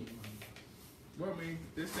 Well, I mean,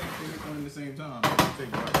 this same thing is on at the same time. It'll take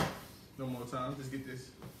about no more time. Just get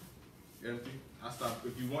this empty.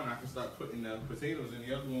 If you want, I can start putting the potatoes in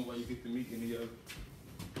the other one while you get the meat in the other.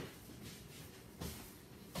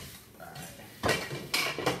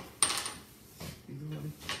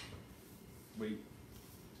 Wait,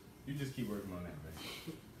 you just keep working on that, man.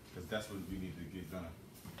 Because that's what we need to get done.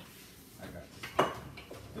 I got this.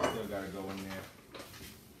 This still got to go in there.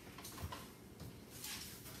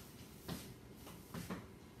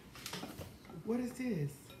 What is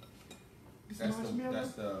this? That's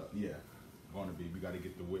going to be. We got to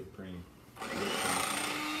get the whipped cream.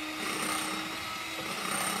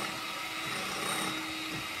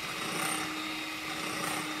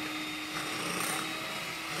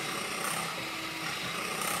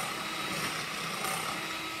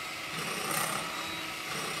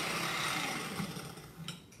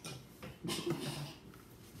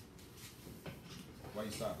 Why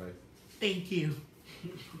you stop, babe? Thank you.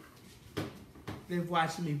 They've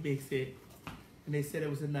watched me fix it, and they said it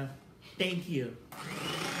was enough. Thank you. Don't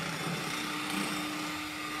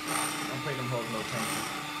pay them hoes no attention.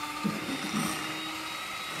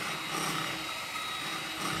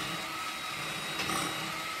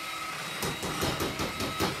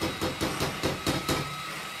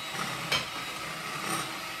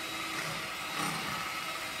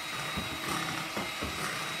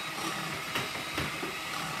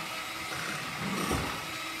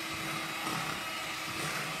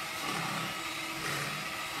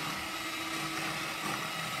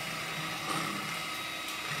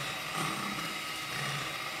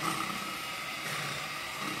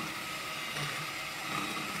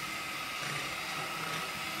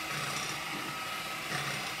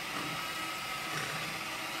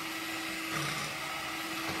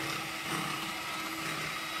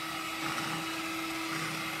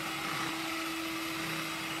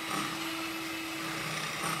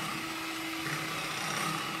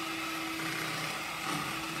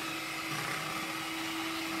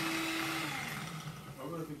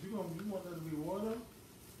 You want that to be water?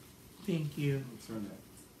 Thank you. Turn that.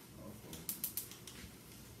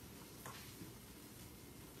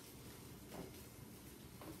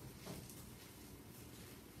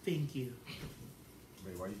 Thank you.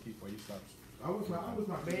 Wait, why you stop? I was my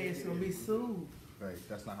Man, it's gonna be soon. Right,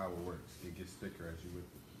 that's not how it works. It gets thicker as you whip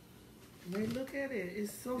it. Man, look at it.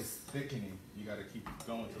 It's so. It's thickening. You gotta keep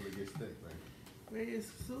going till it gets thick, right? Man, it's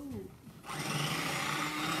soup.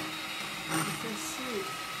 It's a soup.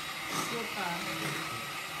 Shephard.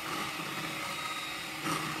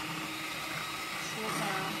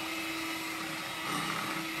 Shephard.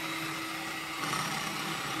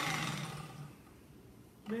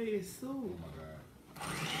 Man, it's soup. Oh my God.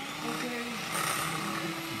 Okay.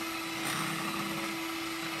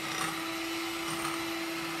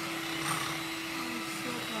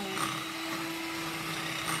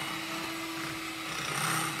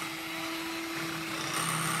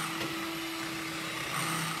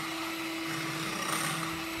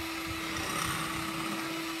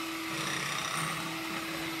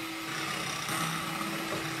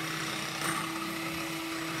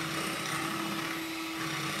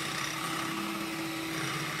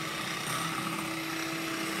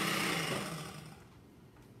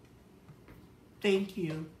 Thank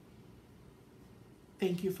you.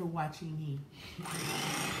 Thank you for watching me.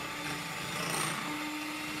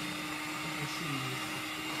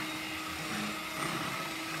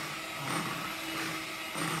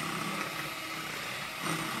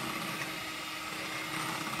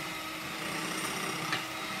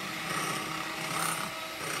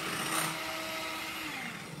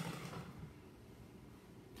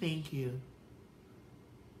 Thank you.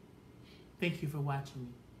 Thank you for watching me.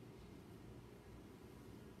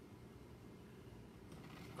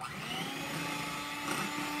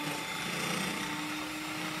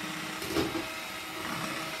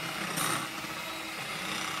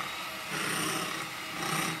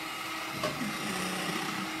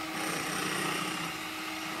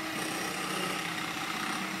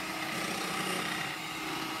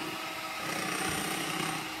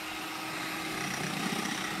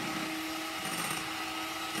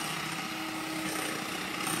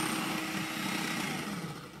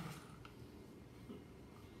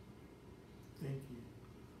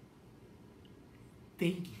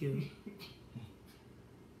 Thank you.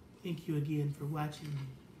 Thank you again for watching me.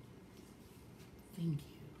 Thank you.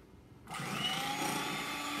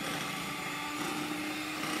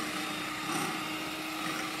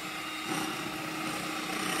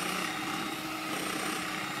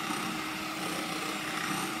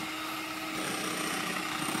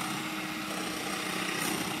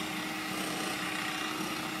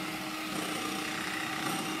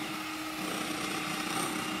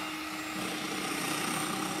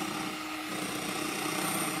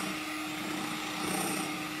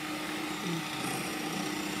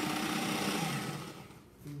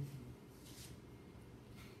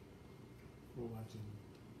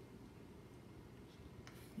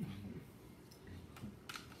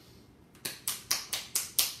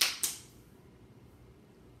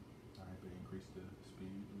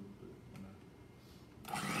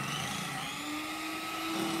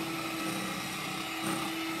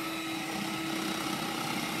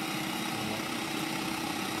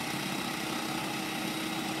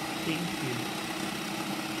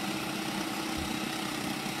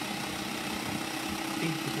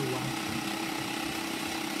 for watching.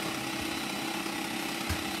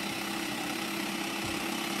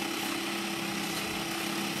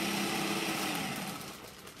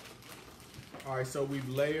 All right, so we've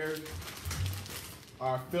layered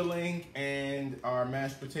our filling and our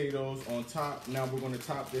mashed potatoes on top. Now we're going to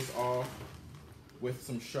top this off with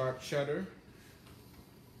some sharp cheddar.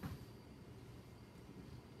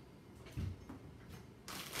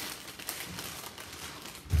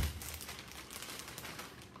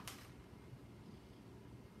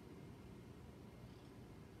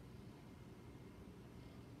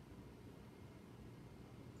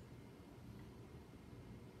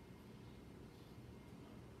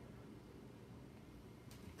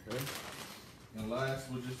 Okay. And last,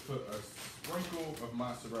 we'll just put a sprinkle of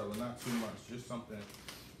mozzarella, not too much, just something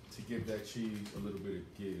to give that cheese a little bit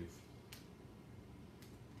of give.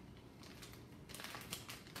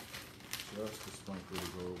 Just a sprinkle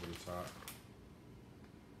to go over the top.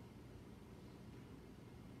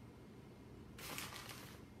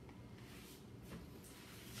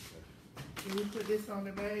 Can we put this on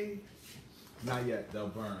the bag? Not yet, they'll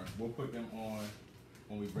burn. We'll put them on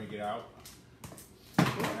when we bring it out.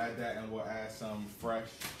 We'll add that, and we'll add some fresh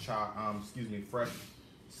chop, fresh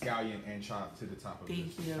scallion and chop to the top of this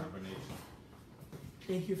combination.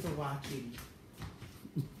 Thank you for watching.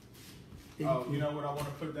 You know what I want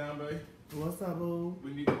to put down, babe? What's up, boo?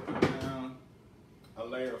 We need to put down a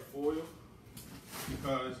layer of foil,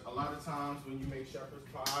 because a lot of times when you make shepherd's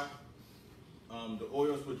pie, the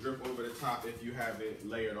oils will drip over the top if you have it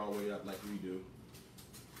layered all the way up like we do.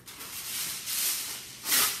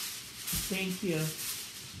 Thank you.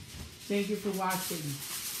 Thank you for watching.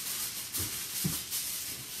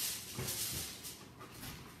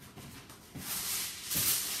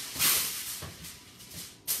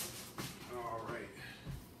 All right.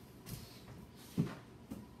 Okay.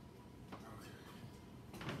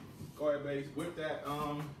 Go ahead, babe. Whip that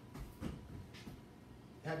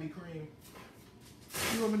heavy cream.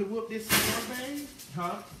 You want me to whoop this more, babe?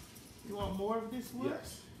 Huh? You want more of this whoop?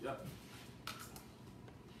 Yes. Yep.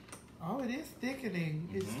 Oh, it is thickening.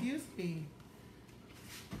 Excuse me.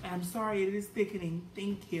 I'm sorry, it is thickening.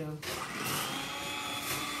 Thank you.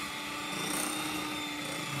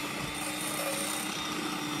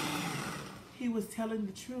 He was telling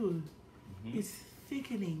the truth. It's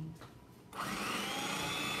thickening.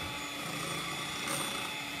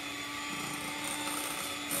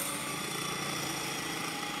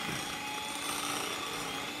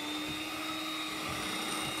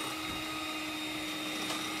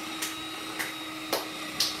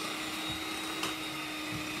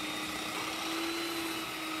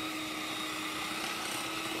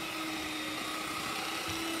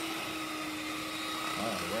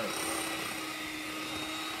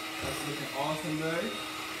 That's looking awesome, babe.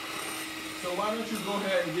 So why don't you go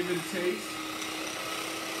ahead and give it a taste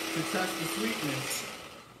to test the sweetness.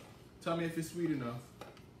 Tell me if it's sweet enough,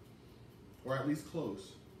 or at least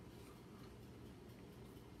close.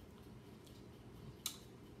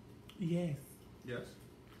 Yes. Yes.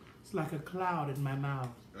 It's like a cloud in my mouth.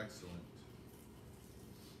 Excellent.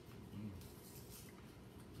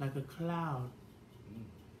 Like a cloud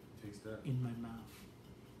Taste that. in my mouth.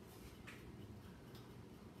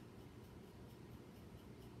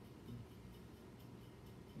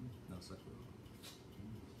 No, suck it.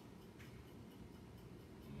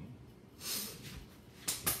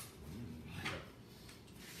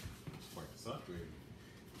 Quite the suck, baby.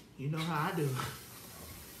 You know how I do. It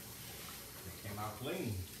came out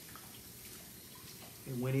clean.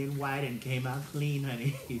 It went in white and came out clean,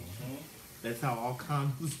 honey. That's how all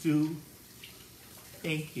condoms do.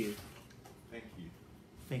 Thank you. Thank you.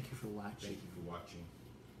 Thank you for watching. Thank you for watching.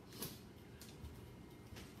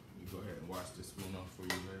 You go ahead and wash this spoon off for you,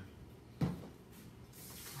 babe.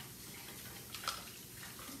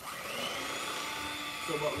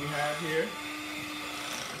 So what we have here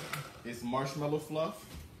is marshmallow fluff,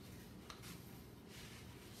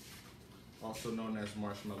 also known as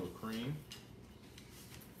marshmallow cream.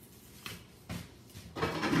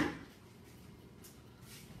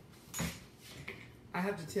 I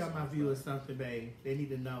have to tell my viewers something, babe. They need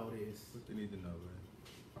to know this. What they need to know,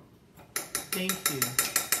 babe? Thank you.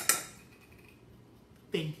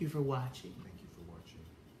 Thank you for watching. Thank you for watching.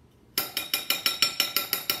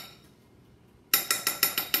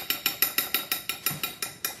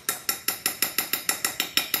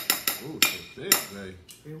 Ooh, so thick, babe.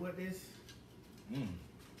 Hey, what this?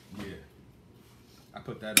 Yeah. I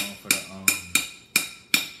put that on for the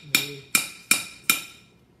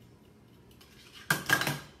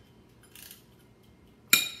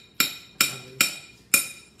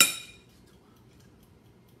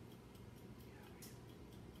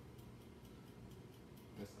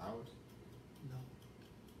hours? No.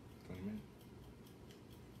 20 minutes?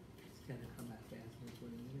 It's gonna come out faster than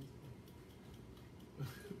 20 minutes.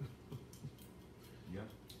 Yeah.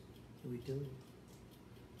 We do it.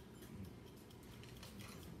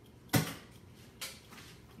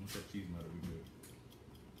 Once that cheese melted, we good.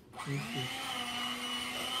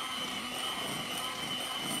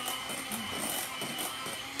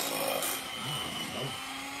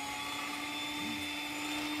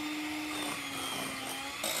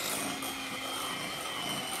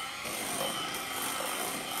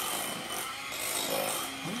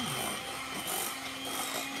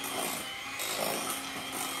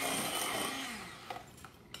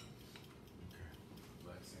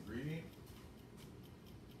 Last ingredient.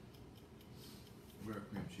 Where are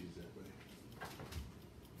cream cheese at, buddy?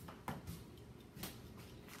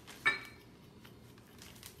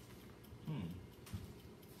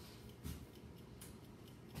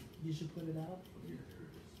 You should put it out. Yeah, there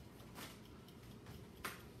it is.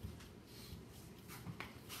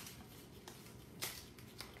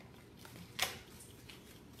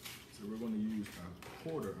 So we're going to use a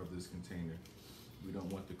quarter of this container. We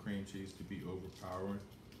don't want the cream cheese to be overpowering.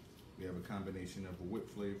 We have a combination of a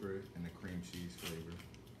whipped flavor and a cream cheese flavor.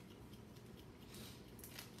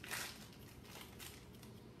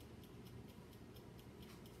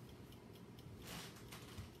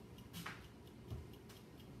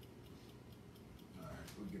 All right,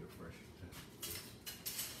 we'll get a fresh utensil.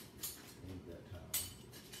 Need that towel.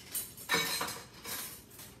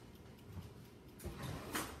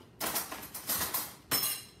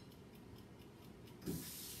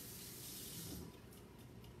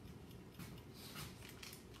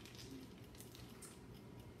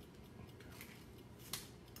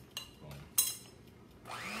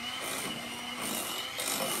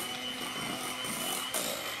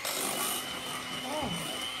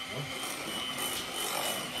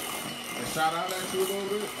 Shout out at you a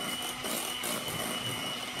little bit.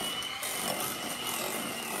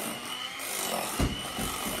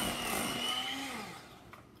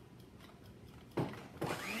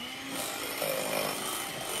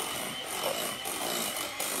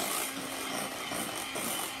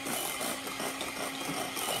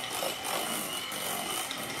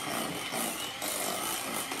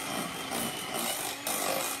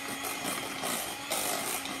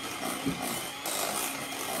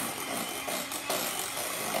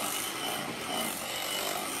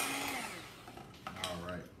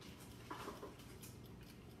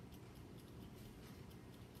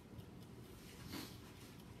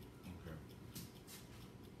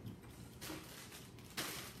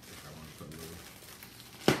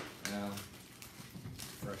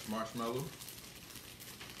 Marshmallow,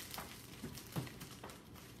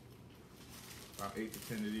 about 8 to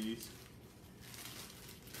 10 of these,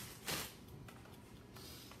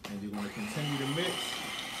 and you're going to continue to mix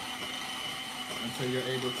until you're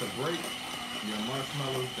able to break your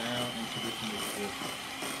marshmallows down into this mixture.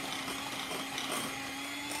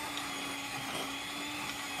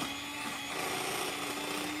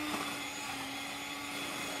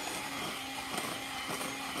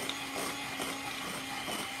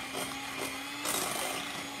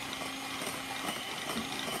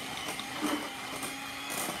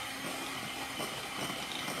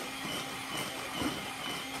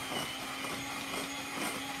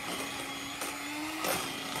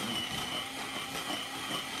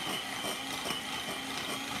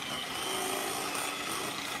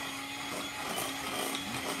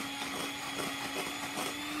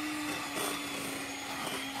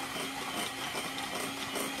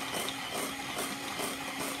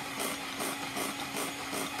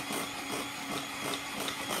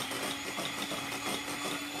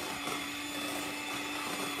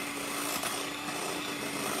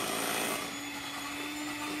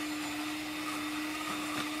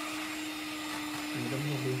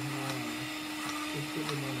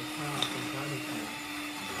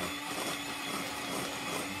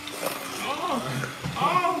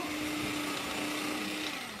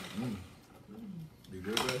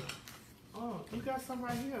 Some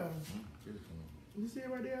right here. You see it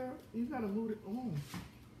right there? You gotta move it on.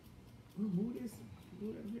 Move this.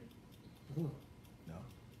 Move that here. No.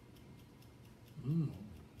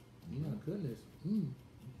 My goodness.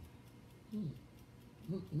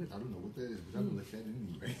 I don't know what that is, but I'm gonna look at it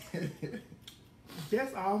anyway.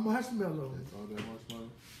 That's all marshmallow. That's all that marshmallow?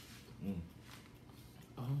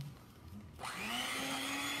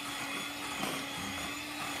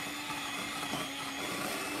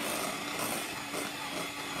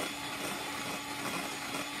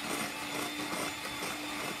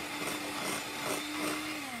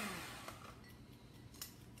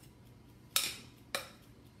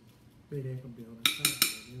 Bet they gonna be on the side.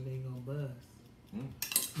 You ain't gonna bust. You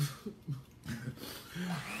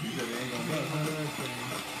said they ain't gonna bust. They're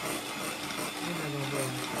not gonna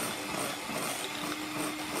bust.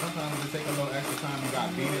 Sometimes it take a little extra time. You got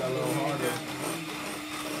to beat it a little harder.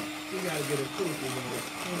 You gotta get a cookie, man.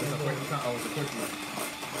 It's a quick time. Oh, it's a quick one.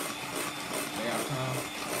 They got time.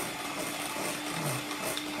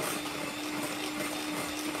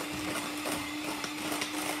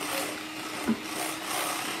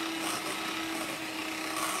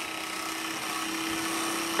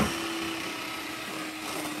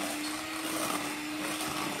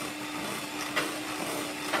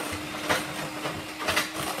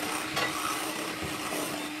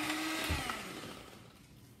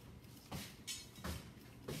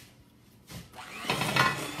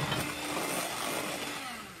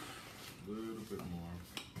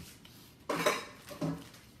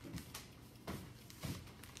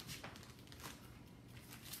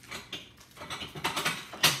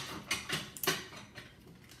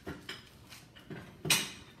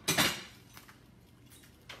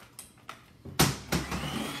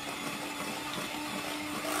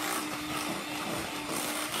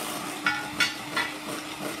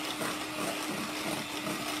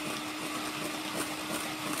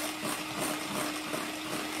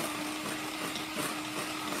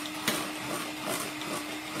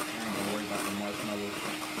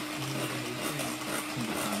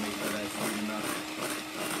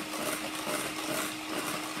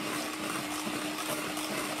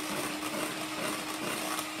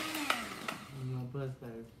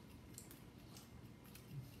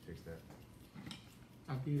 Fix that.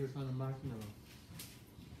 I'll give you this on the marshmallow.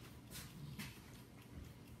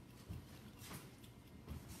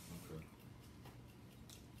 Okay.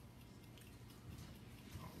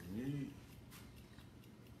 Made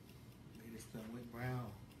This stuff went brown.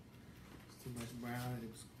 It's too much brown and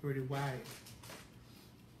it was pretty white.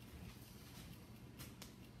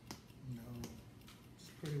 No, it's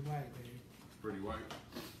pretty white, baby. It's pretty white.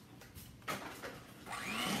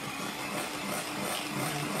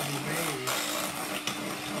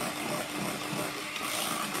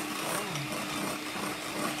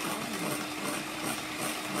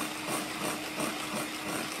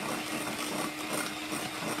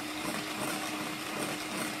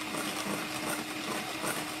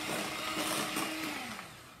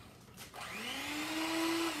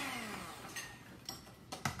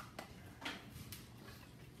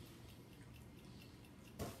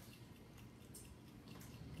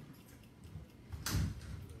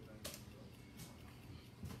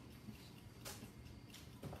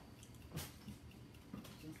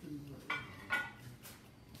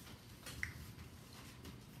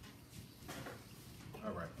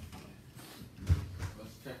 All right.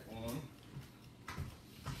 Let's check on.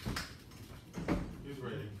 It's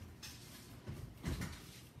ready.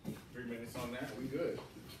 3 minutes on that. We good.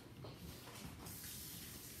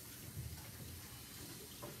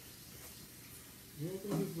 You don't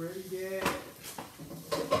think it's ready yet?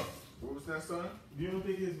 What was that, son? You don't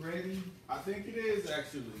think it's ready? I think it is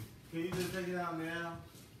actually. Can you just take it out now?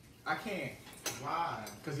 I can't. Why?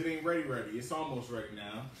 Because it ain't ready. It's almost ready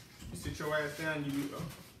now. You sit your ass down, you be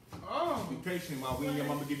patient while we and your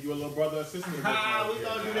mama give you a little brother or sister. We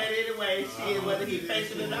gonna do that anyway. Shit, whether he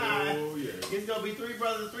patient or not. Oh, yeah. It's gonna be 3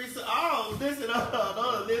 brothers, 3 sisters. Oh, listen,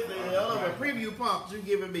 listen. Preview pumps you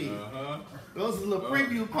giving me. Those are little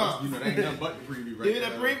preview pumps. You know, they ain't nothing but the preview right Give me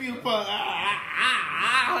the preview pump.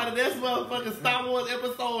 This motherfucking Star Wars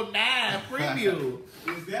Episode 9 preview.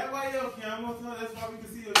 Is that why your camera's on? That's why we can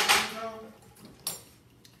see your camera on?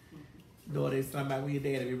 No, they talking about when your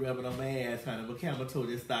daddy be rubbing on my ass, honey, but camera toe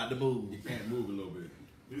just started to move. You can't move a little bit.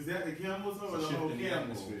 Is that the camera's on or It's the whole shifting the camera?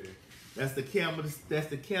 atmosphere. That's the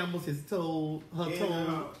camels, his toe, her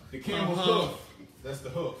toe, The camel's her hoof. That's the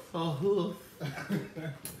hoof. her hoof,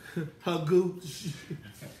 her gooch,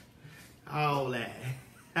 all that.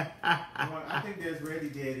 I think that's ready,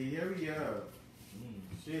 Daddy. Hurry up.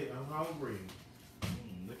 Shit, I'm hungry.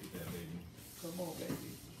 Look at that, baby. Come on, baby.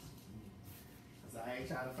 Cause I ain't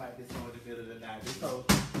trying to fight this hoe in the middle of the night.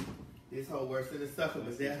 This hoe worse than the sucker,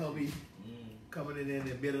 but that hoe be coming in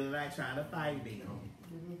the middle of the night trying to fight me.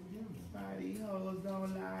 Why these hoes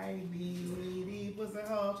don't like me? These pussy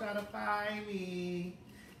hoes trying to fight me.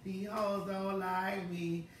 These hoes don't like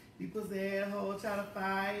me. These pussy hoes trying to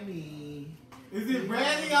fight me. Is it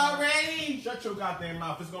ready already? Shut your goddamn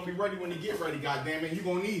mouth. It's gonna be ready when you get ready, goddamn it. You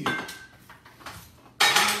gonna need it. You know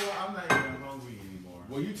what? I'm not even hungry anymore.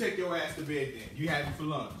 Well, you take your ass to bed then. You had it for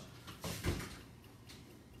lunch.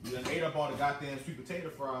 You done ate up all the goddamn sweet potato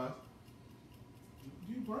fries.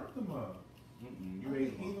 You burnt them up. You I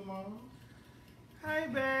ate didn't eat them. them all. Hey,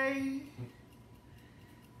 babe.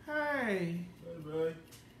 Hey. Hey, babe.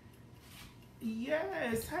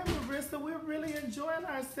 Yes. Hey, Marissa. We're really enjoying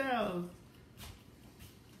ourselves.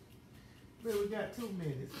 Babe, we got 2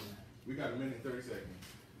 minutes left. We got 1 minute and 30 seconds.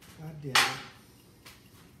 God damn it.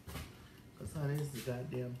 Cause honey, this is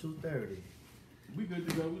goddamn 2:30. We good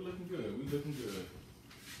to go. We looking good. We looking good.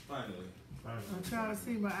 Finally. I'm trying to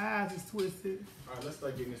see, my eyes is twisted. All right, let's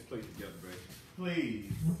start getting this plate together, babe.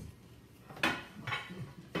 Please.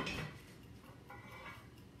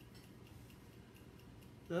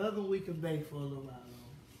 The other one we can bake for a little while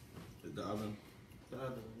longer. The oven. The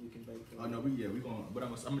other one we can bake for. Oh no, we going. But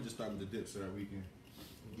I'm gonna just start with the dip so that we can.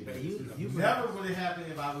 But you Never would have happened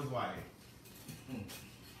if I was white.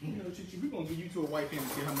 You know, Chichi, we gonna give you to a white pan and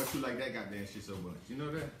see how much you like that goddamn shit so much. You know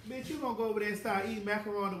that? bitch, you gonna go over there and start eating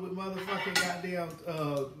macaroni with motherfucking goddamn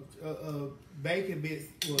bacon bits.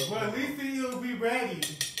 Well, at least it'll be ready.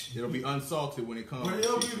 It'll be unsalted when it comes. But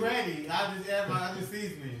it'll be ready. I just add my other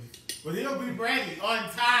seasonings. But it'll be ready on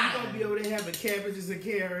time. You gonna be over there having cabbages and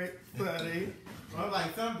carrots, honey.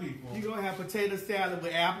 Unlike some people. You gonna have potato salad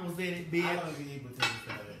with apples in it, bitch. I don't even eat potato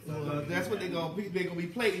salad. Well, that's what they're gonna be. They're gonna be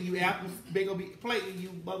plating you apples. They're gonna be plating you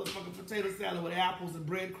motherfucking potato salad with apples and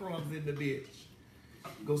breadcrumbs in the bitch.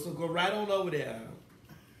 Go right on over there.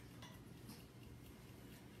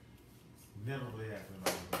 Never would have happened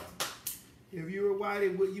like that. If you were white,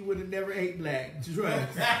 you would have never ate black.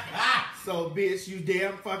 Trust. So, bitch, you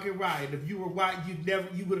damn fucking right. If you were white,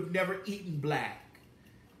 you would have never eaten black.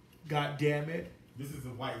 God damn it. This is a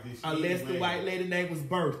white dish. Unless anyway. the white lady name was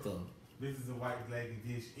Bertha. This is a white lady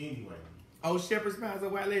dish anyway. Oh, Shepherd's Pie is a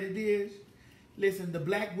white lady dish? Listen, the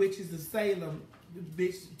black witches of Salem,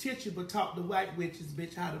 bitch, Tituba taught the white witches,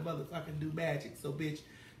 bitch, how to motherfucking do magic. So, bitch,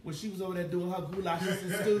 when she was over there doing her goulashes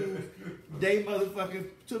and stews, they motherfucking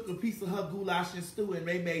took a piece of her goulash and stew and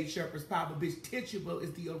they made Shepherd's Pie. But, bitch, Tituba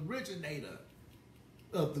is the originator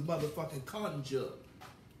of the motherfucking conjure.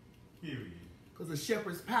 Period. Because a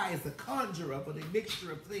shepherd's pie is a conjure of a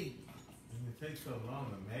mixture of things. And it takes so long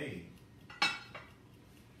to make.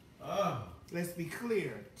 Oh. Let's be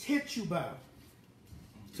clear. Tituba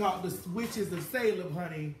taught the witches of Salem,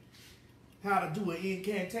 honey, how to do an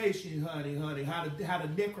incantation, honey, how to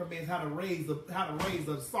necromance, how to raise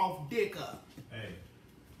a soft dick up. Hey.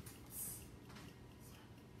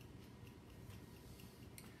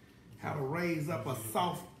 How to raise up a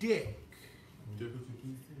soft dick.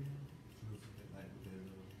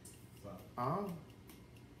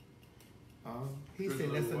 He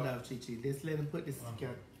said that's enough, Chi-Chi. Let's let him put this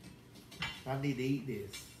together. I need to eat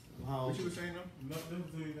this. What you were saying though? No,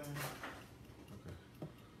 don't do that. Okay.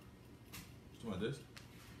 You want this?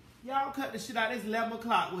 Y'all cut the shit out. It's 11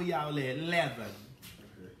 o'clock where y'all at. 11.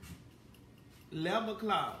 Okay. 11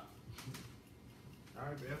 o'clock. All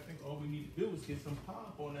right, man. I think all we need to do is get some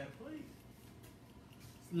pop on that plate.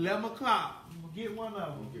 It's 11 o'clock. We'll get one of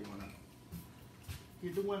them. We'll get one out.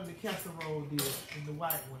 Get the one in the casserole deal and the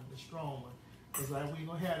white one, the strong one. Because like, we ain't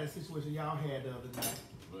going to have that situation y'all had the other night.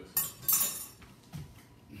 Listen.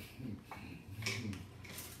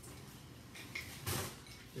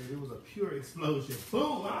 It was a pure explosion.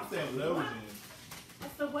 Boom! I said explosion. I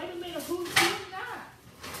said, wait a minute, who's doing that?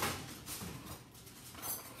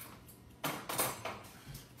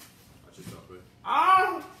 Watch yourself, man.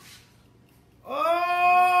 Oh!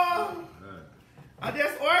 Oh! I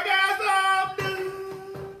just orgasmed!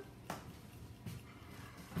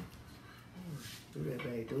 Do that,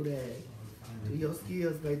 babe. Do that. Do your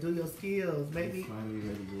skills, babe. Do your skills. Make me.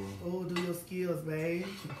 Oh, do your skills, babe.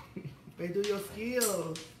 Babe, do your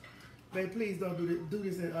skills. Babe, please don't do this. Do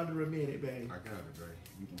this in under a minute, babe. I got it, Dre.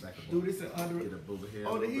 You can back up. Do this in under. Get up over here.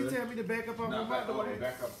 Oh, did he tell me to back up on Nah, my back way?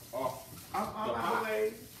 back up off. I'm on my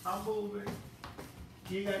way. I'm moving.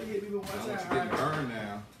 You ain't got to hit me but one I time. want you getting burned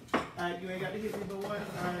now. Alright, you ain't got to hit me but one.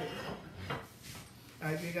 Alright.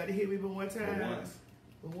 Alright, you ain't got to hit me but one time. But once.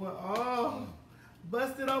 But one. Oh.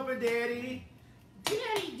 Bust it open, daddy.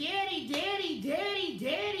 Daddy, daddy, daddy, daddy,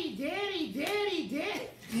 daddy, daddy, daddy, daddy.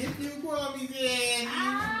 If you want me, daddy.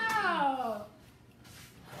 Ow!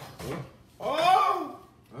 Oh!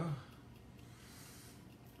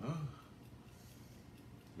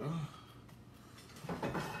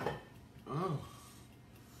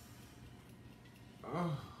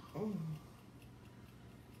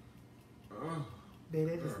 Oh. Man,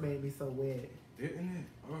 that just made me so wet. Didn't it?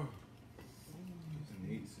 Oh. Some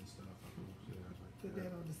meats and stuff. Put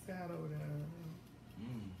that on the side over there.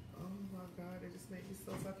 Oh my God, that just made me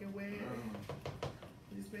so fucking wet.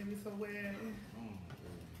 It just made me so wet.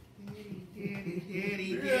 Daddy, daddy,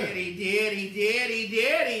 daddy, daddy, daddy,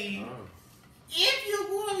 daddy. If you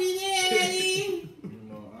want me, daddy. You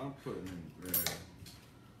know, I'm putting in bread.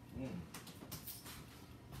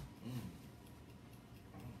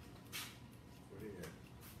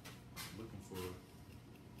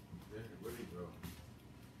 bro.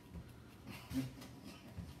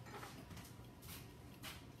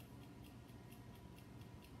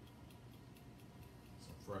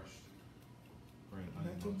 Some fresh.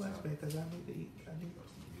 Not too much, man, because I need to eat.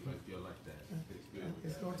 You might feel like that. It's good.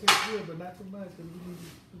 It's going to taste good, but not too much, because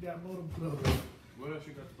we got more to put on there. What else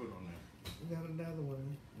you got to put on there? We got another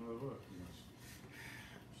one. What?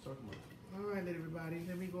 Just talking about. All right, everybody,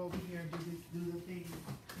 let me go over here and do the thing.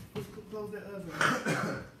 Let's close that oven.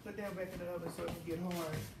 Put that back in the oven so it can get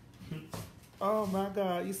hard. Oh my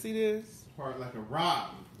God, you see this? Hard like a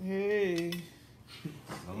rock. Hey.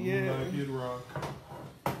 Yeah. Like it rock.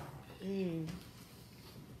 Mm.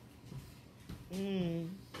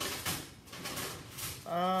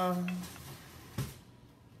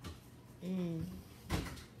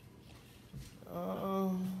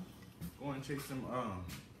 Go and chase them.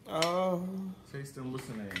 Chase them. What's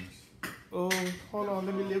the names? Oh, hold on.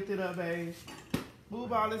 Let me lift it up, babe.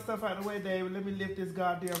 Move all this stuff out of the way, David. Let me lift this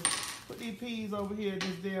goddamn. Put these peas over here.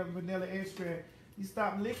 This damn vanilla extract. You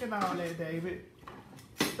stop licking all that, David.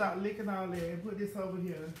 Stop licking all that and put this over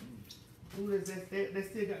here. Ooh, that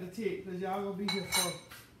still got the tick, because y'all gonna be here for a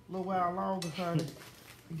little while longer, honey.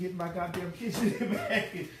 And get my goddamn kitchen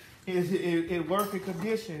back in working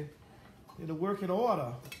condition, in the working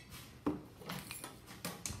order.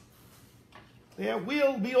 There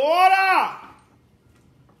will be order!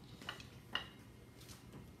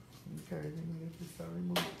 Okay, let me lift this up,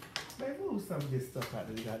 remove. Man, move some of this stuff out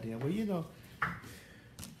of the goddamn way, you know.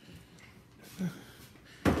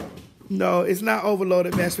 No, it's not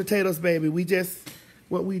overloaded mashed potatoes, baby.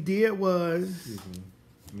 What we did was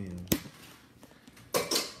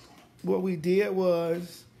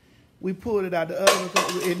we pulled it out the oven,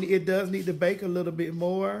 and it does need to bake a little bit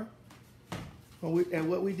more. And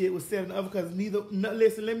what we did was set in the oven, because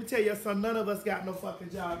listen, let me tell you something, none of us got no fucking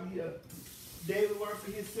job here. David worked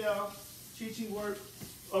for himself, Chi worked,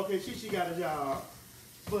 okay, Chi got a job.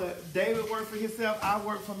 But David worked for himself, I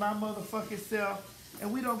worked for my motherfucking self.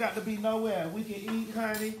 And we don't got to be nowhere. We can eat,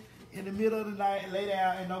 honey, in the middle of the night and lay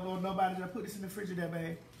down and don't go to nobody's job. Put this in the refrigerator,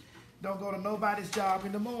 babe. Don't go to nobody's job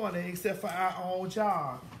in the morning except for our own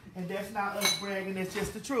job. And that's not us bragging, that's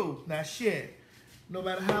just the truth. Now shit. No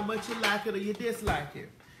matter how much you like it or you dislike it.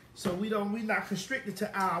 So we not constricted to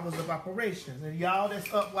hours of operations. And y'all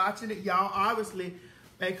that's up watching it, y'all obviously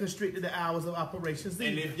ain't constricted to hours of operations either.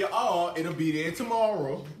 And if you are, it'll be there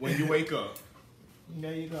tomorrow when you wake up.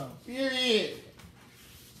 There you go. Period.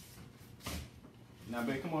 Now,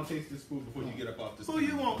 babe, come on, taste this food before you get up off this. Who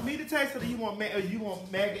you want? Me to taste it, or you want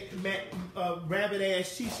rabbit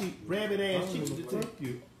ass chichi? Rabbit ass chichi to taste? Fuck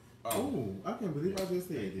you. Oh, I can't believe I just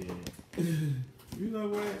said that. You know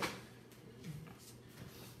what?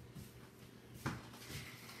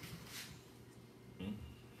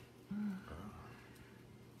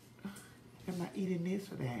 Am I eating this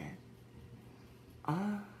or that?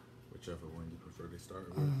 Whichever one you prefer to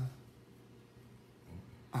start with.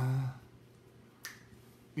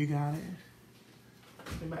 You got it?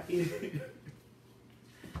 Am I eating?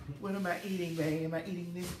 What am I eating, babe? Am I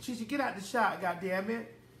eating this? Chichi, get out the shot, goddammit.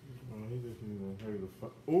 He just need to hurry the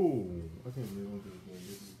fuck. Oh, I can't believe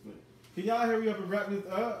this. Can y'all hurry up and wrap this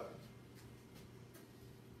up?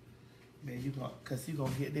 Man, cause you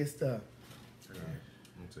gonna get this stuff. I'm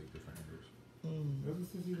gonna take the fingers. Ever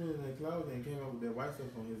since he went in that closet and came up with that white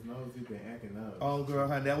stuff on his nose, he's been acting up. Oh, girl,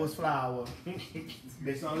 honey, that was flour.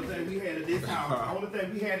 Bitch, the only thing we had in this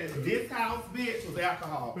house, bitch, was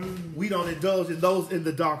alcohol. We don't indulge in those in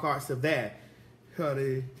the dark arts of that.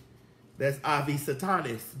 Honey, that's Avi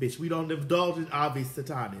Satanis, bitch. We don't indulge in Avi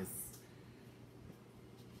Satanis.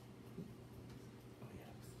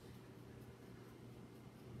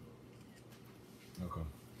 Okay.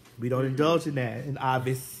 We don't indulge in that, in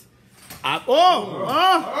Avis. My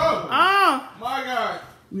God.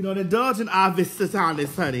 We don't indulge in Avis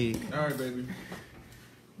Satanis, honey. All right, baby.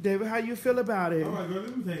 David, how you feel about it? Oh my God,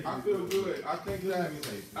 let me taste it. I feel good. I think that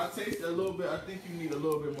I taste a little bit. I think you need a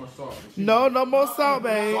little bit more salt. No more salt,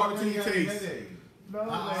 babe. Salt to your taste. No,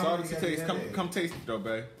 babe. Salt to your taste. Come taste it though,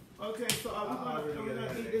 babe. Okay, so are we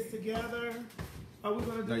gonna eat this together? Are we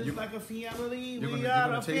gonna do this like a family? We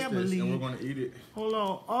are a family. And we're gonna eat it. Hold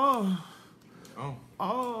on.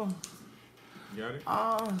 Oh. You got it?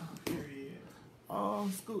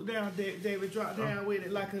 Scoot down, David. Drop down with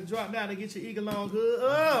it. Like a drop down to get your eagle on good.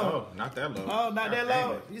 Oh, not that low. Oh, not that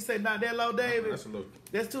low. You say not that low, David? That's a low.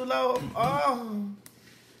 That's too low? Oh.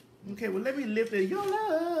 Okay, well, let me lift it. Your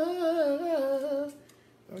love.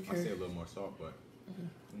 Okay. I say a little more salt, but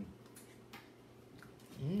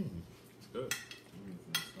it's good.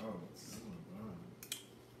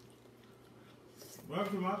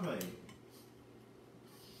 Welcome to my plate.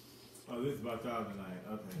 Oh, this is about y'all tonight.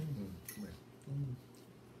 Okay.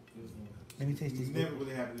 Let me taste this. It never would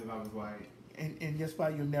have happened if I was white. And guess why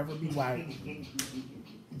you'll never be white?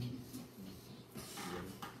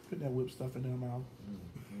 Put that whipped stuff in their mouth.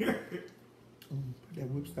 Put that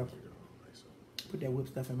whipped stuff. Put that whipped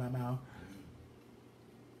stuff in my mouth.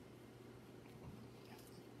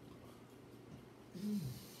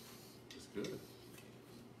 It's good.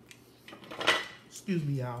 Excuse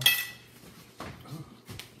me, y'all.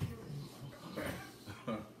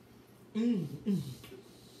 I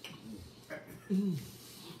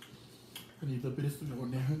need a little bit of sweet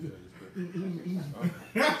on there.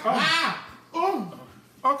 Oh,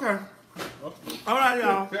 okay. All right,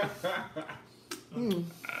 y'all.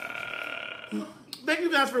 Thank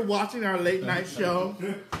you guys for watching our late night show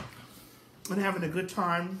and having a good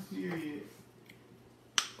time.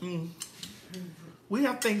 We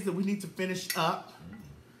have things that we need to finish up,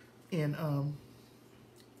 and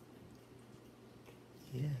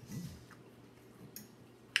yes,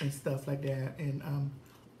 and stuff like that, and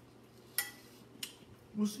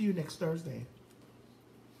we'll see you next Thursday.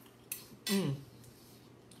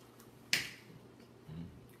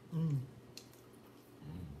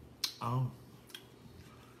 Oh.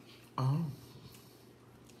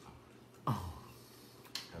 Have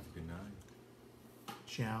a good night.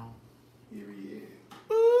 Ciao. Here he is.